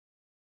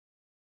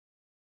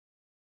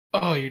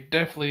 Oh, you're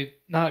definitely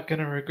not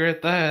gonna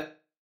regret that.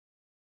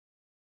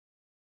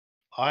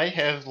 I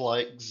have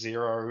like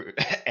 0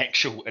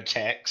 actual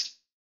attacks.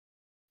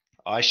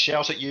 I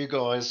shout at you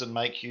guys and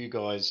make you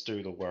guys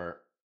do the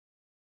work.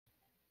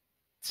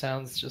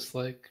 Sounds just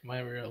like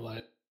my real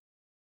life.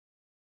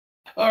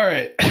 All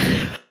right.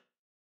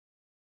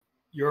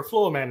 You're a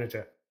floor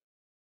manager.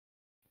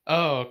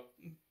 Oh,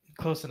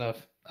 close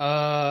enough.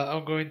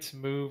 I'm going to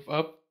move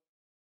up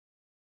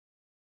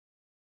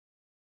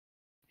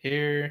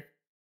here.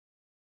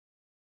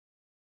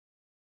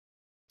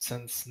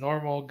 Since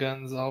normal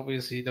guns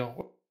obviously don't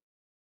work.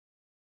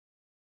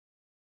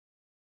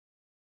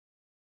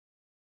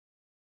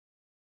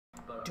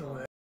 Do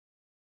it.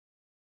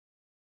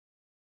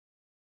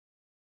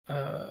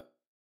 I'm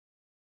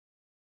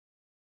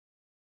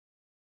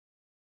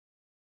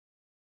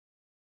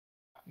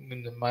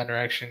going to minor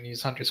action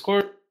use Hunter's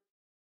Court.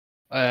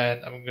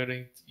 And I'm going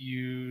to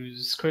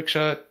use Quick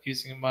Shot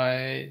using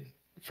my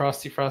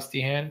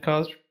Frosty hand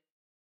cause.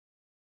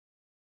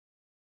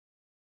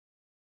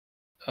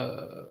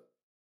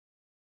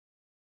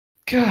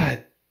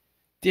 God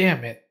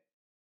damn it.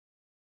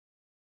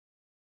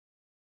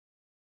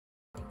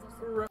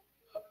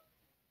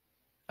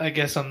 I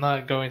guess I'm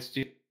not going to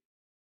do.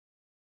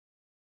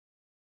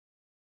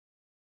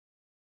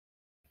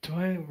 Do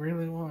I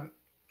really want?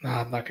 No,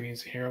 I'm not going to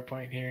use a hero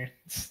point here.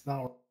 It's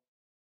not.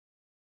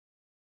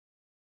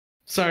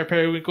 Sorry,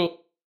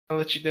 Periwinkle. I'll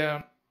let you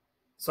down.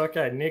 It's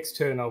okay. Next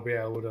turn, I'll be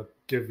able to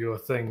give you a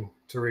thing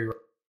to reroll.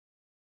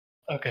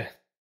 Okay.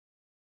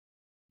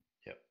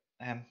 Yep.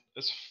 And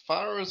as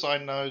far as I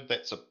know,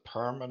 that's a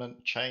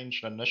permanent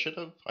change in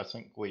initiative. I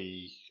think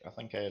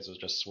ours is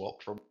just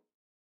swapped from.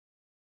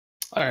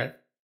 All right.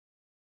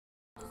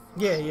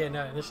 Yeah,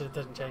 no, initiative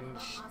doesn't change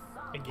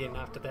again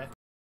after that.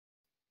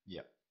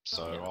 Yep.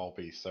 So Yeah. I'll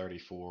be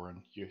 34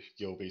 and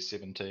you'll be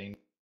 17.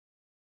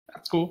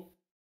 That's cool.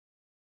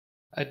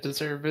 I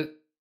deserve it.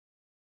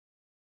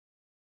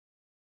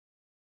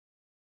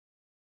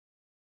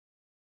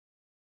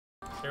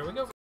 There we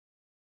go.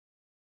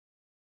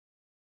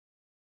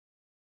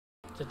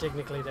 So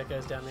technically that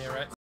goes down there,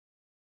 right?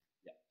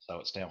 Yeah. So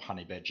it's now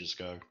Honey Badger's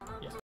go.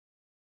 Yeah.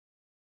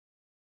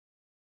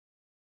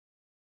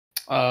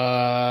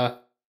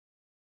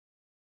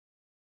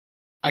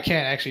 I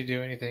can't actually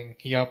do anything.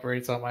 He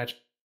operates on my.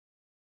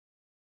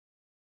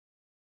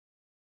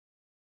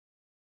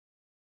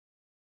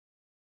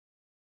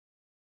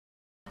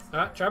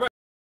 Alright, try back.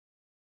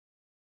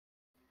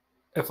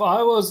 If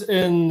I was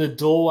in the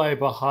doorway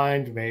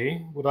behind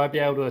me, would I be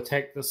able to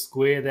attack the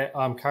square that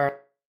I'm currently...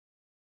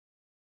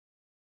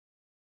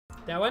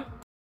 That one?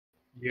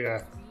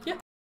 Yeah. Yeah.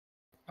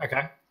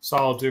 Okay, so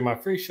I'll do my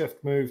free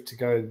shift move to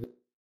go...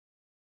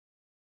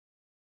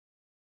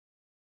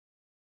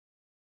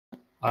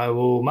 I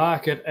will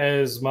mark it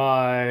as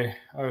my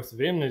Oath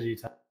of Enmity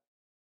type.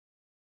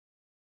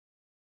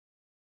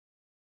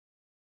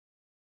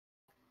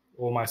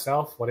 Or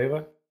myself,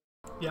 whatever.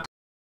 Yeah.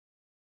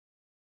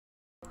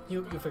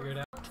 You'll figure it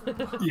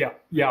out.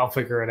 Yeah, I'll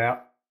figure it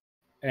out.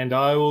 And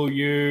I will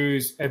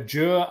use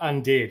Abjure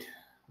Undead,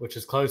 which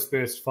is Close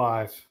Burst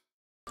 5.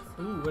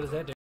 Ooh, what does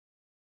that do?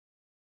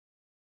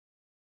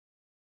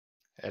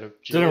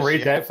 Didn't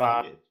read that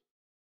far.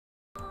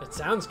 It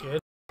sounds good.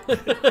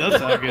 Does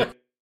sound good.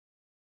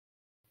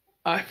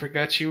 I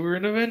forgot you were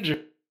an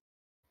Avenger.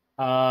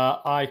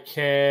 I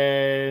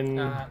can...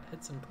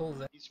 hits and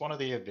pulls it. He's one of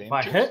the Avengers. If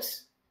I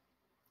hit,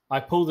 I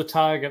pull the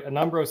target a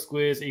number of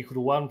squares equal to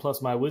 1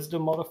 plus my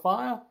Wisdom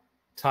modifier.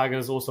 Target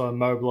is also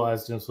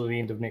immobilized until the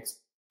end of next...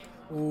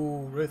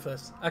 Ooh,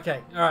 ruthless.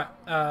 Okay, alright.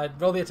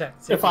 Roll the attack.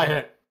 If I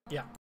hit.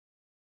 Yeah.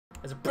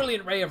 As a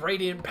brilliant ray of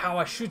radiant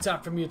power shoots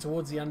out from you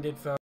towards the undead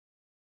foe.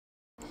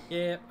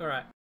 Yeah,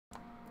 alright.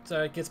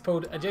 So it gets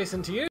pulled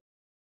adjacent to you.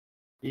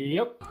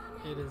 Yep.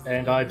 It is.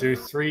 And I do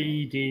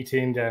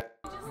 3d10 damage.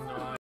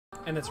 Nice.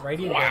 And it's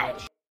radiant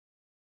damage.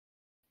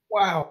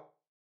 Wow.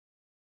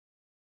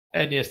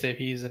 And yes, Dave,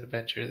 he's an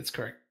Avenger. That's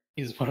correct.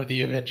 He's one of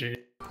the Avengers.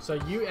 So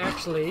you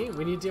actually,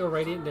 when you deal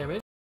radiant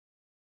damage,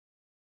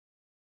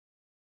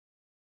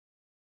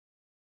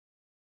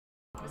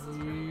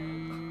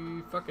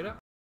 you fuck it up.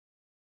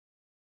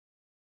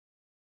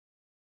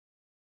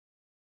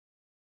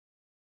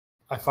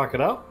 I fuck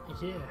it up?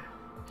 Yeah,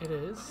 it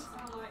is.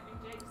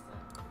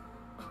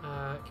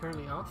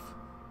 Currently off.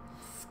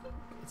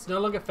 It's no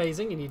longer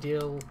phasing and you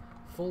deal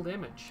full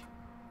damage.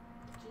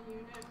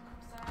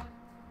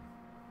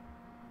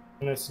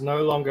 And it's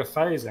no longer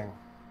phasing.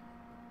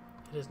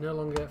 It is no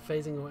longer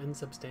phasing or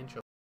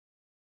insubstantial.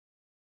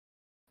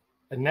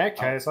 In that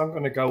case, I'm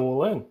going to go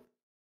all in.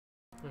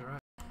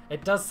 Alright.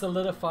 It does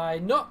solidify,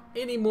 not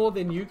any more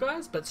than you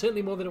guys, but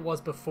certainly more than it was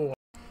before.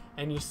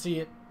 And you see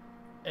it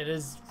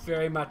is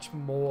very much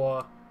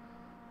more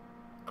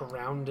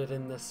grounded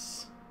in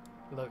this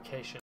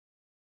location.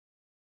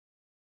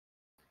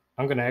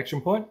 I'm going to action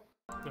point.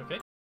 Okay.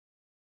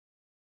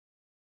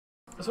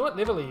 So what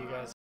level are you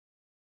guys?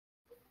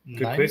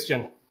 Good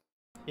question.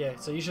 Yeah,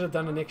 so you should have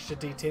done an extra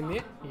d10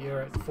 there.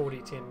 You're at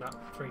 4d10,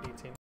 not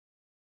 3d10.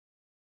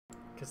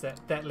 Because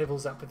that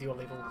levels up with your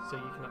level, so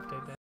you can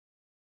update that.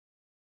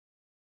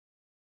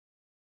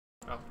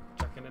 Oh,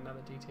 chuck in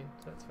another d10,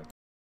 so that's fine.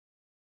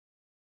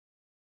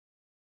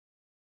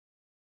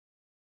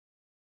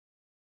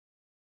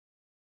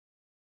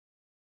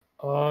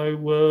 I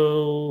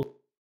will...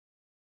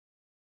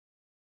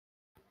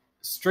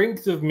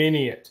 Strength of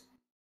Many It.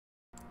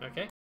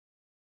 Okay.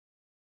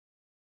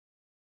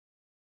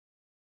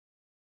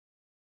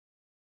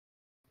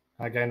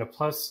 I gain a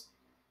plus.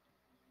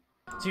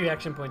 So you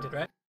action pointed,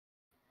 right?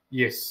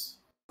 Yes.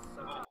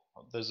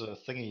 There's a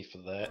thingy for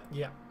that.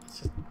 Yeah. It's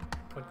just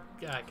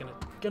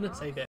gonna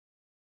say that,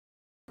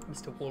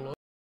 Mr. Warlord.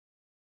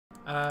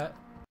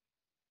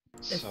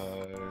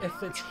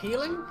 If it's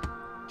healing,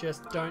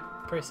 just don't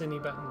press any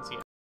buttons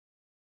yet.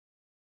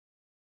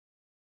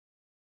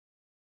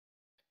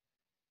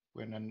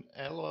 When an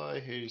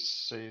ally who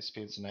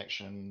spends an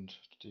action,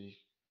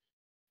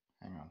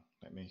 hang on,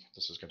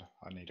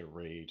 I need to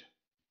read.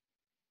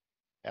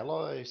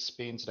 Ally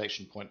spends an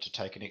action point to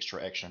take an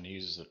extra action and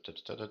uses it.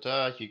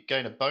 You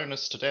gain a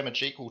bonus to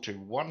damage equal to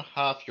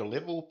 1/2 your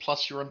level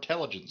plus your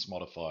intelligence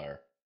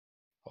modifier.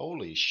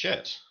 Holy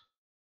shit.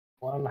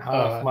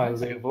 1/2 my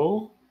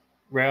level.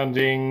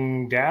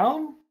 Rounding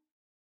down?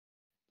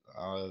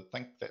 I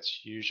think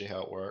that's usually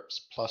how it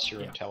works. Plus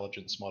your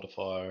intelligence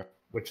modifier.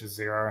 Which is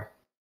 0.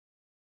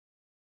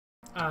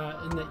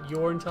 Isn't that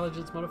your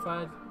intelligence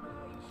modified,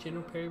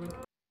 General Perryman?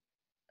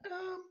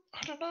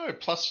 I don't know.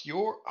 Plus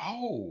your...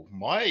 Oh,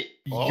 my...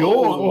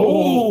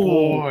 Oh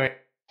boy.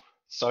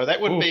 So that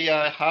would be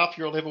 1/2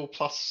 your level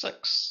plus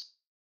 6.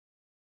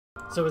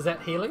 So is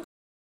that healing?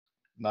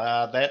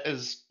 Nah, that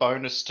is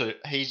bonus to...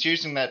 He's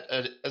using that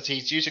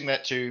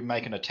to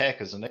make an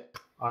attack, isn't it?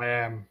 I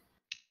am.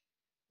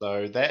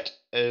 So that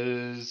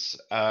is...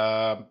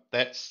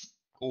 that's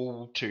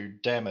all to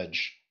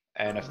damage.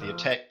 And if the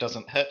attack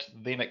doesn't hit,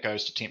 then it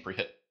goes to temporary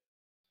hit.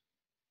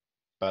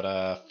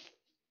 But,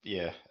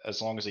 yeah,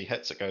 as long as he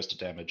hits, it goes to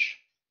damage.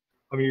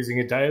 I'm using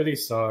a daily,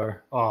 so...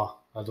 Oh,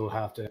 I do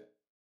have to.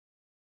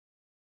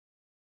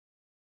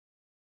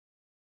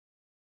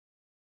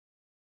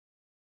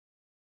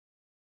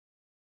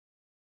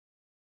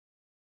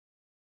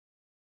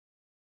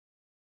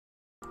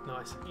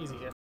 Nice. Easy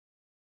hit.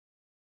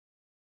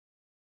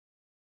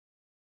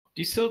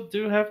 Do you still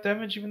do half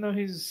damage even though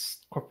he's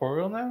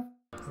corporeal now?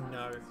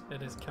 No,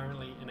 it is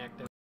currently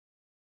inactive.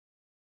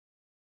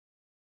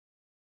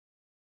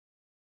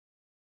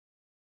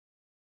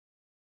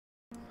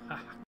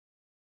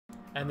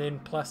 And then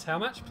plus how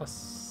much?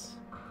 Plus...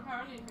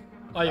 Apparently you can give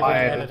him Oh, you've I already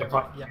added added the it.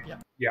 plus- Right. Yep,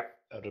 yep. Yeah.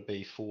 It'll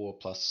be 4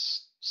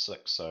 plus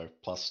 6, so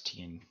plus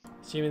 10.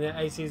 Assuming that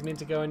AC is meant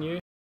to go on you,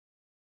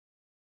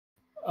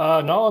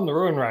 Not on the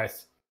Ruin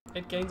Wraith.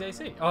 it gains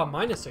AC. Oh,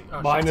 minus 2. Oh,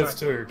 shit, Minus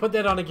sorry. 2. Put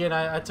that on again.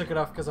 I took it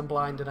off because I'm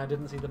blind and I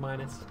didn't see the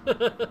minus.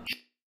 Fucking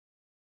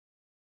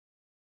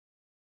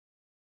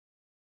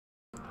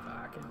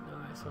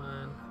nice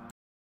one.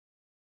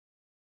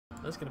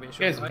 That's going to be a You short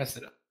guys fight. messed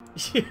it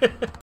up.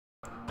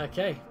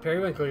 Okay,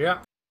 Periwinkle, you're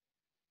up.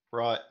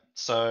 Right,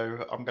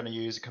 so I'm going to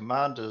use a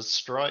Commander's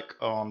Strike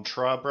on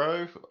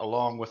Trabro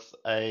along with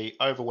a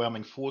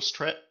Overwhelming Force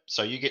Trap.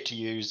 So you get to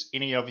use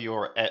any of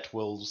your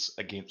at-wills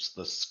against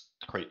this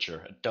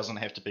creature. It doesn't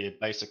have to be a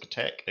basic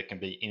attack. It can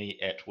be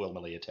any at-will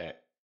melee attack.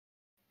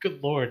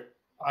 Good lord.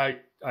 I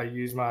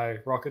use my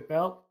rocket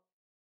belt.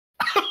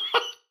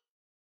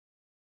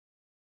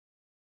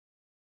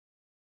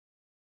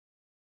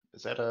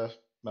 Is that a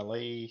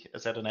melee?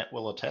 Is that an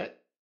at-will attack?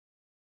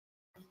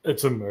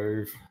 It's a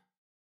move.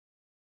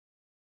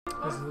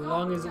 As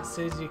long as it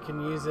says you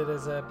can use it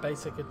as a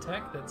basic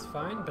attack, that's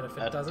fine. But if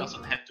it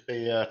doesn't, have to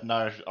be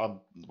no.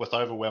 With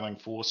Overwhelming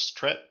Force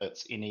Trap,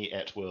 it's any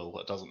at-will.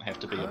 It doesn't have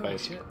to be a oh,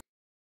 basic. shit.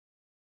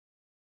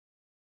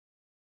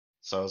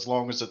 So as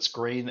long as it's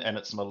green and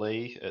it's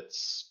melee,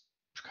 it's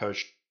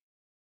kosher.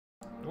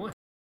 Nice.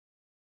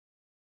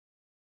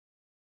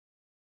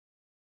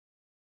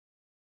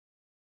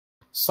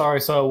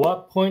 Sorry, so at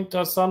what point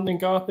does something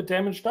go up a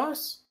damage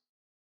dice?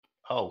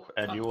 Oh,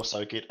 and you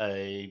also get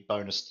a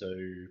bonus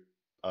to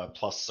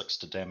plus 6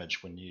 to damage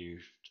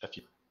if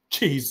you.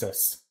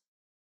 Jesus.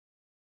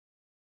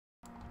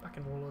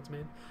 Fucking warlords,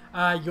 man.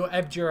 Your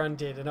Abjure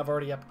Undead, and I've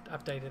already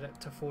updated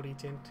it to 40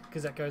 tent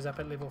because that goes up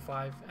at level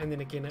 5 and then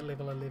again at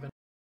level 11.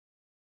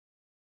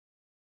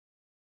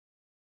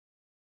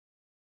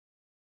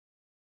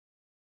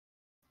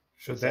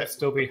 Should that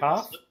still be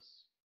half?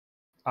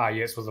 Ah,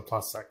 yes, with a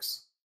plus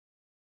 6.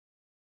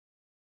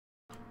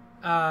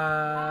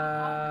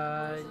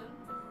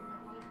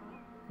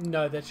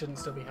 No, that shouldn't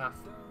still be half.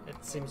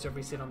 It seems to have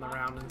reset on the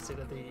round instead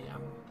of the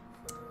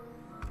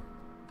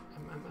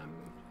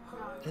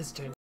his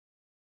turn.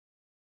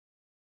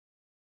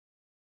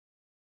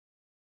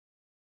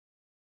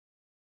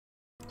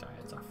 Sorry,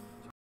 it's off.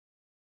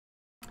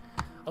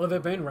 Oliver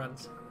Byrne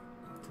runs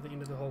to the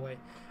end of the hallway.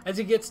 As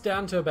he gets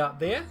down to about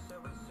there,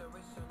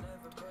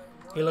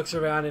 he looks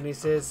around and he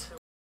says,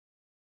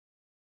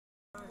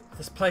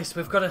 "This place,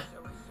 we've got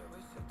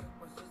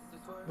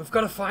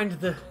to find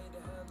the..."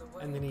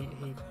 And then he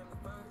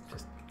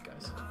just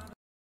goes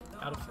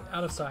out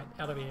of sight,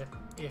 out of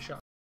earshot.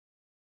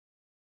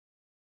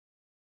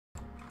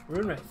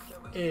 Runewraith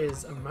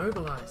is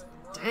immobilized.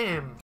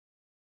 Damn.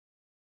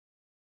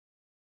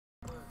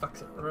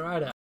 Fucks it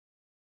right up.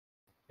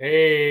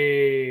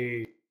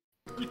 Hey!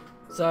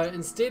 So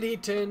instead he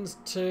turns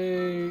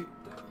to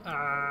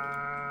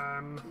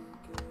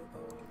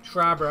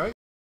Trabro,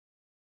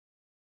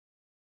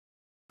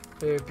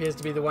 who appears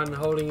to be the one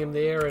holding him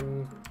there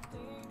and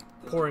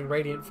pouring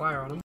radiant fire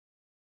on him.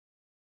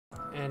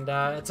 And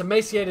its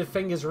emaciated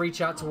fingers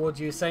reach out towards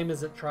you, same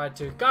as it tried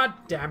to.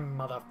 Goddamn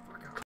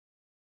motherfucker.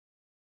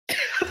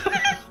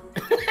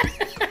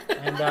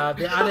 And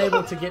they're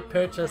unable to get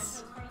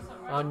purchase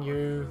on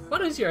you.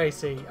 What is your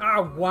AC?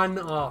 1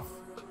 off.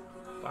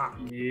 Fuck.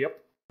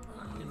 Yep.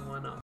 Fucking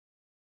 1 off.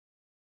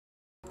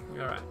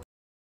 Alright.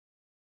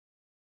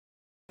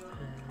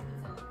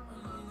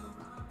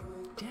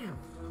 Damn.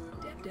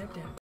 Damn.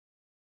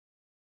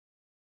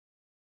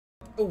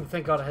 Oh,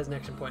 thank God it has an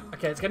action point.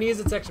 Okay, it's going to use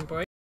its action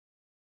point.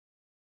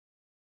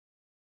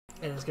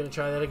 And it's going to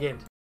try that again.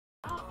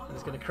 And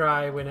it's going to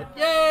cry when it...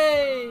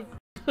 Yay!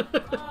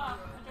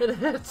 It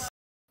hits.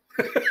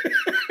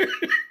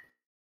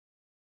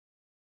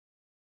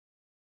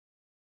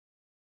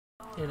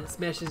 And it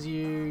smashes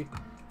you...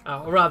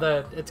 or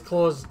rather, its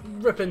claws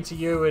rip into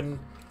you and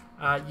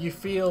you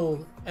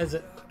feel, as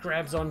it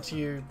grabs onto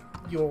you,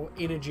 your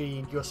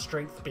energy, your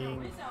strength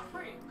being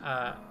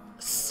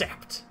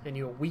sapped and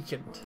you're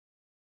weakened.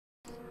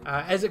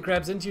 As it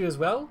grabs into you as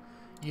well,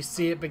 you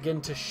see it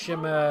begin to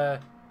shimmer,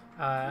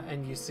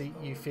 and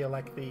you feel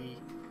like the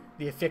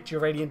effect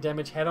your radiant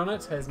damage had on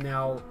it has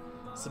now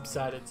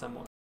subsided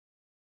somewhat.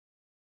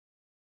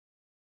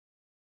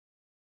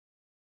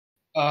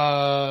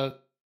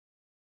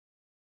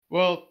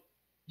 Well,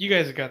 you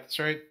guys have got this,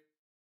 right?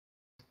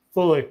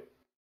 Fully.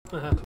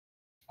 All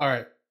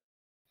right.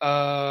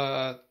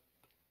 I'm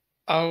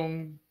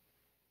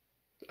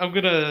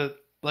gonna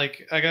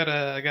I got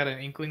an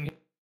inkling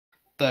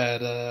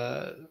that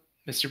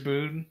Mr.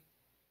 Boone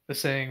was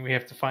saying we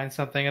have to find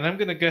something, and I'm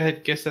gonna go ahead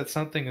and guess that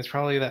something is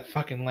probably that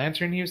fucking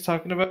lantern he was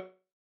talking about.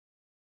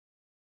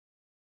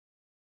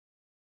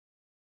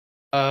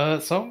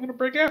 So I'm gonna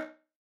break out.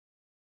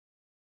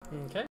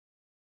 Okay.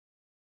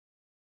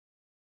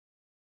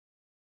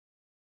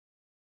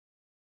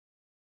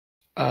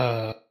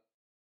 Uh,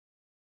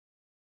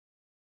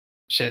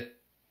 shit.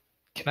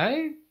 Can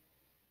I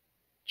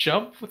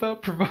jump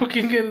without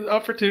provoking an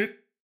opportunity?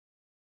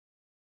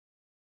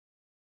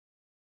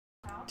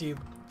 Do you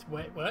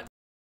wait? What?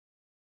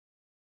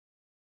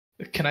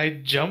 Can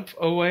I jump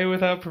away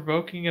without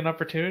provoking an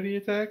opportunity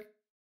attack?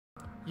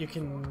 You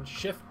can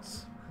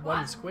shift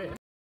one square.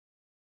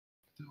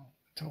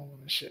 Don't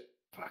want to shit.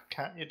 Fuck.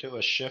 Can't you do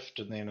a shift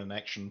and then an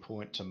action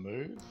point to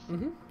move?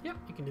 Yep,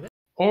 you can do that.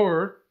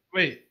 Or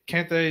wait,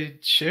 can't I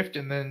shift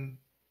and then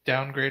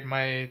downgrade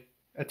my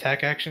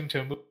attack action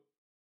to a move?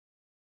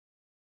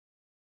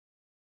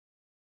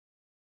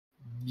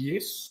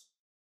 Yes.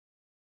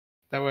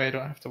 That way I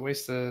don't have to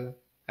waste the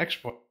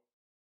action point.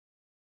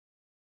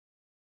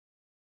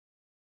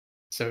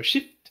 So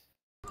shift.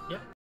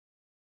 Yep.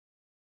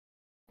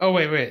 Oh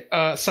wait.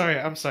 Sorry,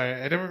 I'm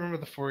sorry. I don't remember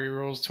the 4E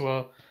rules too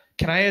well.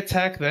 Can I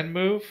attack then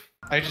move?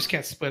 I just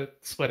can't split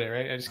it,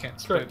 right? I just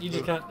can't split. Correct. You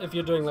just can't. If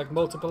you're doing like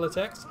multiple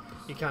attacks,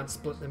 you can't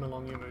split them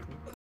along your movement.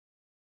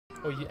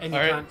 You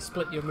can't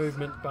split your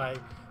movement by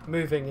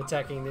moving,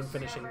 attacking, then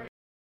finishing.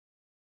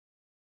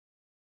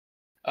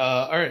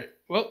 All right.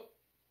 Well,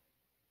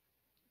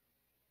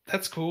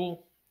 that's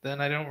cool.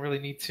 Then I don't really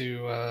need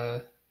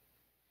to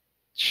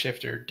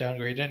shift or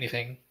downgrade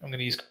anything. I'm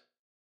gonna use.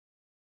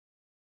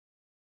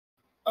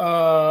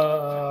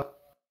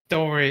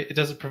 Don't worry, it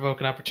doesn't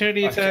provoke an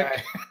opportunity attack.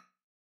 Okay.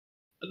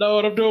 I know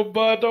what I'm doing,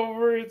 bud. Don't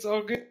worry, it's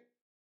all good.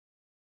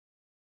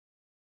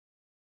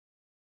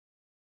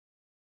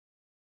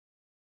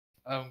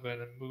 I'm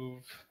gonna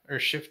move or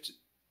shift.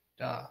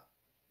 Damn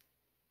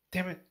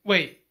it!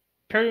 Wait,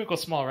 periwinkle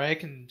small, right? I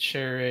can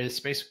share a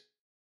space.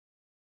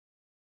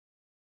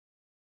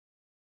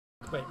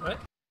 Wait, what?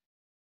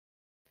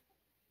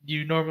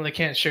 You normally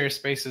can't share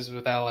spaces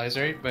with allies,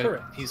 right? But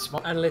Correct. he's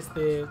small. Unless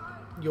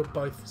you're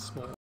both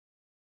small.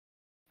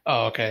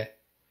 Oh, okay.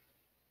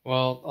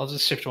 Well, I'll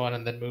just shift one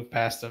and then move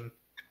past him.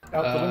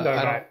 Out the window,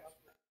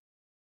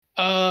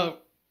 mate.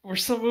 We're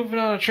still moving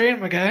on a train,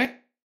 my guy.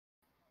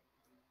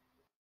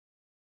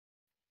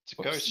 It's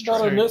a ghost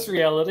Not in train. this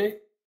reality.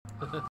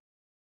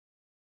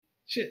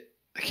 Shit,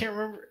 I can't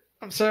remember.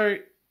 I'm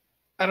sorry.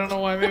 I don't know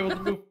why I'm able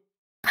to move.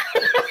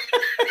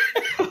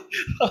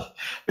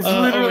 It's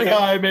literally okay. how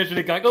I imagine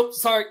it going. Oh,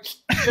 sorry.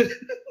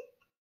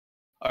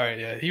 Alright,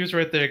 yeah, he was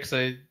right there because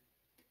I.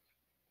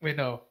 Wait,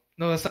 no.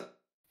 No, that's not.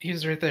 He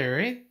was right there,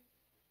 right?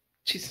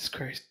 Jesus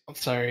Christ. I'm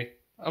sorry.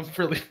 I'm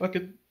really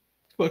fucking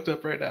fucked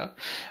up right now.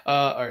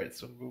 Alright,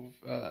 so move,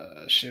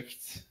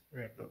 shift.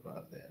 Random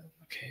on there.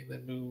 Okay,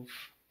 then move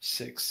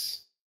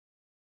 6.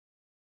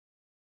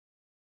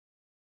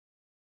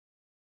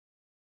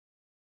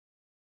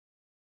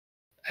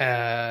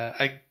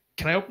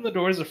 Can I open the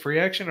door as a free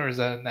action or is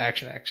that an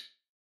action?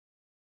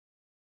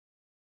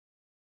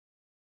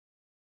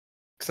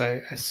 Because I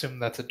assume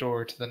that's a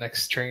door to the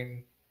next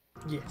train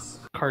Yes.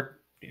 card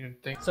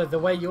thing. So the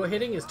way you're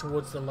heading is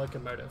towards the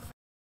locomotive.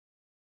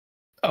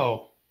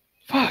 Oh,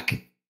 fuck.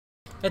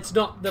 It's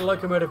not the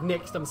locomotive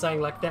next. I'm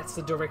saying like that's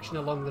the direction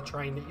along the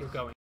train that you're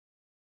going.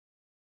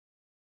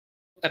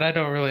 And I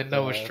don't really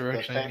know which The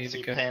direction I need to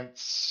Fancy go.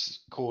 Pants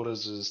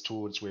quarters is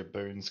towards where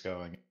Boone's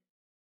going.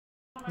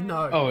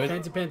 No, Oh,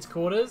 Fancy Pants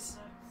quarters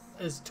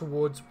is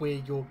towards where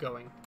you're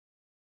going.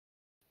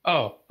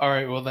 Oh,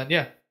 alright, well then,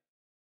 yeah.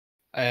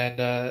 And,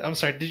 I'm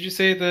sorry, did you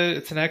say that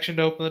it's an action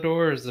to open the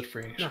door, or is it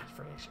free action? No,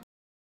 free action.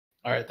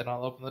 Alright, then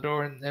I'll open the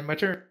door and end my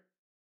turn.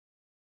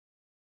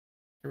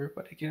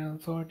 Everybody get on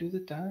the phone and do the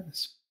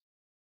dinosaur.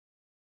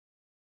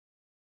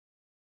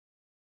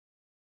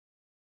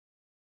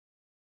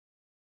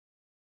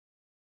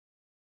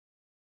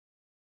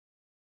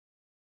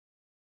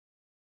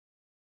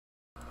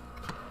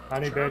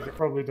 Honey Badger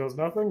probably does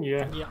nothing,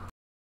 yeah. Yeah.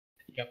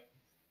 Yep.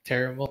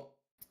 Terrible.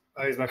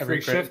 I use my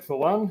Every free credit. shift for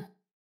one.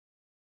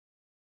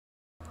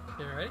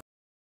 You ready?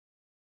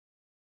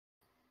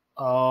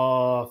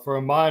 For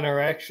a minor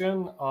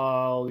action,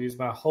 I'll use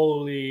my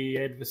Holy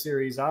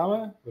Adversary's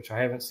Armor, which I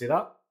haven't set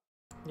up.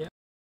 Yeah.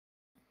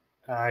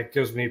 It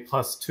gives me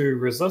 +2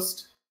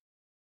 resist.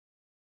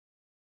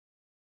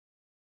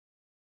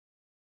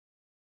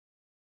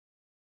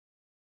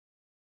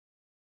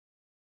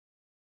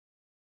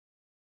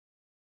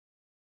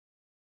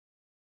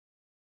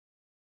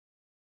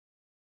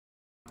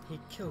 He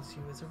kills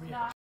you as a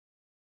reaction.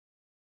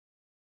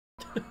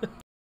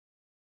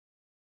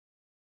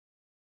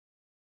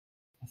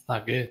 That's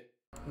not good.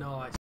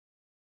 Nice.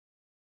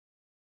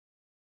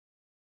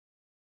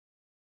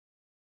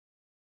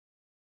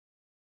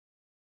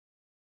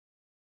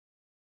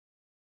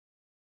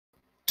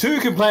 Two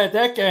can play at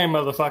that game,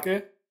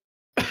 motherfucker.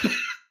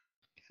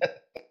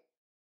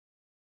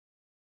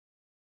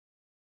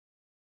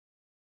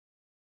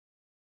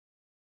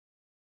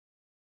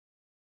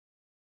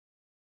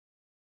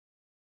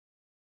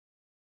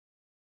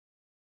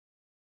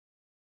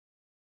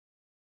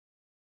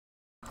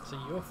 So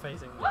you're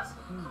phasing this.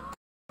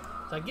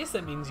 So I guess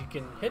that means you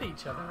can hit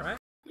each other, right?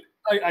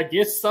 I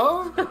guess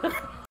so.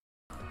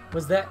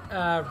 Was that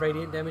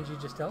radiant damage you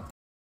just dealt?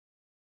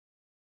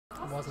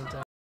 It wasn't.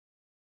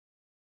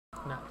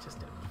 No, just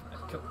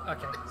damage. Cool.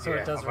 Okay, so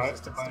it does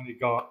resistance. I've only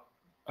got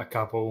a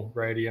couple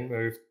radiant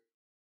moves.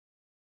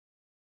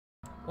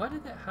 Why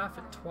did that half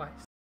it twice?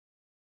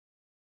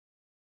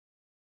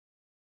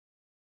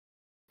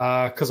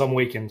 Because I'm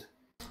weakened.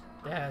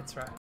 Yeah, that's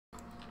right.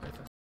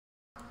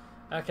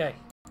 Okay,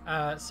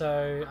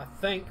 so I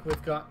think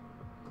we've got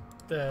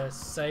the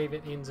save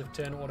at ends of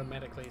turn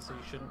automatically, so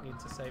you shouldn't need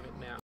to save it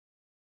now.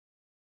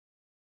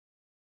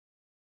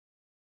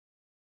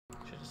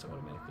 Should just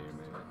automatically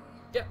remove it.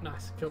 Yep,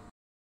 nice, cool.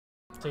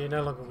 So you're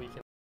no longer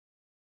weakened.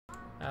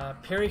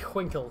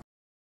 Periwinkle.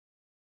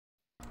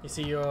 You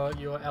see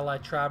your ally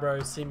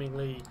Trabro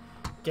seemingly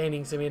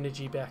gaining some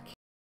energy back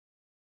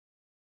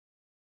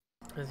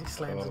as he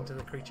slams into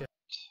the creature.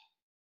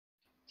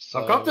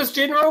 So, I've got this,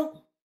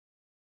 General!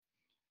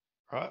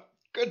 Right.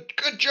 Good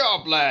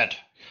job, lad.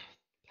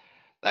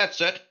 That's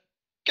it.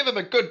 Give him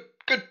a good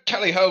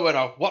tally-ho and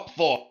a what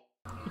for.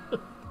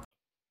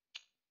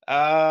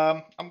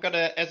 I'm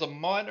gonna, as a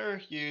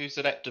minor, use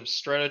an active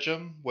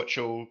stratagem, which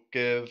will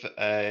give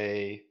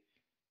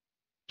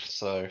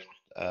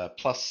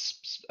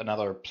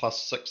another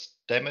plus 6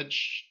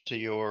 damage to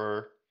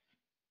your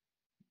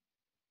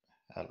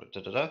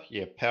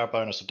power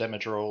bonus of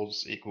damage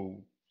rolls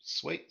equal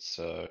sweet.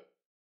 So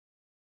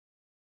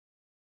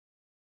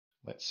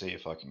let's see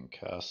if I can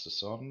cast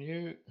this on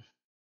you.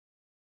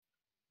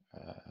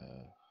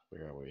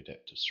 Where are we?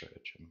 Adaptive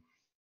stratagem.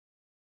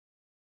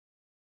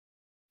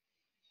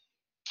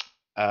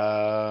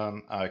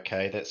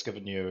 Okay, that's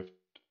given you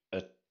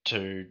a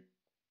 2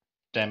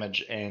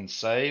 damage and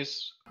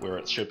saves, where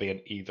it should be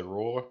an either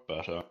or,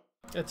 but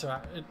It's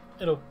alright.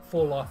 It'll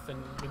fall off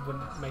and it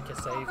wouldn't make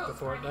a save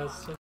before it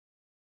does. So.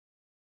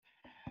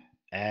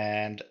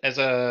 And as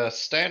a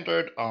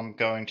standard, I'm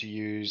going to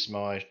use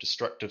my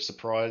Destructive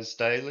Surprise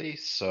daily.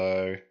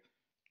 So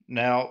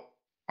now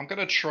I'm going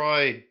to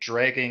try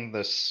dragging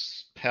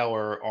this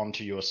power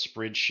onto your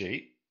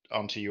spreadsheet,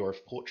 onto your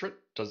portrait.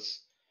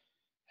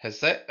 Has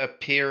that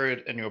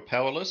appeared in your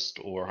power list,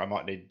 or I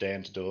might need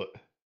Dan to do it?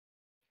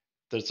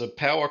 There's a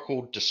power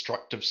called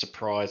Destructive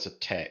Surprise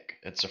Attack.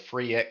 It's a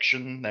free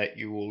action that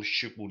you will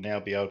now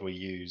be able to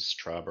use,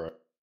 Trabro.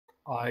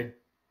 I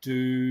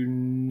do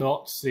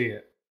not see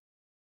it.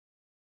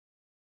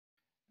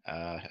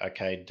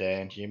 Okay,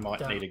 Dan, you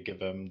might need to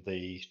give him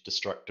the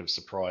Destructive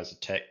Surprise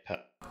Attack.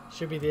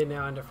 Should be there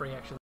now under free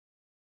action.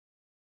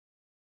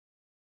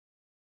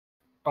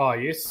 Oh,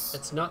 yes.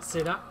 It's not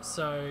set up,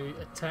 so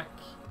attack.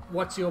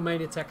 What's your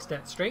main attack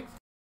stat? Strength?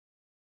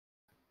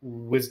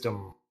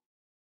 Wisdom.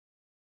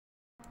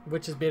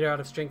 Which is better out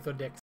of strength or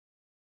dex?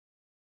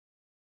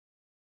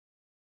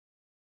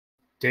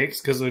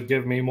 Dex, because it would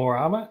give me more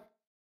armor?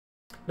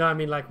 No, I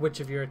mean like which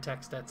of your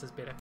attack stats is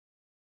better?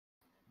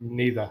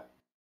 Neither.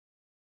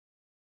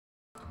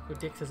 Your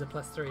dex is a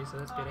 +3, so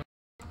that's better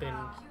than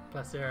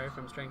 +0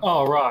 from strength.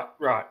 Oh,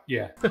 right,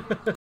 yeah.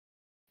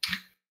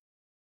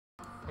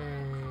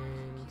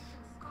 And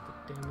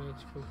the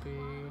damage will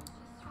be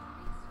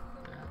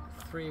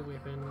 3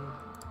 weapon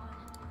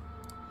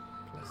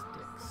plus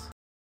dex.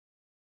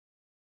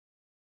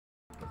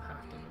 With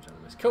half damage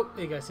on this. Cool,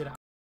 there you go, set up.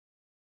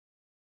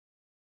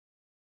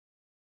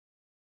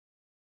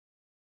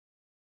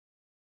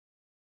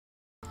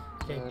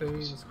 Okay,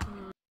 booms.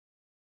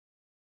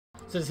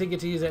 So does he get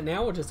to use that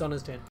now or just on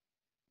his turn?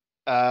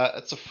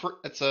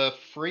 It's a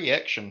free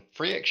action.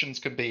 Free actions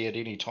can be at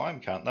any time,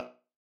 can't they?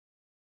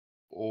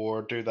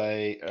 Or do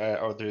they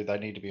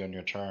need to be on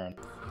your turn?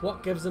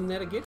 What gives them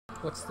that again?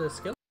 What's the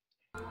skill?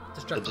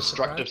 The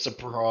Destructive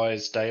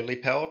Surprise daily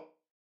power.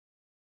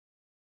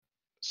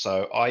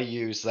 So I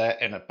use that,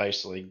 and it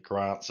basically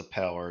grants a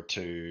power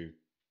to.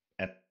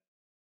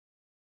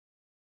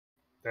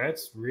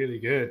 That's really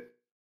good.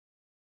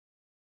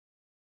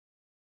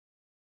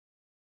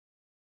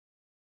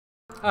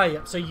 Oh,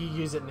 yeah, so you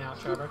use it now,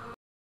 Trevor.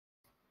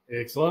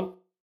 Excellent.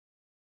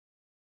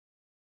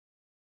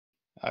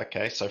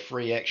 Okay, so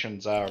free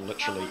actions are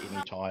literally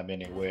anytime,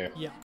 anywhere.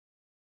 Yeah.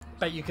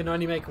 But you can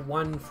only make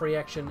 1 free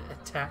action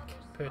attack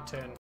per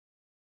turn.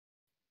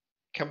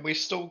 Can we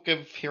still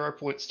give hero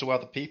points to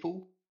other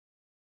people?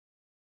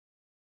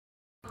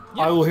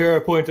 Yeah. I will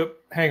hero point up.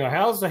 Hang on,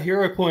 how does the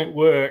hero point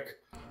work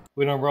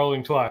when I'm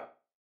rolling twice?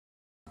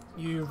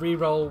 You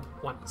re-roll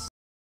once.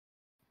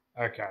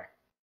 Okay.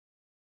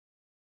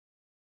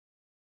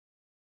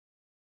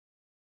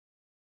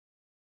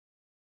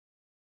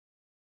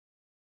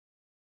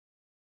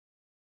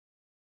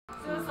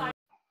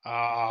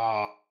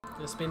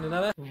 Just spend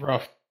another.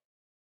 Rough.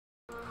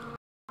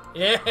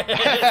 Yeah.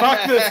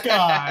 Fuck this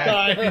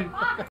guy.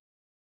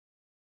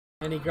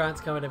 And he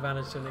grants combat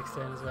advantage to the next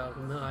turn as well.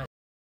 Nice.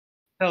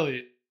 Hell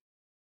yeah.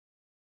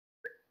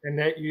 And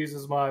that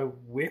uses my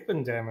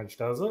weapon damage,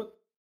 does it?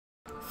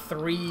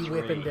 3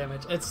 weapon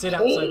damage. It's set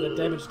up so the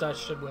damage dice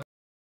should work.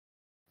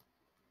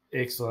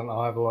 Excellent.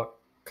 I'll have a look.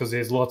 Because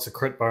there's lots of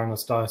crit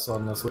bonus dice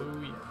on this.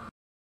 Oh,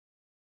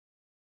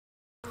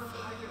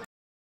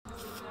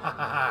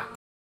 yeah.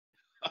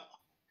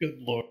 Good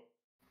lord.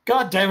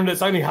 God damn it,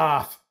 it's only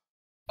half.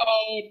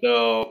 Oh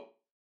no.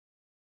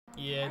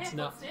 Yeah, it's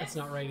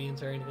not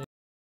radiant or anything.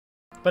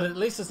 But at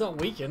least it's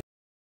not weakened.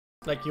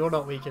 Like, you're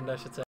not weakened, I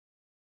should say.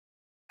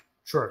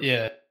 True.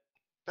 Yeah.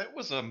 That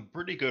was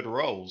pretty good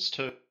rolls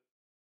too.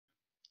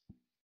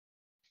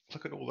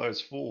 Look at all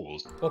those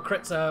 4s. Well,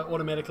 crits are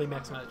automatically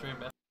maximized,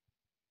 remember?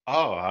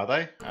 Oh, are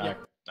they? Yeah.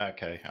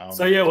 Okay.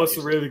 So yeah, what's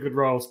the really good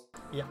rolls?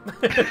 Yeah.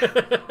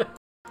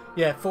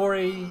 Yeah,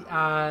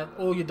 4E,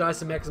 all your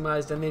dice are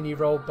maximized, and then you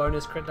roll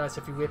bonus crit dice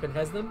if your weapon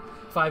has them.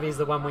 5E is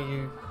the one where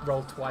you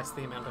roll twice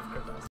the amount of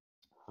crit dice.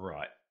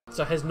 Right.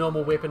 So his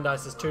normal weapon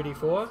dice is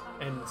 2d4,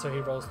 and so he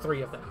rolls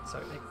 3 of them,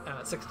 so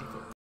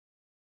 64.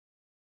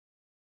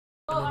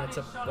 And then it's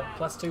a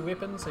plus 2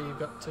 weapon, so you've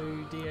got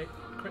 2d8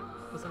 crit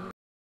or something.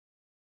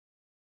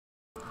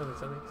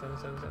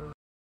 Something.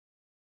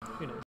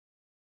 Who knows?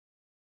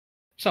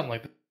 Something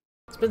like that.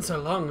 It's been so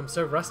long, I'm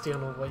so rusty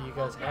on all what you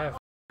guys have.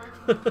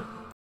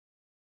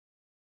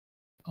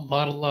 A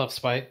lot of love,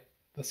 Spite.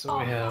 That's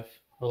what we have.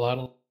 A lot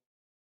of...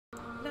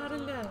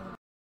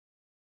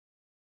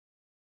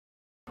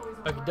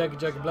 Okie dokie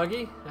jokey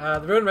bluggy.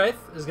 The Ruin Wraith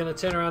is going to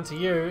turn around to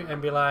you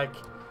and be like,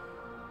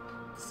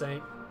 "This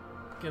ain't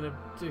going to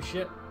do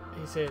shit,"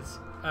 he says.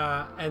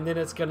 And then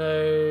it's going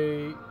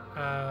to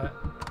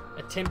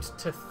attempt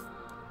to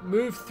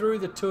move through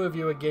the two of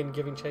you again,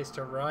 giving chase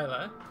to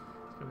Ryla.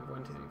 It's going to be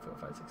 1, 2, 3, 4,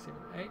 5, 6, 7,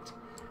 8.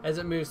 As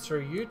it moves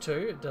through you two,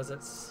 it does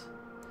its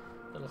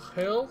little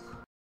hurl,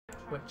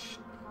 which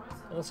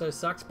also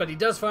sucks. But he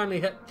does finally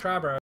hit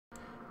Trabro,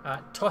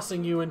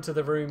 tossing you into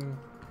the room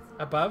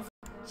above,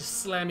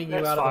 just slamming you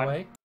out of the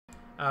way,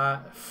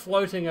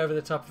 floating over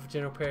the top of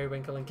General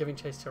Periwinkle and giving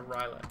chase to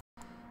Ryla.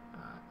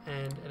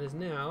 And it is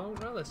now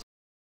Ryla's.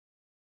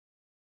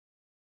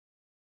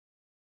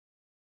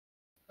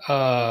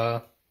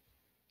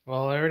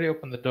 Well, I already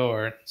opened the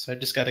door, so I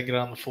just got to get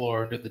on the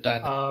floor and do the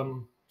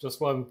dynamite. Just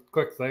one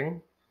quick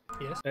thing.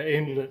 Yes. It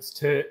ended its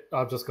turn.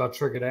 I've just got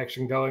triggered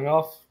action going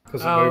off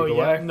because it moved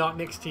away. Not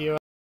next to you.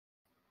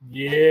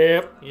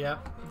 Yep.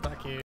 Yep,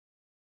 fuck you.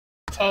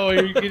 Oh,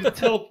 you're going to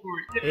teleport.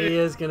 He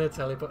is going to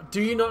teleport.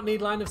 Do you not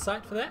need line of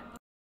sight for that?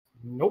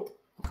 Nope.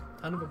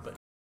 Son of a bitch.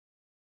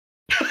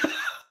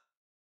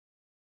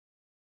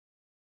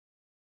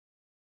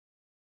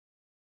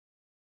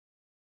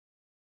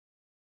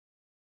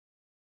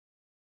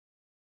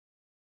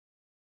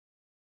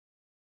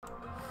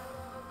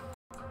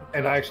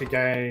 And I actually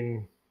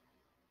gain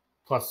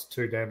plus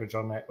 2 damage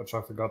on that, which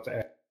I forgot to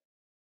add.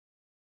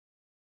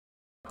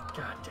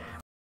 God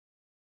damn.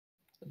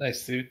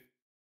 Nice, dude.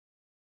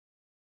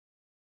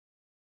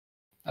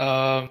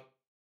 I've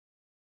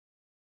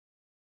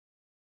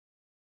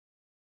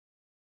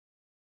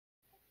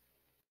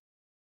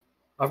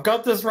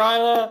got this,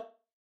 Ryla!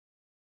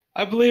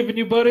 I believe in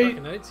you, buddy.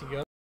 Fucking notes you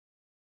got.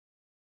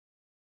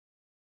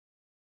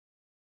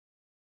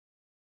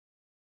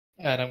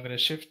 And I'm going to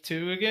shift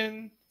 2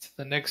 again to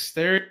the next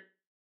area.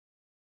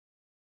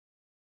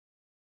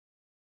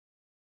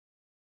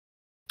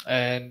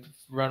 And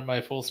run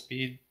my full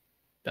speed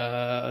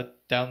down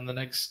the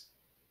next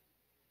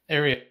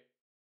area.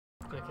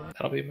 Okay.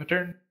 That'll be my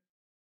turn.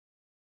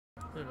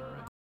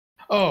 Alright.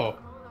 Oh,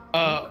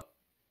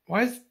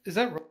 why is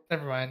that?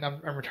 Never mind. I'm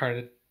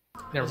retarded.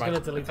 Never mind.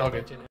 I'm just going to delete It's all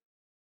that good.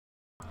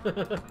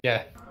 picture now.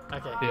 Yeah.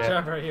 Okay, Yeah.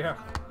 Trevor, you're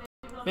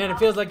up. Man, it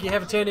feels like you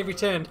have a turn every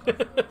turn.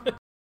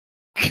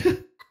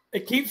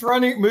 It keeps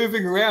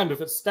moving around.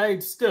 If it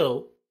stayed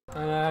still.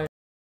 I know.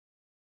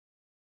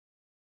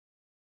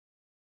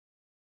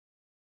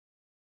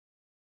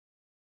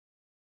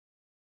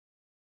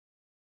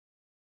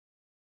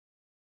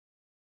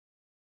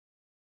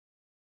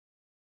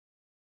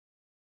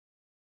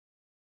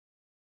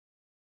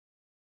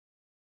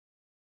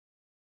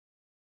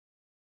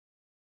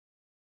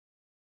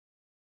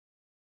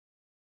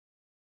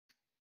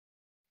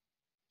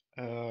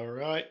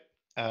 Alright.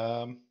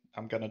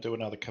 I'm going to do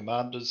another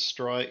Commander's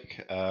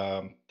Strike.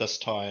 This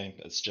time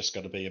it's just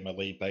going to be a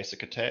melee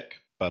basic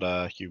attack,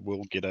 but you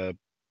will get a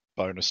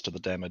bonus to the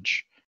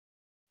damage.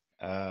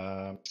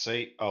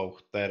 See? Oh,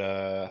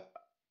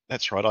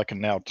 that's right. I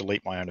can now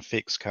delete my own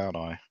effects, can't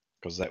I?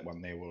 Because that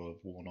one there will have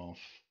worn off.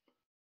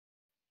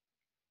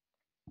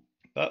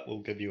 But we'll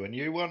give you a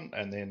new one,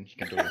 and then you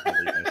can do a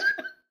melee basic.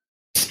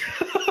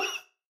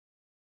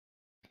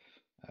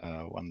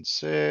 One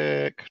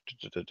sec.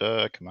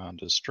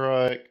 Commander's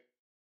Strike.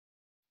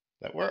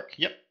 That work?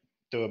 Yep.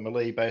 Do a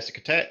melee basic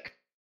attack.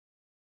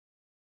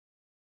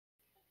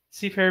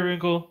 See,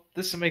 Periwinkle,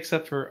 this makes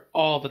up for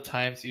all the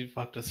times you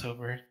fucked us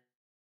over.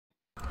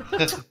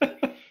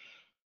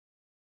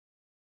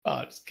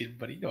 Oh, just kidding,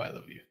 buddy. You know I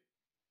love you.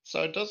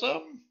 So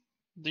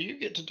do you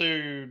get to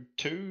do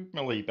 2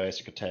 melee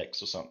basic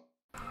attacks or something?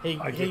 He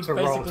I get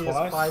basically to roll has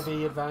twice.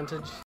 5e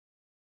advantage.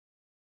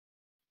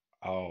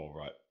 Oh,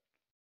 right.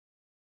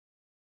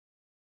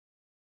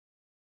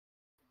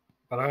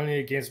 But only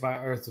against my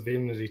Earth of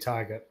Enmity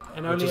target.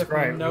 And which only is if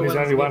great. no There's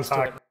one's only one next to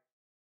target. it.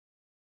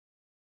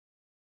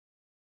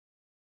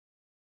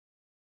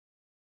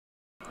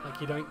 Like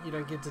you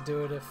don't get to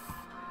do it if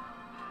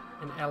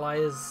an ally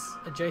is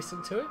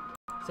adjacent to it.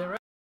 Is that right?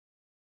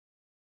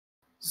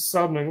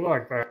 Something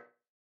like that.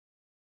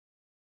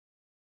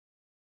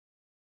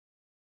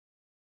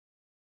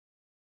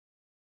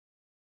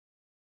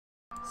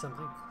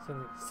 something.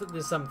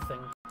 There's something.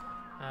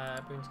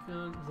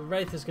 The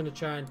Wraith is going to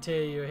try and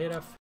tear your head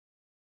off.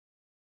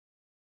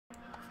 Oh,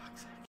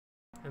 fuck's sake.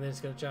 And then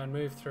it's going to try and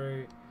move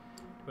through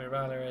where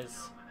Ryla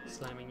is,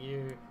 slamming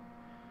you.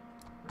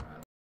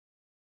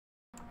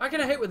 I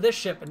can hit with this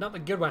shit, but not the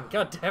good one.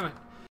 God damn it.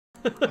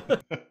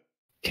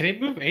 Can he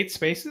move 8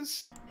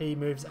 spaces? He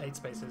moves 8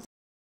 spaces.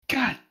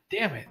 God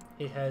damn it.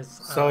 He has.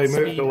 So he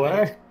moved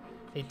away?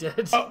 He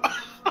did. Oh.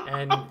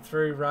 And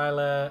threw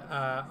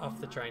Ryla off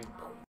the train.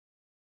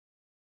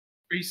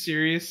 Are you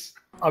serious?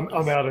 I'm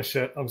out of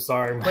shit. I'm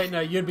sorry. Wait, no,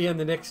 you'd be in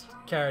the next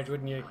carriage,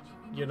 wouldn't you?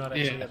 You're not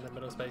actually in the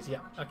middle space. Yeah.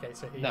 Okay,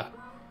 so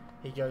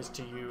he goes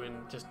to you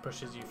and just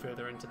pushes you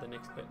further into the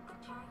next bit.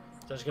 So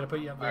I'm just going to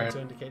put you up there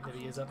to indicate that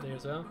he is up there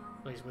as well.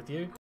 He's with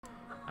you.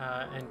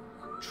 And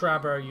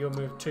Trabro, you'll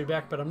move 2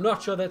 back, but I'm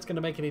not sure that's going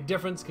to make any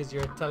difference because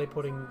you're a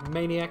teleporting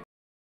maniac.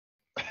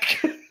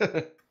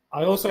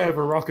 I also have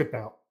a rocket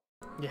belt.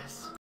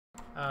 Yes.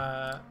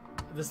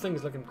 This thing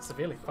is looking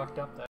severely fucked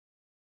up though.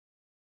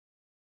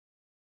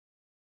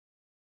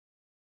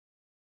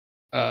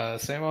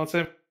 Same old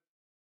same.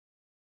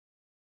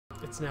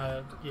 It's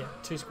now,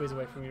 2 squares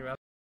away from you, Ralph.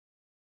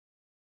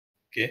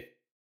 Okay.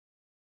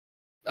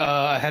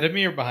 Ahead of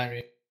me or behind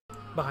me?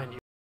 Behind you.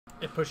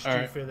 It pushed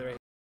you further in.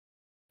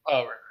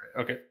 Oh,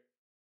 right. Okay.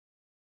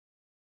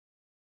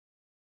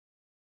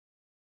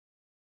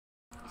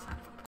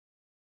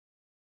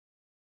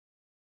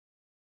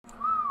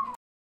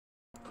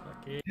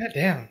 Yeah,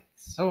 damn.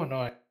 So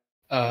annoying.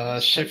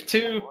 Shift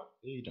 2.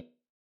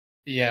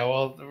 Yeah,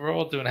 well, we're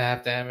all doing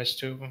half damage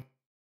to him.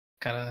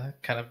 Kind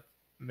of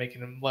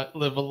making him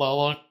live a lot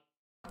long.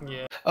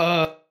 Yeah.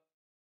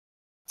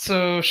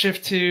 So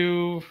shift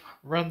 2,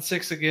 run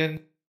 6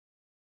 again.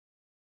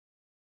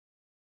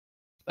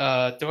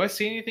 Do I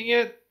see anything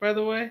yet, by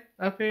the way,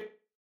 up here?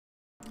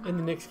 In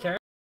the next carriage,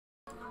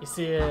 you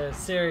see a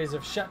series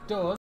of shut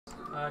doors,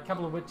 a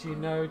couple of which you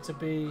know to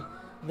be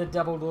the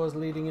double doors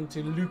leading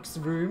into Luke's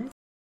room.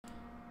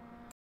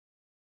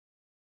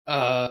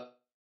 I'll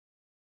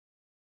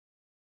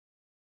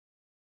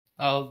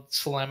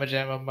slam a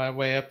jam on my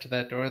way up to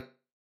that door.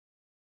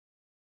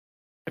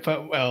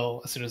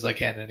 As soon as I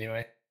can,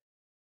 anyway.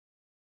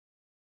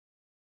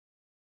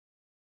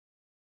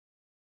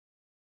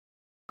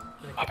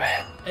 My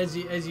bad. As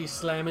you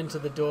slam into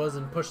the doors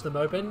and push them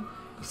open,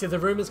 you see the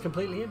room is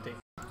completely empty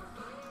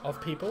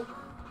of people,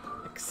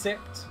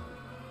 except...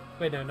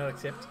 Wait, no, not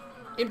except.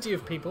 Empty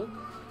of people,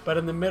 but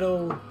in the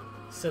middle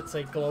sits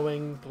a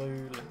glowing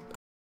blue lamp.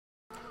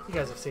 You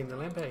guys have seen the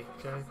lamp, eh?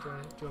 Do you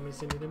want me to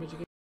send you an image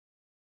again?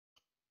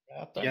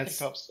 I don't think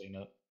I've seen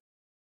it.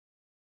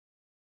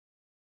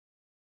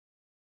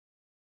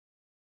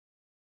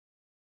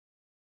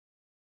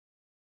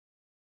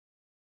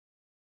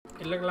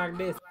 It looked like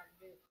this.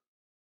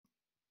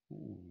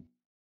 Ooh.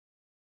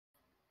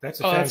 That's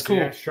a fancy cool.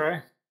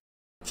 ashtray.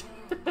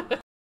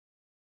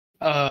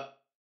 I'd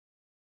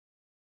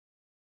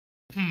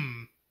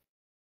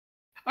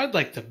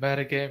like to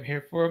metagame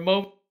here for a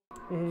moment.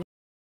 Mm-hmm.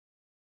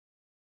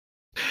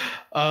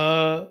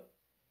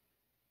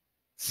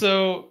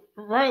 So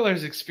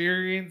Ryler's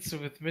experience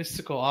with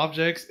mystical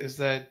objects is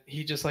that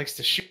he just likes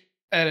to shoot,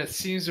 and it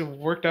seems to have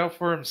worked out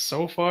for him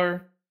so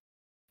far.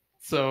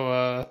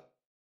 So,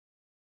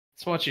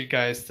 just want you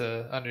guys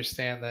to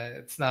understand that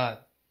it's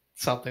not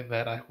something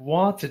that I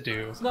want to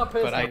do, It's not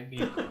personal. but I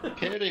need.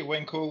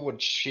 Periwinkle would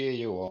cheer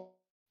you up.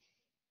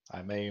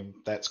 I mean,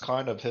 that's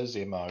kind of his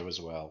MO as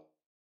well.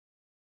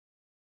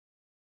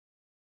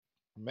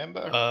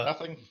 Remember,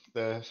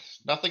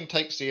 nothing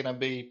takes the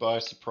enemy by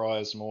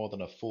surprise more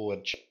than a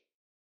forward.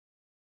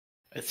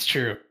 It's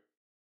true.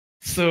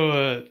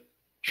 So,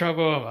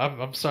 Trouble,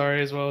 I'm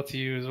sorry as well to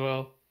you as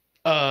well.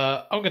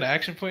 I'm gonna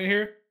action point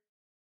here.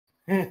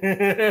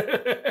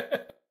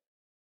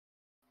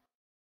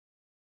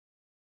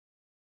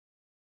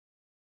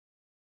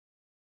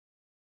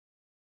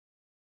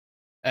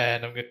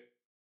 And I'm gonna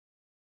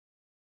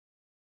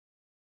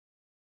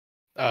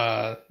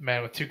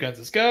man with 2 guns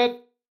is God,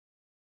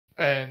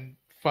 and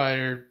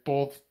fire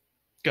both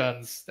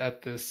guns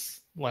at this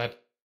lamp.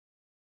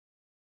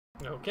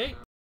 Okay.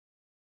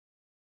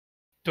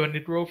 Do I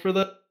need to roll for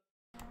that?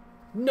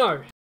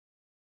 No.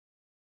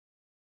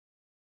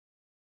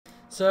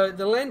 So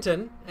the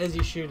lantern, as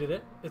you shoot at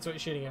it, that's what you're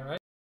shooting at, right?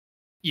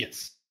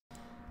 Yes.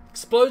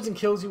 Explodes and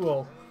kills you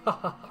all.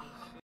 Well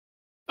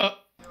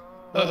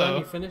done, Uh-oh.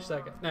 you finished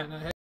that guy.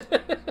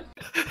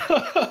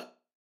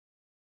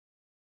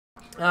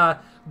 No.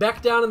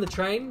 Back down in the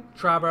train,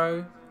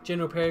 Trabro,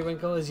 General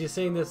Periwinkle, as you're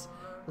seeing this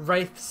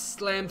wraith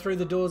slam through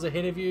the doors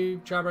ahead of you.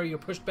 Trabro, you're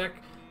pushed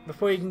back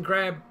before you can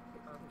grab,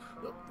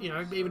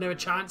 even have a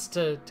chance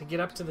to get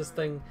up to this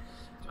thing.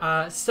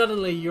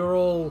 Suddenly you're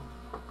all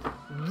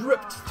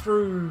ripped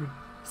through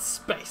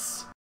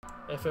space,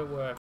 if it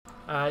were.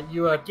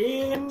 You are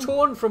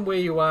torn from where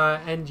you are,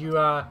 and you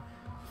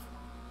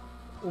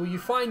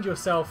find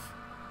yourself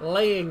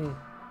laying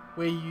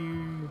where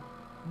you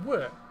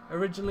were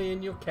originally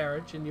in your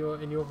carriage, in your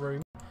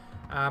room,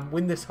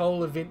 when this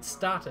whole event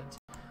started.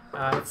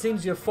 It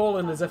seems you've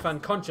fallen as if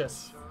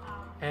unconscious,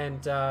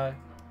 and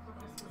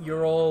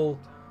you're all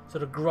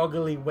sort of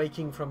groggily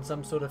waking from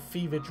some sort of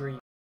fever dream.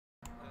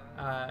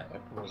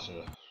 That was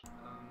a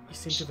You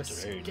seem to have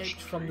strange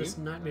escaped from this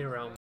dream. nightmare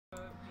realm.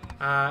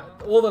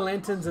 All the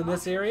lanterns in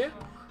this area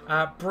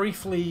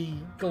briefly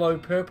glow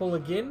purple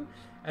again,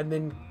 and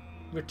then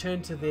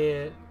return to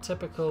their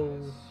typical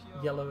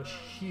yellowish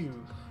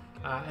hue.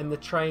 And the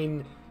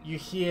train, you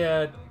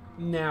hear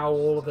now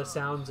all of the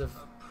sounds of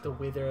the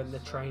weather and the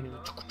train,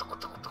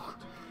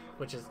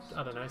 which is,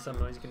 I don't know, some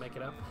noise, you can make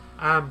it up.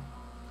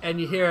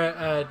 And you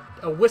hear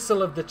a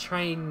whistle of the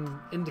train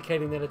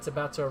indicating that it's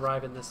about to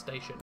arrive in this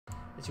station,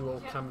 as you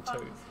all come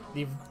to.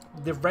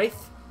 The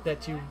wraith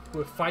that you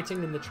were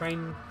fighting in the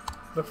train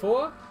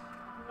before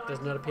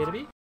does not appear to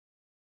be.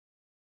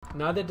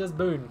 Neither does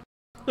Boone.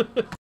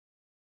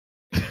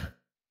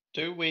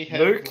 Do we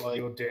have Luke, like?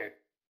 you're dead.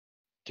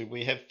 Do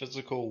we have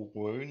physical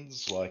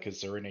wounds? Like,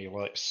 is there any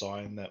like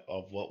sign that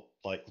of what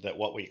like that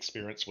what we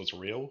experienced was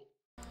real?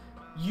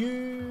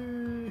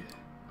 You,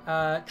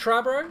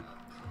 Trabro,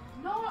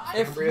 No,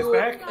 if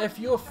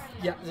you're,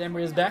 yeah,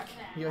 Zamria's back.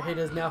 Your head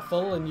is now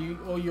full, and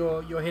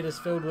your head is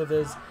filled with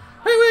his.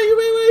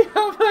 Wait!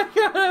 Oh my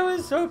god, I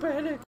was so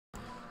panicked.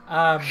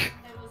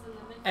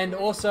 And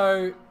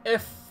also,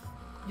 if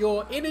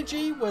your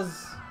energy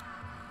was,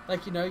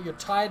 like, you know, your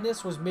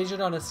tiredness was measured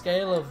on a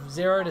scale of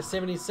 0 to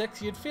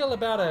 76, you'd feel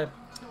about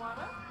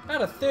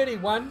a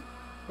 31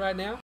 right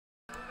now.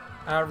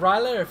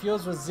 Ryla, if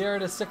yours was 0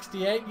 to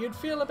 68, you'd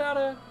feel about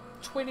a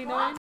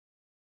 29.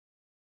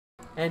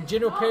 And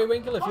General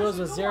Periwinkle, if yours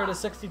was 0 to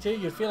 62,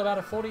 you'd feel about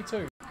a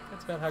 42.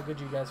 That's about how good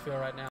you guys feel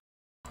right now.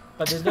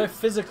 But there's no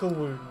physical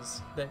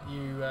wounds that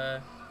you...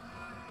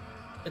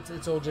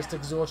 It's all just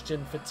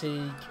exhaustion,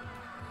 fatigue,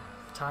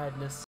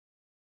 tiredness.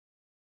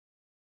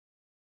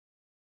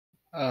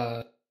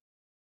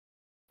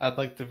 I'd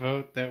like to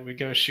vote that we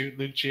go shoot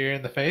Luke Gier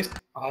in the face.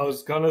 I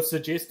was gonna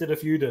suggest it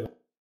if you did.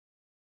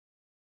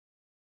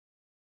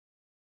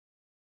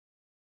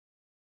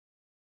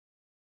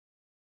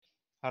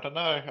 I don't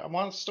know.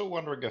 I'm still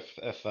wondering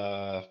if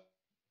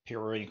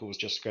Periwinkle was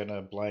just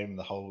gonna blame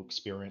the whole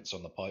experience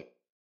on the pipe.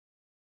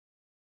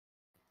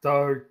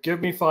 So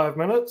give me 5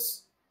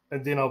 minutes,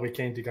 and then I'll be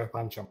keen to go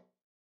punch him.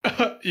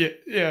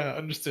 yeah,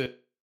 understood.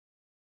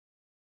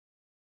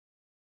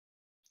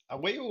 Are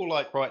we all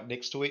like right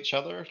next to each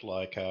other?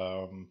 Like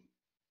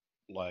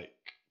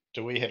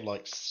do we have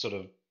like sort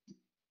of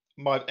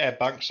our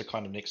bunks are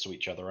kind of next to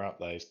each other, aren't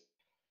they?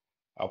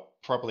 I'll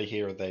probably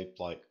hear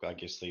I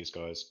guess these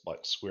guys like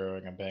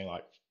swearing and being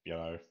like, you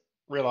know,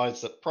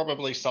 realize that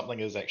probably something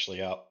is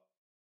actually up.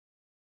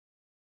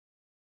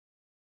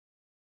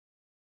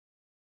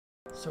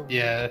 So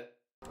Yeah.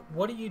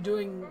 what are you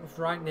doing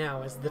right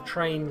now as the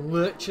train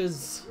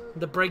lurches,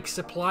 the brakes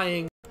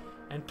applying,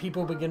 and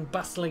people begin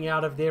bustling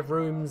out of their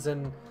rooms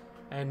and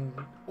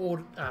not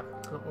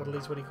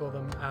orderlies, what do you call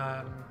them?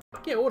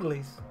 Yeah,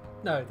 orderlies.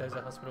 No, those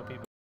are hospital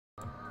people.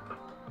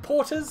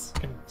 Porters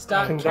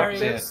start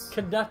carrying...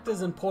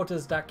 Conductors and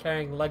porters start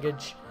carrying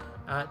luggage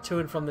to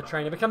and from the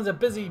train. It becomes a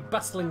busy,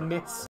 bustling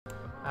mess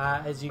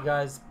as you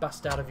guys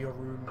bust out of your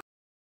room.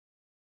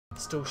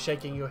 Still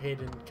shaking your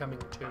head and coming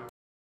to.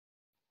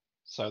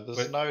 So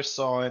there's no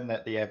sign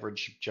that the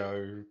average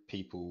Joe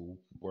people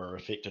were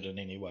affected in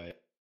any way.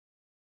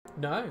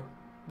 No.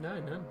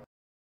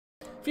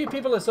 A few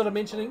people are sort of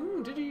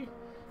mentioning, did you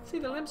see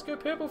the lamps go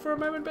purple for a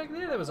moment back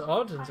there? That was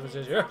odd. And someone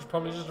says, yeah, it's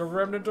probably just a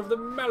remnant of the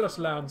malice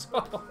lands.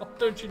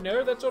 Don't you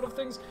know? That sort of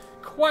thing's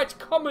quite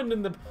common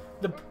in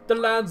the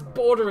lands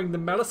bordering the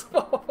malice.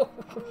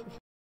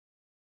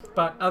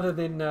 But other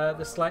than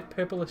the slight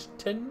purplish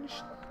tinge,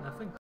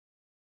 nothing.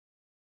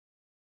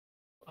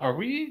 Are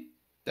we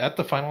at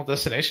the final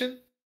destination?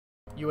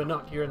 You are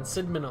not. You're in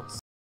Sidminos.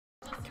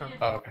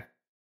 Oh, okay.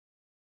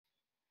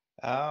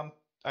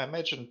 I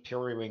imagine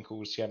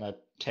Periwinkle's gonna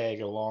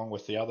tag along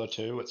with the other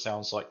two. It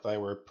sounds like they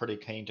were pretty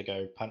keen to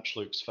go punch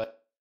Luke's face.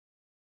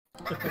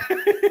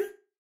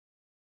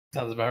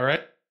 Sounds about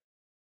right.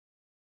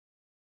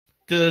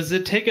 Does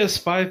it take us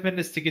 5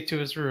 minutes to get to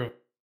his room?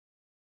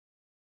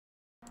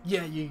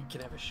 Yeah, you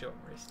can have a short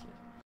rest.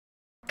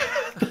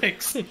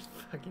 Thanks.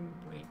 Fucking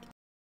wink.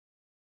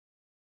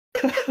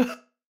 There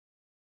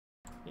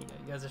you go.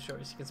 You guys are short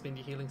rest. You can spend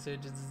your healing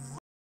surges.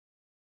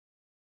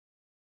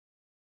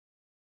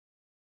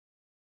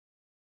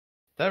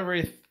 That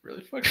wraith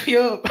really fucked me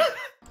up.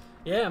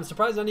 Yeah, I'm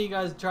surprised none of you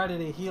guys tried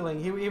any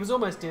healing. He was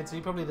almost dead, so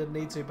you probably didn't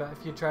need to, but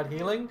if you tried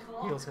healing,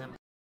 heals him.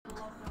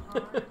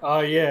 Oh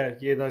yeah,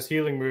 those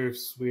healing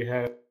moves we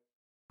have.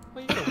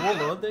 Well, you've got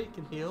Warlord that you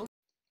can heal.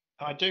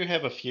 I do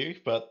have a few,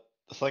 but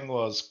the thing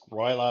was,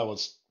 Ryla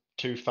was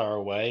too far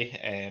away,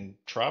 and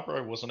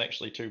Trabro wasn't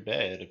actually too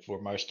bad for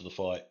most of the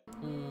fight.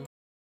 Mm.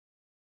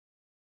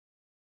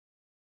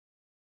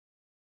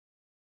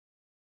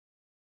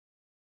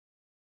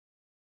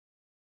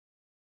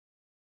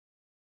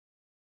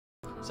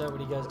 So,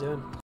 what are you guys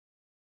doing?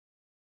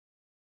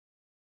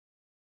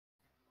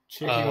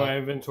 Checking my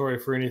inventory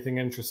for anything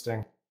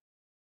interesting.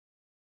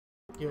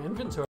 Your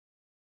inventory?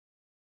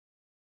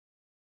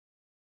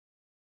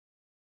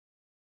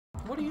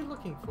 What are you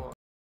looking for?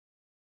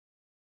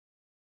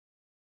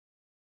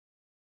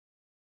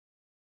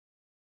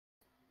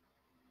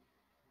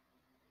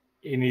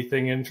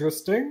 Anything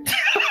interesting?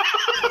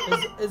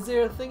 Is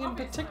there a thing in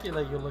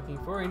particular you're looking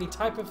for? Any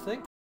type of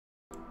thing?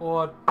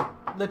 Or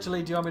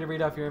literally, do you want me to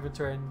read off your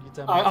inventory and you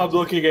tell me? I'm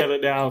looking at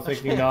it now,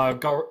 thinking,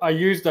 no, I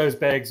used those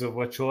bags of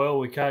witch oil.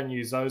 We can't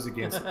use those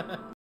against it.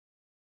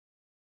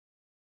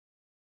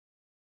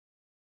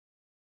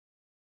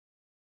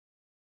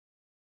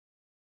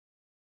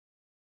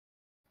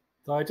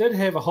 Though I did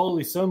have a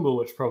holy symbol,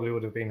 which probably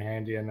would have been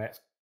handy in that.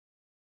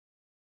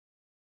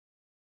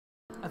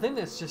 I think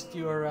that's just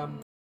your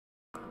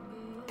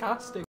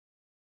casting.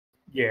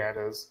 Yeah, it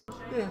is.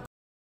 Yeah.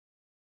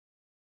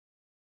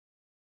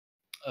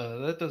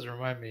 That does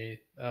remind me.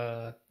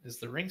 Is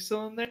the ring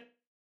still in there?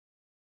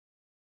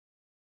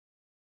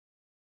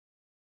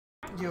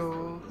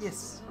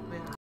 Yes. Yeah.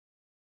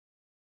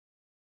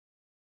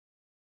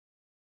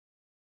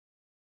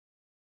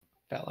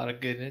 Got a lot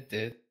of good in it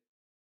did.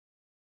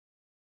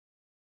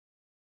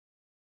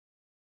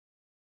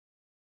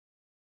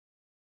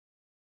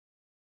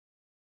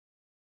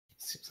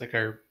 Seems like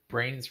our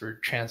brains were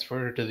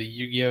transported to the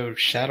Yu-Gi-Oh!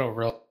 Shadow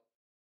Realm.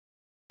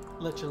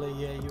 Literally,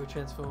 yeah, you were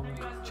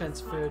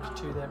transferred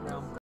to that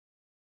realm.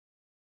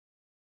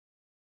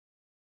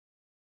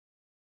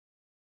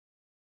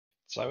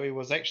 So he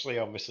was actually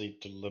obviously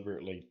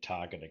deliberately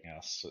targeting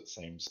us, it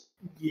seems.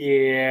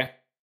 Yeah.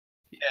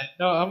 Yeah,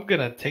 no, I'm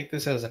gonna take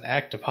this as an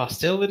act of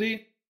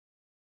hostility.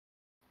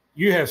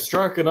 You have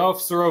struck an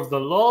officer of the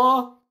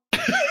law.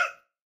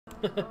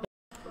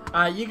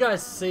 You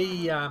guys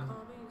see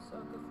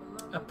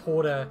a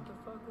porter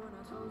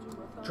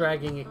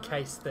dragging a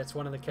case that's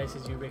one of the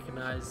cases you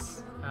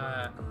recognize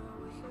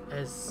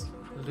as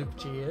Luke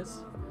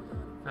Gears,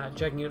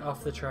 dragging it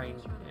off the train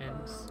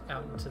and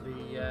out into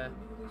the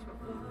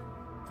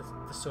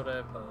sort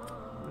of,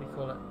 what do you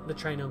call it, the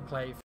train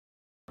enclave.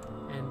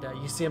 And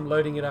you see him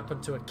loading it up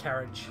into a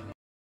carriage.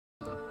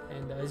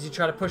 And as you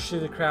try to push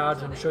through the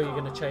crowd, I'm sure you're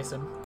going to chase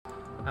him.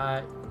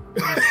 You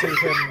see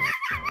him.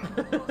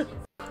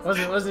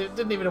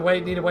 Didn't even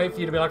need to wait for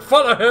you to be like,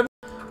 follow him.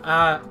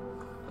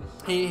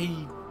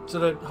 He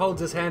sort of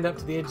holds his hand up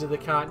to the edge of the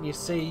cart, and you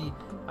see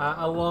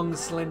a long,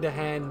 slender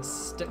hand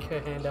stick her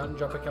hand out and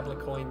drop a couple of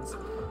coins.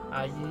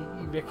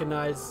 You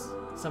recognise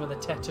some of the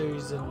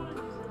tattoos and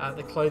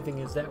the clothing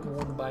is that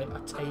worn by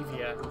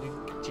Octavia,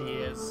 Luke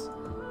Gears'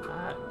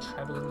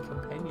 travelling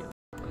companion.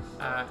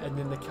 And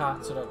then the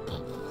cart sort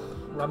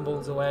of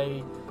rumbles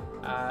away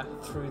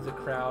through the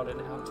crowd and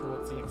out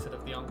towards the exit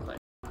of the enclave.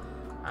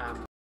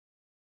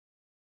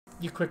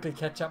 You quickly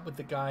catch up with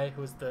the guy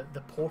who was the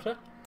porter.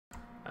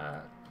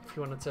 If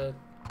you wanted to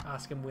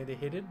ask him where they're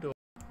headed, or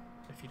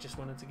if you just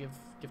wanted to give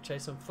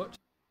chase on foot.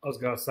 I was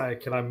going to say,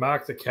 can I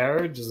mark the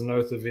carriage as an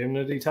oath of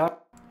enmity type?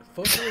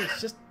 Fortunately,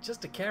 it's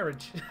just a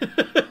carriage.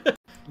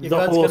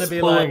 The horse be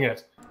pulling like,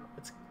 it.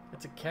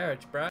 It's a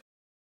carriage, bro.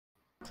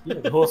 Yeah,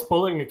 the horse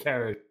pulling a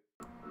carriage.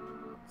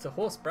 It's a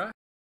horse, bro.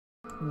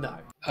 No.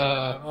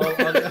 I'm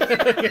going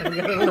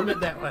to limit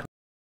that one.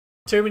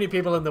 Too many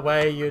people in the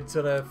way, you'd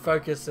sort of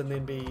focus and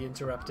then be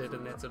interrupted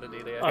and that sort of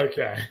deal.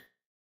 Okay.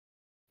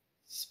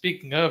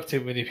 Speaking of too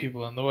many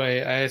people in the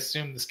way, I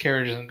assume this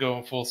carriage isn't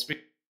going full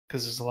speed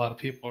because there's a lot of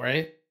people,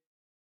 right?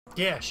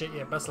 Yeah, shit,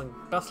 yeah, bustling.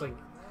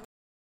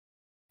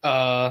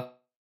 Oh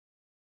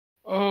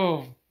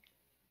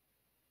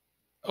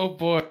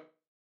boy.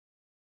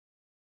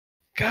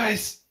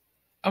 Guys,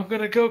 I'm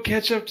gonna go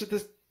catch up to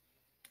this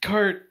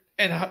cart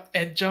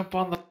and jump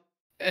on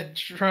and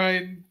try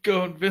and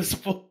go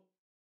invisible.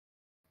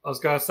 I was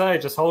going to say,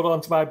 just hold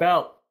on to my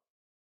belt.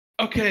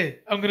 Okay,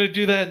 I'm gonna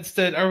do that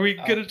instead. Are we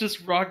gonna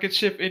just rocket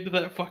ship into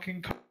that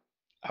fucking car?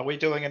 Are we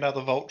doing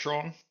another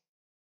Voltron?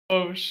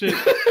 Oh shit.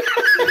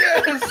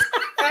 Yes!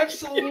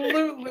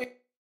 Absolutely!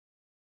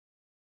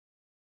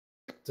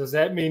 Does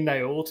that mean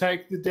they all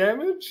take the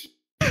damage?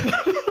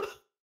 Oh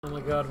my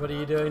god, what are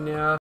you doing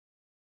now?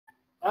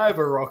 I have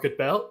a rocket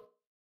belt.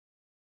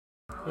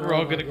 We're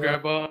all gonna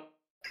grab on.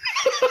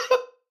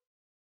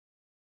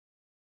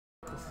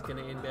 This is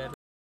gonna end badly.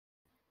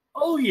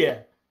 Oh yeah.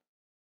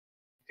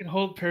 I can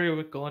hold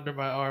periwinkle under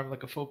my arm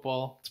like a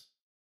football.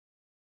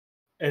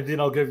 And then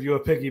I'll give you a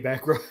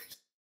piggyback ride.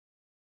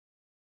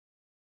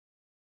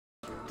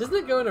 Doesn't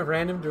it go in a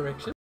random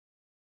direction?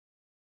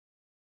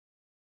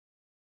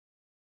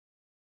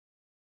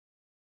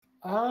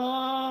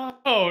 Oh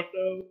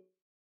no.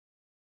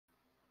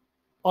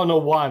 On a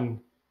 1.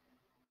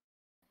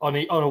 On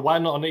a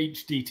 1 on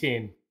each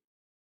D10.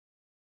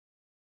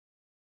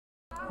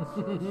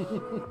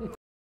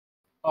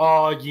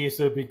 Oh yes,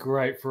 it'd be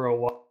great for a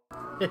 1.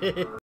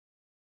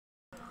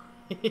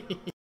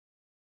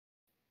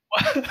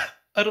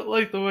 I don't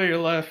like the way you're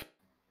laughing.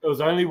 It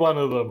was only one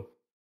of them.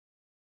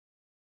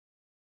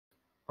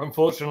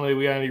 Unfortunately,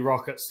 we only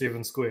rocket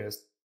 7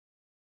 squares.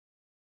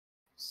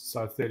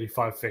 So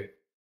 35 feet.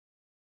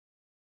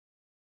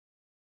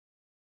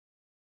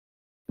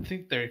 I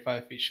think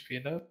 35 feet should be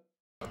enough.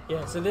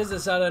 Yeah, so there's a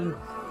sudden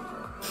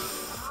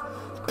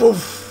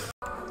poof,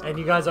 and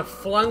you guys are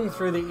flung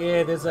through the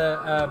air. There's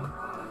a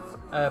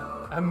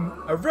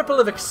ripple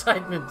of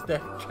excitement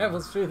that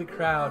travels through the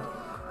crowd,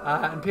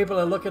 and people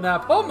are looking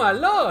up. Oh my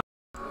lord!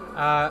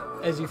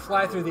 as you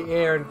fly through the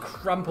air and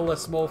crumple a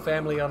small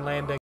family on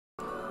landing.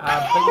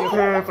 But you're,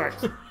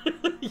 Perfect.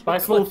 By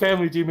small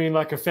family, do you mean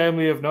like a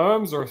family of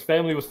gnomes or a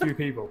family with few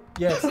people?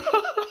 yes,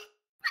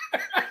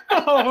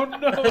 Oh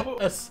no!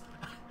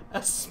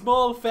 a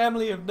small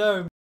family of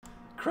gnomes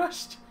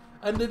crushed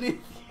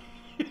underneath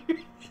you.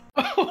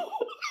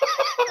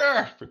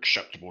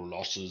 Acceptable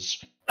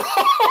losses.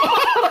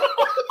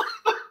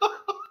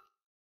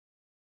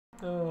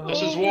 Oh.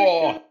 This is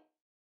war.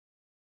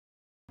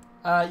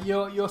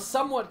 You're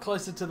somewhat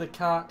closer to the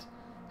cart.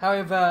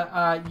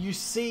 However, you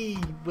see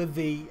with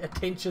the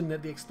attention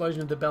that the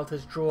explosion of the belt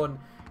has drawn,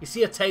 you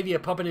see Octavia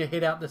popping her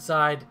head out the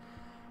side,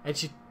 and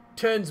she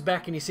turns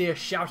back and you see her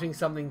shouting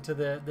something to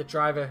the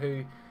driver,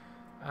 who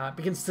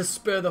begins to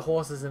spur the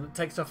horses, and it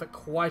takes off at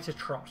quite a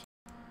trot.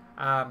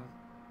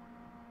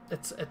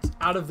 It's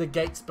out of the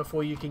gates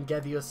before you can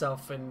gather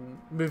yourself, and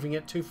moving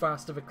at too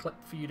fast of a clip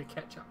for you to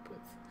catch up with.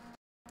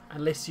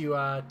 Unless you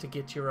are to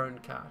get your own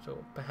cart, or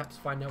perhaps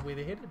find out where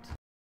they're headed.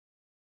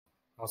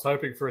 I was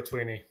hoping for a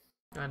 20.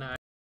 I know.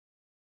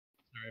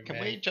 Can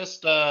we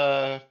just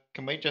jack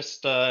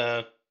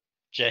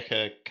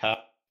a car?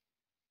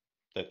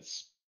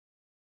 That's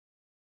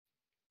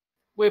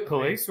We're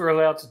police, we're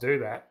allowed to do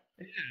that.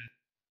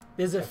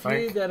 There's a I few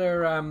think. that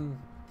are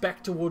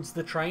back towards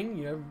the train,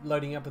 you know,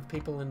 loading up with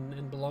people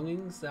and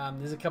belongings.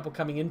 There's a couple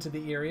coming into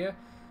the area.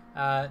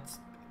 It's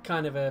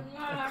kind of a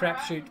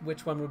crapshoot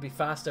which one would be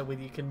faster,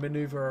 whether you can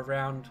maneuver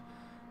around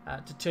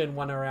to turn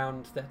one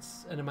around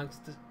that's in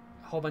amongst a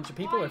whole bunch of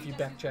people, or if you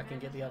backtrack and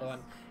get the other one.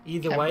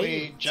 Either can way,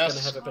 we it's gonna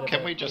just have a bit of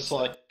can a we just pace.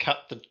 like cut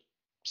the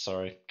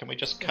can we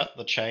just cut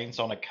the chains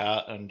on a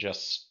cart and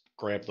just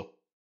grab the You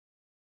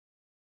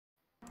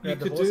Grab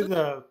the could do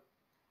horses?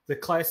 the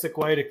classic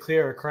way to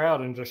clear a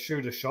crowd and just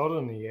shoot a shot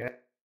in the air.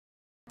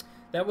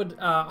 That would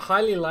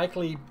highly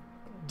likely,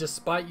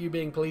 despite you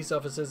being police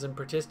officers and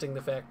protesting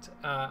the fact,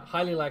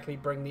 highly likely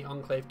bring the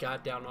Enclave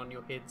Guard down on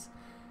your heads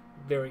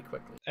very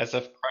quickly. as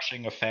if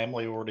crushing a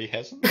family already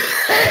hasn't?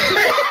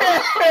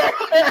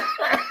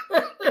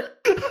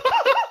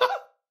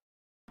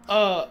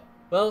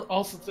 Well,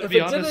 Also, to if be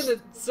it honest,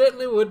 didn't, it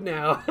certainly would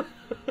now.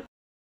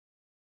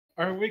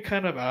 aren't we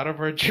kind of out of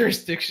our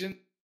jurisdiction?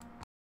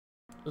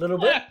 A little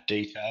bit.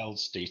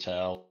 Details.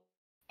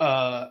 How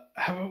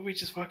about we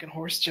just fucking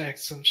horse jack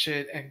some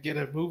shit and get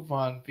a move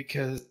on,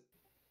 because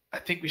I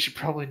think we should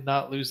probably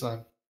not lose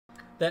them.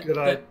 That Good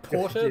idea.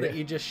 porter that Yeah.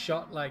 you just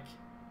shot like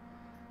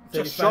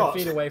Just 35 shot.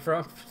 feet away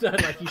from,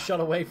 like you shot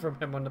away from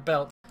him on the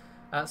belt,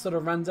 sort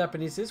of runs up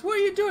and he says, "What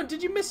are you doing?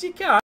 Did you miss your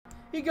car?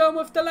 You going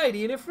with the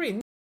lady and her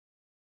friend?"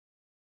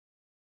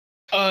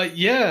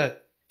 Yeah.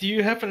 Do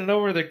you happen to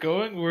know where they're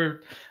going?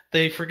 Where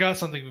they forgot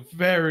something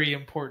very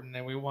important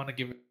and we want to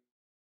give it.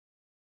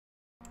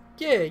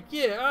 Yeah.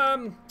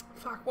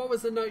 Fuck. What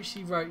was the note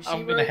she wrote?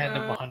 I'm gonna hand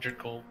him 100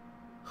 gold.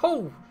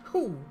 Oh,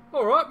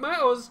 all right, mate.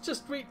 I was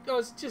just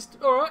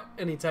all right.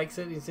 And he takes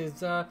it. And he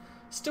says,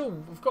 "Still,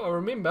 we've got to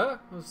remember.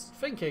 I was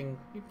thinking,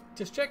 you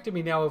distracted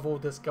me now with all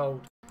this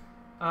gold.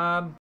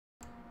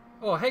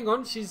 Oh, hang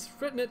on. She's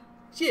written it.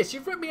 Yes,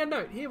 you've written me a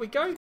note. Here we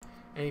go."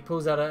 And he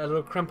pulls out a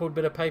little crumpled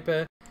bit of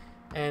paper,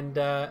 and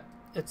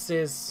it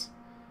says,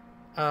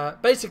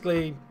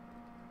 basically,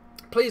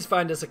 "Please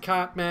find us a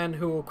cartman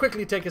who will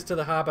quickly take us to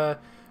the harbour,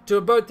 to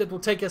a boat that will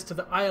take us to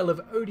the Isle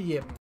of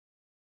Odium."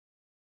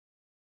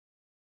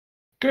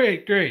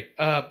 Great.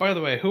 By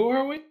the way, who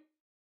are we?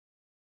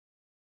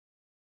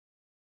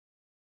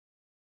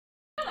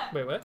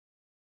 Wait, what?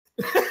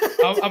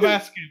 I'm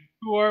asking,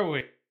 who are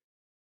we?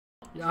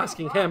 You're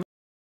asking him.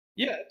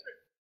 Yeah.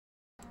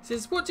 He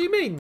says, "What do you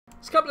mean?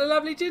 It's a couple of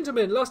lovely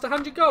gentlemen lost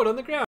 100 gold on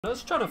the ground. I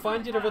was trying to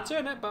find you to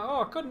return it, but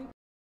I couldn't."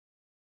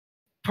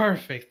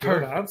 Perfect.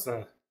 Good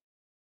answer.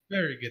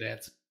 Very good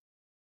answer.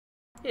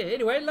 Yeah,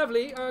 anyway,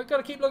 lovely. I've got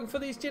to keep looking for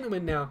these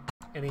gentlemen now.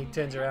 And he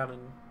turns around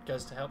and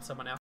goes to help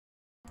someone else.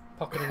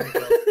 Pocketing the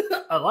gold.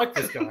 I like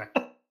this guy.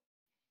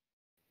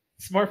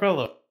 Smart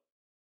fellow.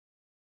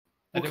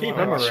 We'll I keep didn't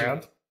him wanna rush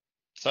around.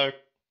 So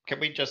can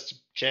we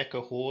just jack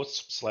a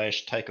horse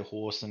 / take a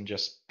horse and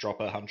just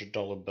drop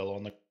 $100 bill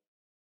on the?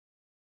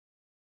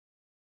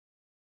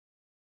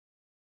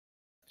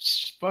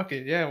 Fuck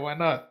it, yeah, why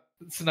not?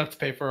 It's enough to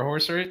pay for a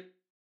horse rate.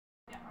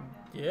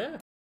 Yeah.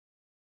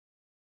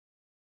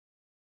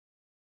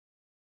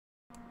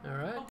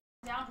 Alright.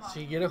 So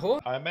you get a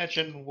horse? I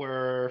imagine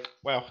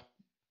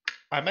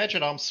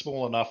I'm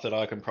small enough that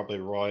I can probably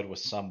ride with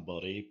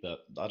somebody,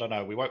 but I don't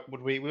know. We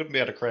wouldn't be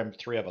able to cram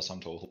 3 of us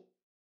onto a horse.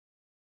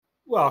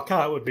 Well, a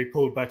cart would be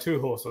pulled by 2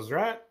 horses,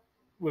 right?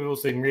 We've all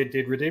seen Red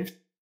Dead Redemption.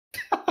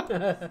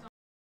 So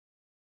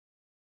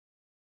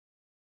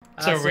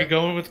are we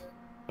going with...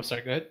 Oh,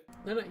 sorry, go ahead.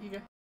 No, you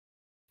go.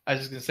 I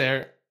was just gonna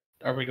say,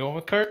 are we going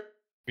with cart? Or are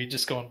we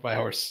just going by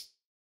horse?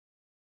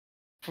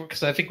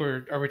 Because I think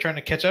are we trying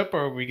to catch up,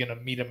 or are we gonna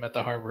meet them at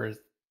the harbor?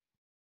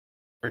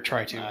 Or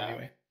try to,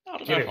 anyway. I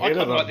don't Get know. I ahead kind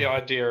of of like them.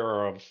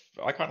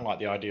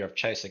 the idea of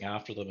chasing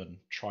after them and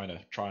trying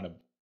to.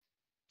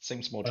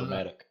 Seems more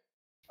dramatic.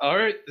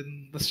 Alright,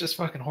 then let's just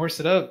fucking horse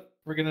it up.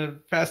 We're gonna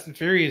Fast and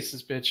Furious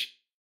this bitch.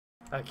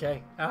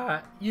 Okay.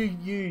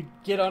 You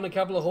get on a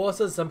couple of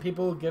horses. Some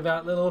people give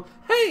out little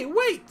 "Hey,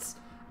 wait!"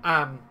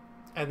 And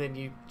then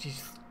you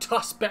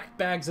toss back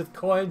bags of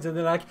coins, and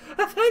they're like,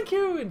 "Thank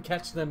you," and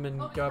catch them and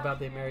go about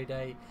their merry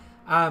day.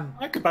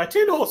 I could buy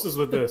 10 horses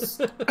with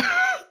this.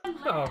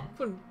 Oh,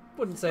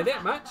 wouldn't say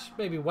that much.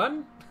 Maybe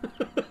one.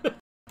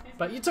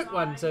 But you took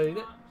one, so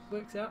that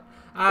works out.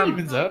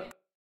 Evens out.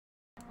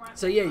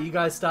 So yeah, you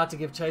guys start to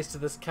give chase to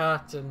this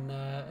cart, and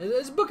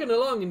it's booking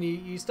along, and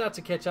you start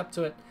to catch up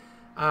to it.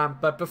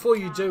 But before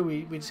you do,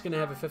 we're just gonna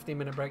have a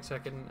 15-minute break so I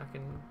can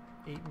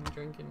eat and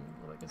drink and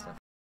all that good stuff.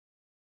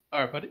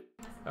 All right, buddy.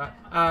 All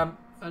right.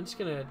 I'm just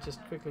gonna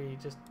quickly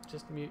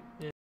mute.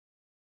 Yeah.